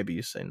DVC, maybe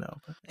you say no.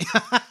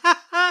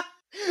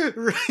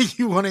 Right,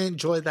 you want to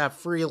enjoy that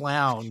free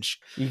lounge.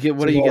 You get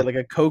what do you get? Like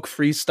a Coke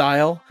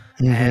Freestyle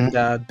Mhm. and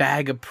a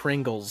bag of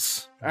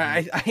Pringles.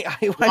 I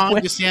Ron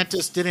went,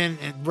 DeSantis didn't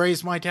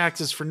raise my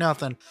taxes for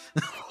nothing.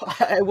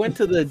 I went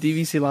to the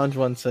DVC lounge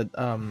once at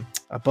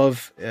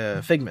above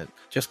Figment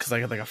just because I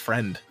had like a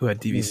friend who had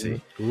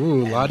DVC.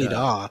 Ooh, la di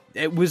da.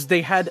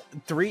 They had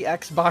 3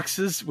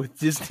 Xboxes with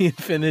Disney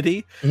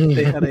Infinity.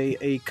 They had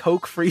a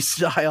Coke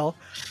Freestyle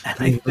and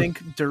I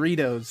think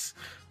Doritos.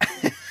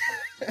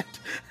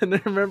 And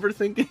I remember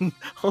thinking,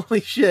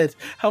 holy shit,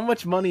 how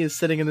much money is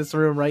sitting in this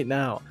room right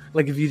now?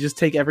 Like if you just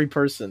take every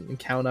person and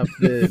count up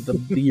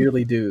the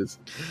yearly dues.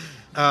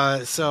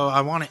 So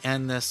I want to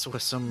end this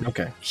with some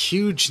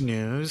huge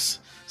news,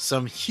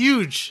 some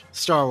huge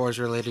Star Wars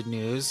related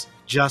news.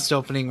 Just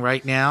opening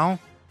right now,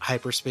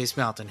 Hyperspace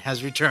Mountain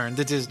has returned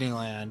to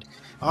Disneyland.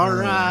 All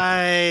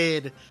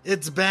right,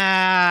 it's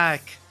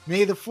back.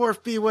 May the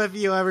 4th be with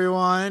you,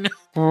 everyone.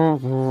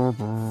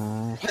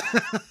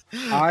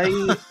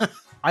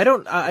 I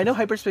know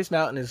Hyperspace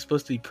Mountain is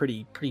supposed to be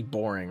pretty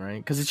boring, right?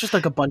 Because it's just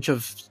like a bunch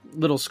of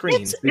little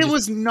screens. It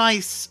was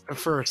nice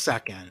for a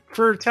second,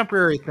 for a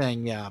temporary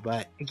thing, yeah,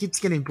 but it keeps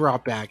getting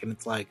brought back, and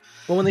it's like,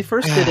 well, when they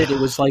first did it, it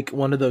was like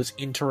one of those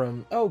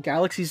interim. Oh,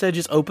 Galaxy's Edge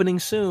is opening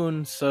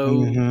soon,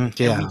 so and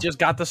we just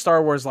got the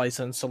Star Wars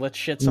license, so let's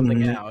shit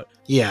something out.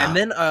 Yeah, and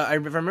then I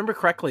remember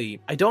correctly,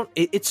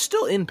 it's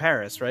still in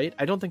Paris, right?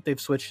 I don't think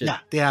they've switched it. Yeah,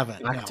 they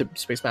haven't back to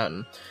Space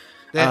Mountain.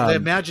 The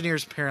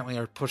Imagineers apparently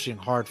are pushing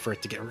hard for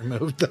it to get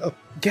removed, though.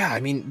 Yeah,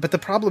 I mean, but the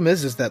problem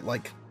is that,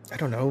 like, I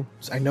don't know.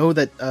 I know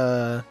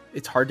that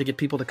it's hard to get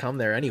people to come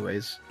there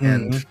anyways.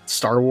 And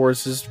Star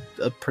Wars is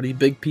a pretty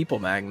big people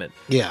magnet.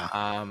 Yeah.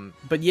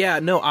 But yeah,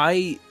 no,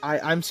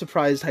 I'm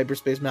surprised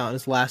Hyperspace Mountain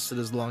has lasted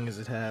as long as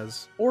it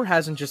has. Or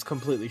hasn't just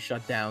completely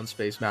shut down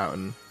Space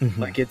Mountain.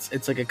 Like,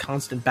 it's like a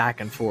constant back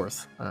and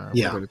forth.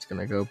 Whether it's going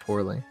to go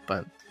poorly.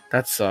 But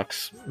That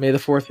sucks. May the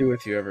 4th be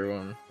with you,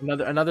 everyone.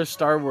 Another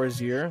Star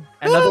Wars year.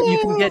 Another you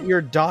can get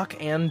your Doc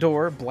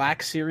Andor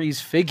Black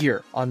Series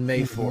figure on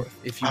May 4th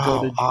if you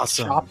go to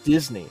awesome. Shop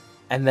Disney.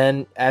 And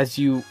then as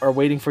you are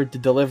waiting for it to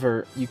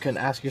deliver, you can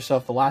ask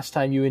yourself the last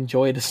time you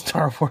enjoyed a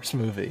Star Wars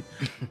movie.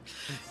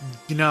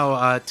 You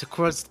know, to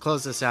close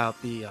this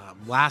out, the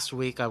last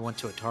week I went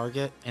to a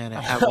Target and it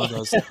had one of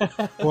those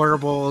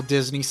portable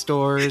Disney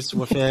stores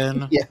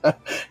within.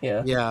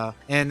 Yeah.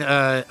 And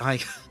I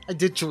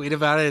did tweet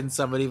about it, and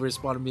somebody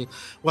responded to me,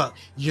 well,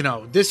 you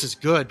know, this is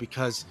good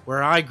because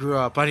where I grew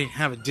up, I didn't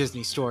have a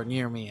Disney store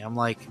near me. I'm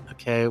like,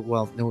 okay,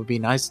 well, it would be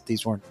nice if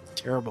these weren't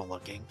terrible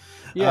looking.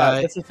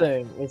 Yeah, that's the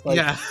thing. It's like,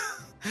 yeah.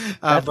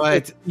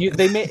 But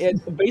they made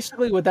it,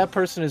 basically what that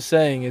person is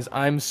saying is,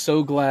 I'm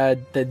so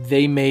glad that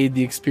they made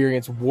the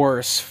experience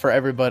worse for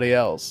everybody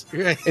else.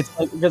 Right. It's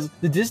like, because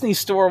the Disney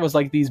store was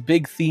like these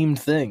big themed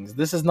things.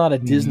 This is not a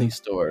Disney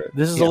store.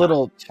 This is a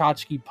little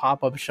tchotchke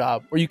pop-up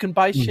shop where you can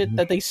buy shit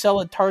that they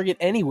sell at Target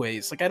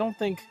anyways. Like,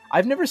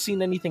 I've never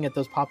seen anything at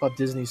those pop-up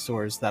Disney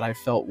stores that I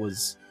felt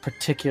was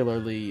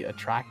particularly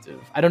attractive.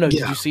 I don't know.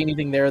 Did you see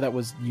anything there that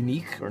was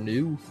unique or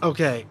new?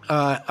 Okay,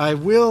 I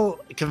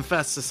will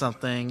confess to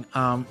something.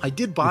 I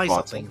did buy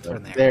something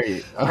from there. There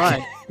you go.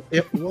 But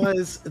it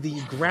was the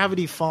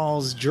Gravity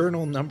Falls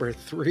Journal number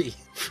 3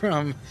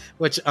 from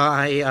which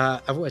I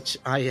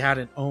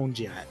hadn't owned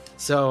yet.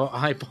 So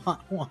I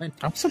bought one.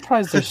 I'm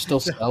surprised they're still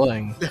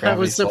selling. I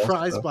was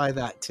surprised by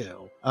that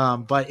too.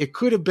 But it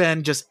could have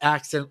been just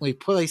accidentally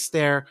placed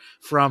there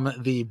from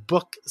the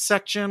book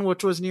section,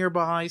 which was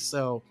nearby.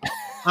 So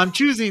I'm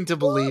choosing to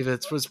believe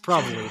it was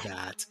probably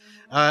that.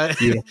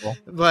 Beautiful.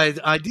 But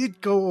I did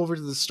go over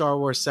to the Star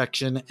Wars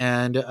section,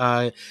 and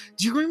do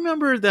you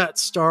remember that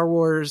Star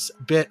Wars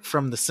bit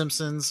from The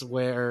Simpsons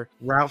where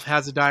Ralph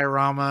has a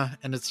diorama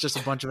and it's just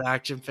a bunch of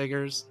action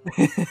figures,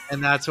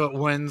 and that's what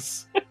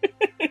wins?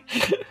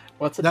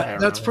 What's a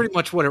That's pretty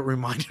much what it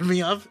reminded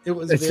me of. It's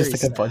very just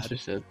like a bunch of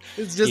shit.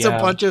 It's just a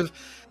bunch of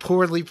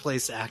poorly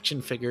placed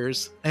action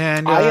figures,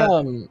 and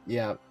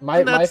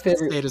my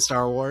favorite state of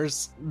Star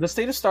Wars. The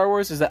state of Star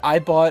Wars is that I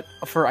bought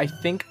for I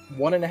think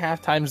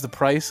 1.5 times the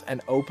price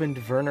an opened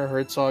Werner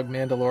Herzog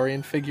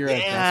Mandalorian figure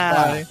at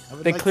Best Buy.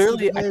 They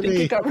clearly, I think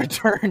it got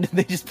returned, and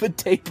they just put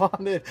tape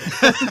on it.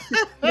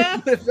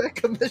 The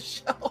back of the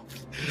shelf.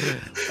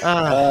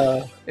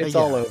 It's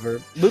all over.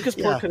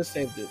 LucasPort could have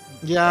saved it.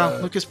 Yeah,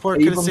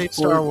 LucasPort could have saved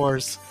Star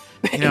Wars.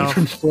 You know,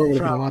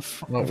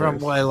 from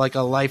like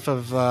a life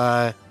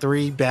of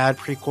 3 bad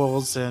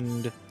prequels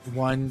and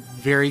 1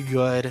 very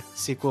good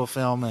sequel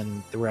film,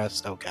 and the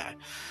rest okay,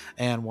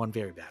 and 1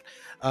 very bad.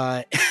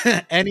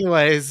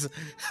 Anyways,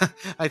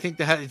 I think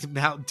that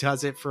about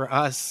does it for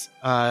us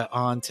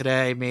on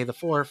today, May the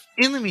 4th.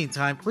 In the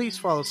meantime, please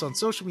follow us on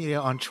social media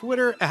on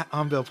Twitter at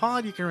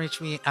UnbuildPod. You can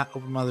reach me at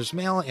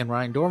OpenMothersMail and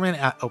Ryan Dorman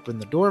at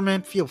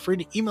OpenTheDoorman. Feel free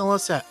to email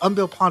us at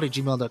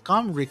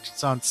unbuildpod@gmail.com. Reach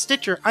us on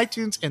Stitcher,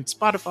 iTunes, and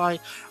Spotify,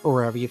 or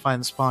wherever you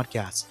find this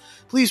podcast.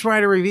 Please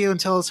write a review and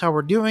tell us how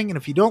we're doing. And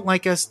if you don't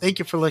like us, thank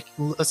you for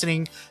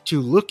listening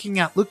to Looking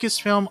at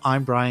Lucasfilm.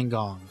 I'm Brian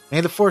Gong. May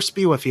the Force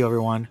be with you,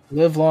 everyone.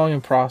 Live long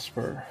and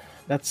prosper.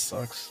 That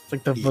sucks. It's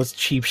like the most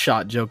cheap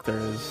shot joke there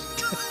is.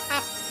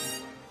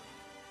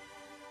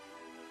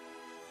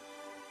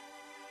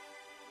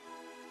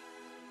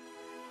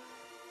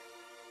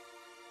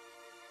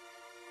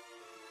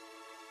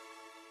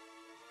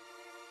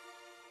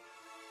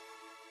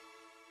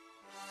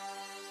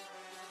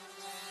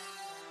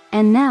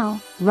 And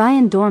now,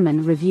 Ryan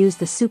Dorman reviews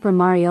the Super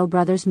Mario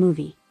Bros.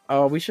 Movie.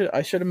 Oh,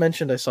 I should have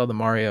mentioned I saw the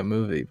Mario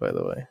movie, by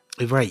the way.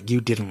 Right,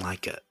 you didn't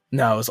like it.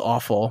 No, it was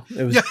awful.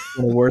 It was one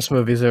of the worst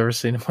movies I've ever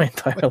seen in my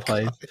entire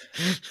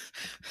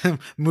life.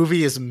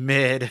 Movie is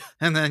mid,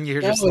 and then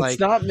you're just like, it's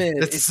not mid.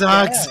 It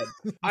sucks.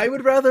 Bad. I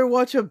would rather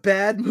watch a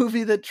bad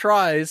movie that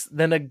tries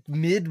than a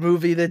mid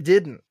movie that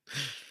didn't.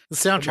 The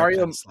soundtrack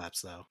kind of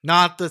slaps though.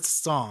 Not the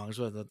songs,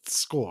 but the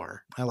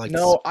score. I like.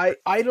 No, I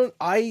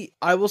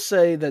will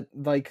say that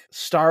like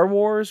Star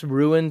Wars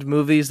ruined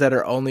movies that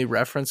are only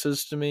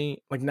references to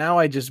me. Like now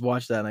I just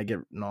watch that and I get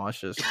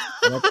nauseous.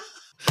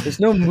 There's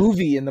no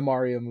movie in the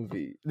Mario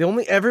movie.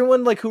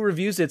 Everyone like who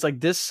reviews it's like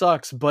this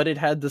sucks, but it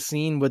had the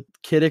scene with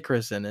Kid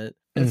Icarus in it.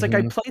 And it's like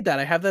I played that.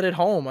 I have that at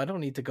home. I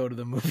don't need to go to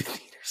the movie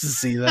theaters to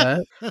see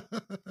that.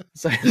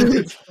 So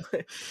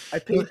I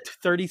paid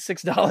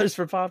 $36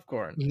 for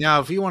popcorn. Now,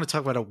 if you want to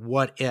talk about a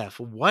what if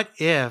what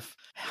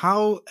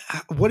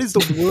is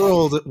the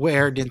world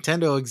where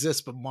Nintendo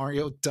exists but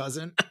Mario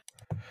doesn't?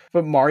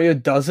 But Mario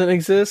doesn't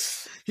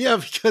exist? Yeah,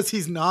 because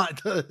he's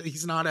not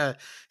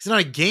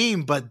a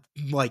game, but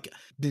like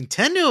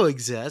Nintendo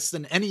exists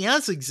and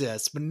NES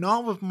exists, but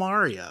not with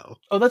Mario.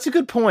 Oh, that's a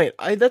good point.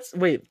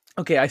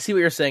 Okay, I see what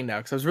you're saying now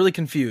because I was really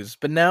confused.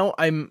 But now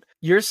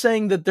You're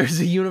saying that there's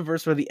a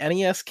universe where the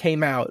NES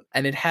came out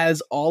and it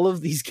has all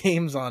of these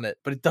games on it,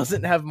 but it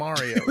doesn't have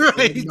Mario.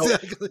 Right, No,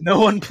 exactly. no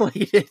one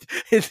played it.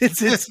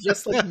 It's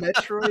just like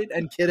Metroid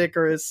and Kid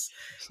Icarus,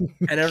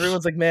 and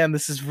everyone's like, "Man,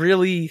 this is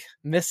really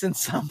missing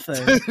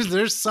something."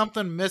 There's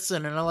something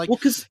missing, and I'm like, Well,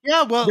 because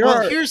yeah, well, there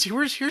are- here's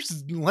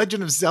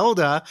Legend of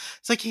Zelda.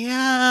 It's like,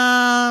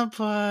 yeah,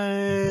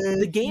 but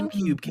the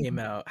GameCube came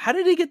out. How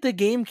did he get the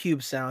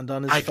GameCube sound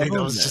on his I phone? think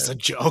that was just a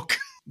joke.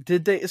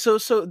 Did they? So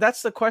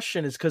that's the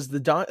question. Is because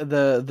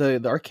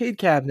the arcade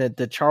cabinet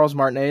that Charles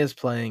Martinet is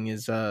playing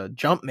is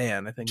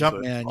Jumpman. I think is what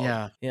it's Jumpman,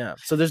 called. Yeah.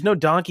 So there's no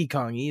Donkey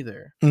Kong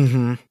either.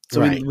 Mm-hmm. So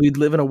Right. we'd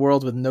live in a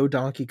world with no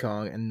Donkey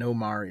Kong and no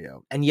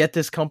Mario, and yet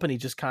this company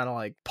just kind of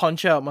like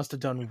Punch Out must have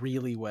done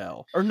really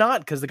well, or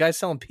not, because the guy's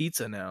selling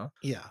pizza now.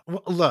 Yeah.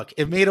 Well, look,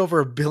 it made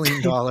over $1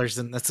 billion,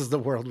 and this is the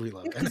world we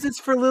live in. Because it's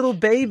for little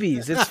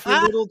babies. It's for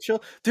little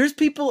children. There's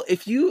people,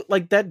 if you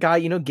like that guy,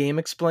 you know, Game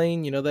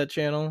Explain, you know that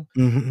channel?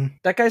 Mm-hmm.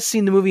 That guy's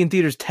seen the movie in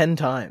theaters 10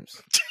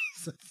 times.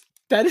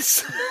 That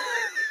is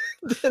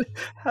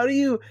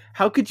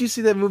how could you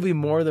see that movie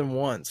more than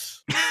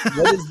once?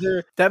 What is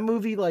there? That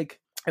movie, like,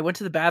 I went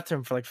to the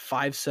bathroom for like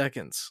 5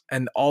 seconds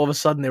and all of a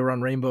sudden they were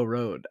on Rainbow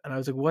Road. And I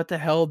was like, what the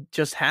hell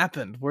just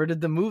happened? Where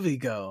did the movie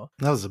go?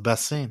 That was the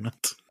best scene.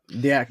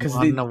 Yeah, because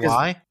you know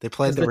why? They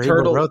played the Rainbow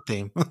turtle, Road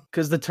theme.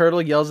 Because the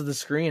turtle yells at the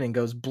screen and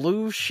goes,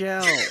 blue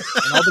shell.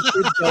 And all the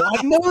kids go,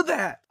 I know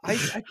that.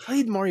 I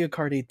played Mario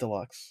Kart 8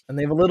 Deluxe. And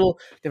they have a little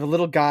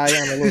guy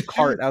on a little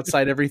cart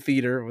outside every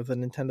theater with a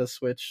Nintendo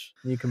Switch,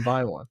 and you can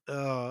buy one.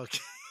 Oh, okay.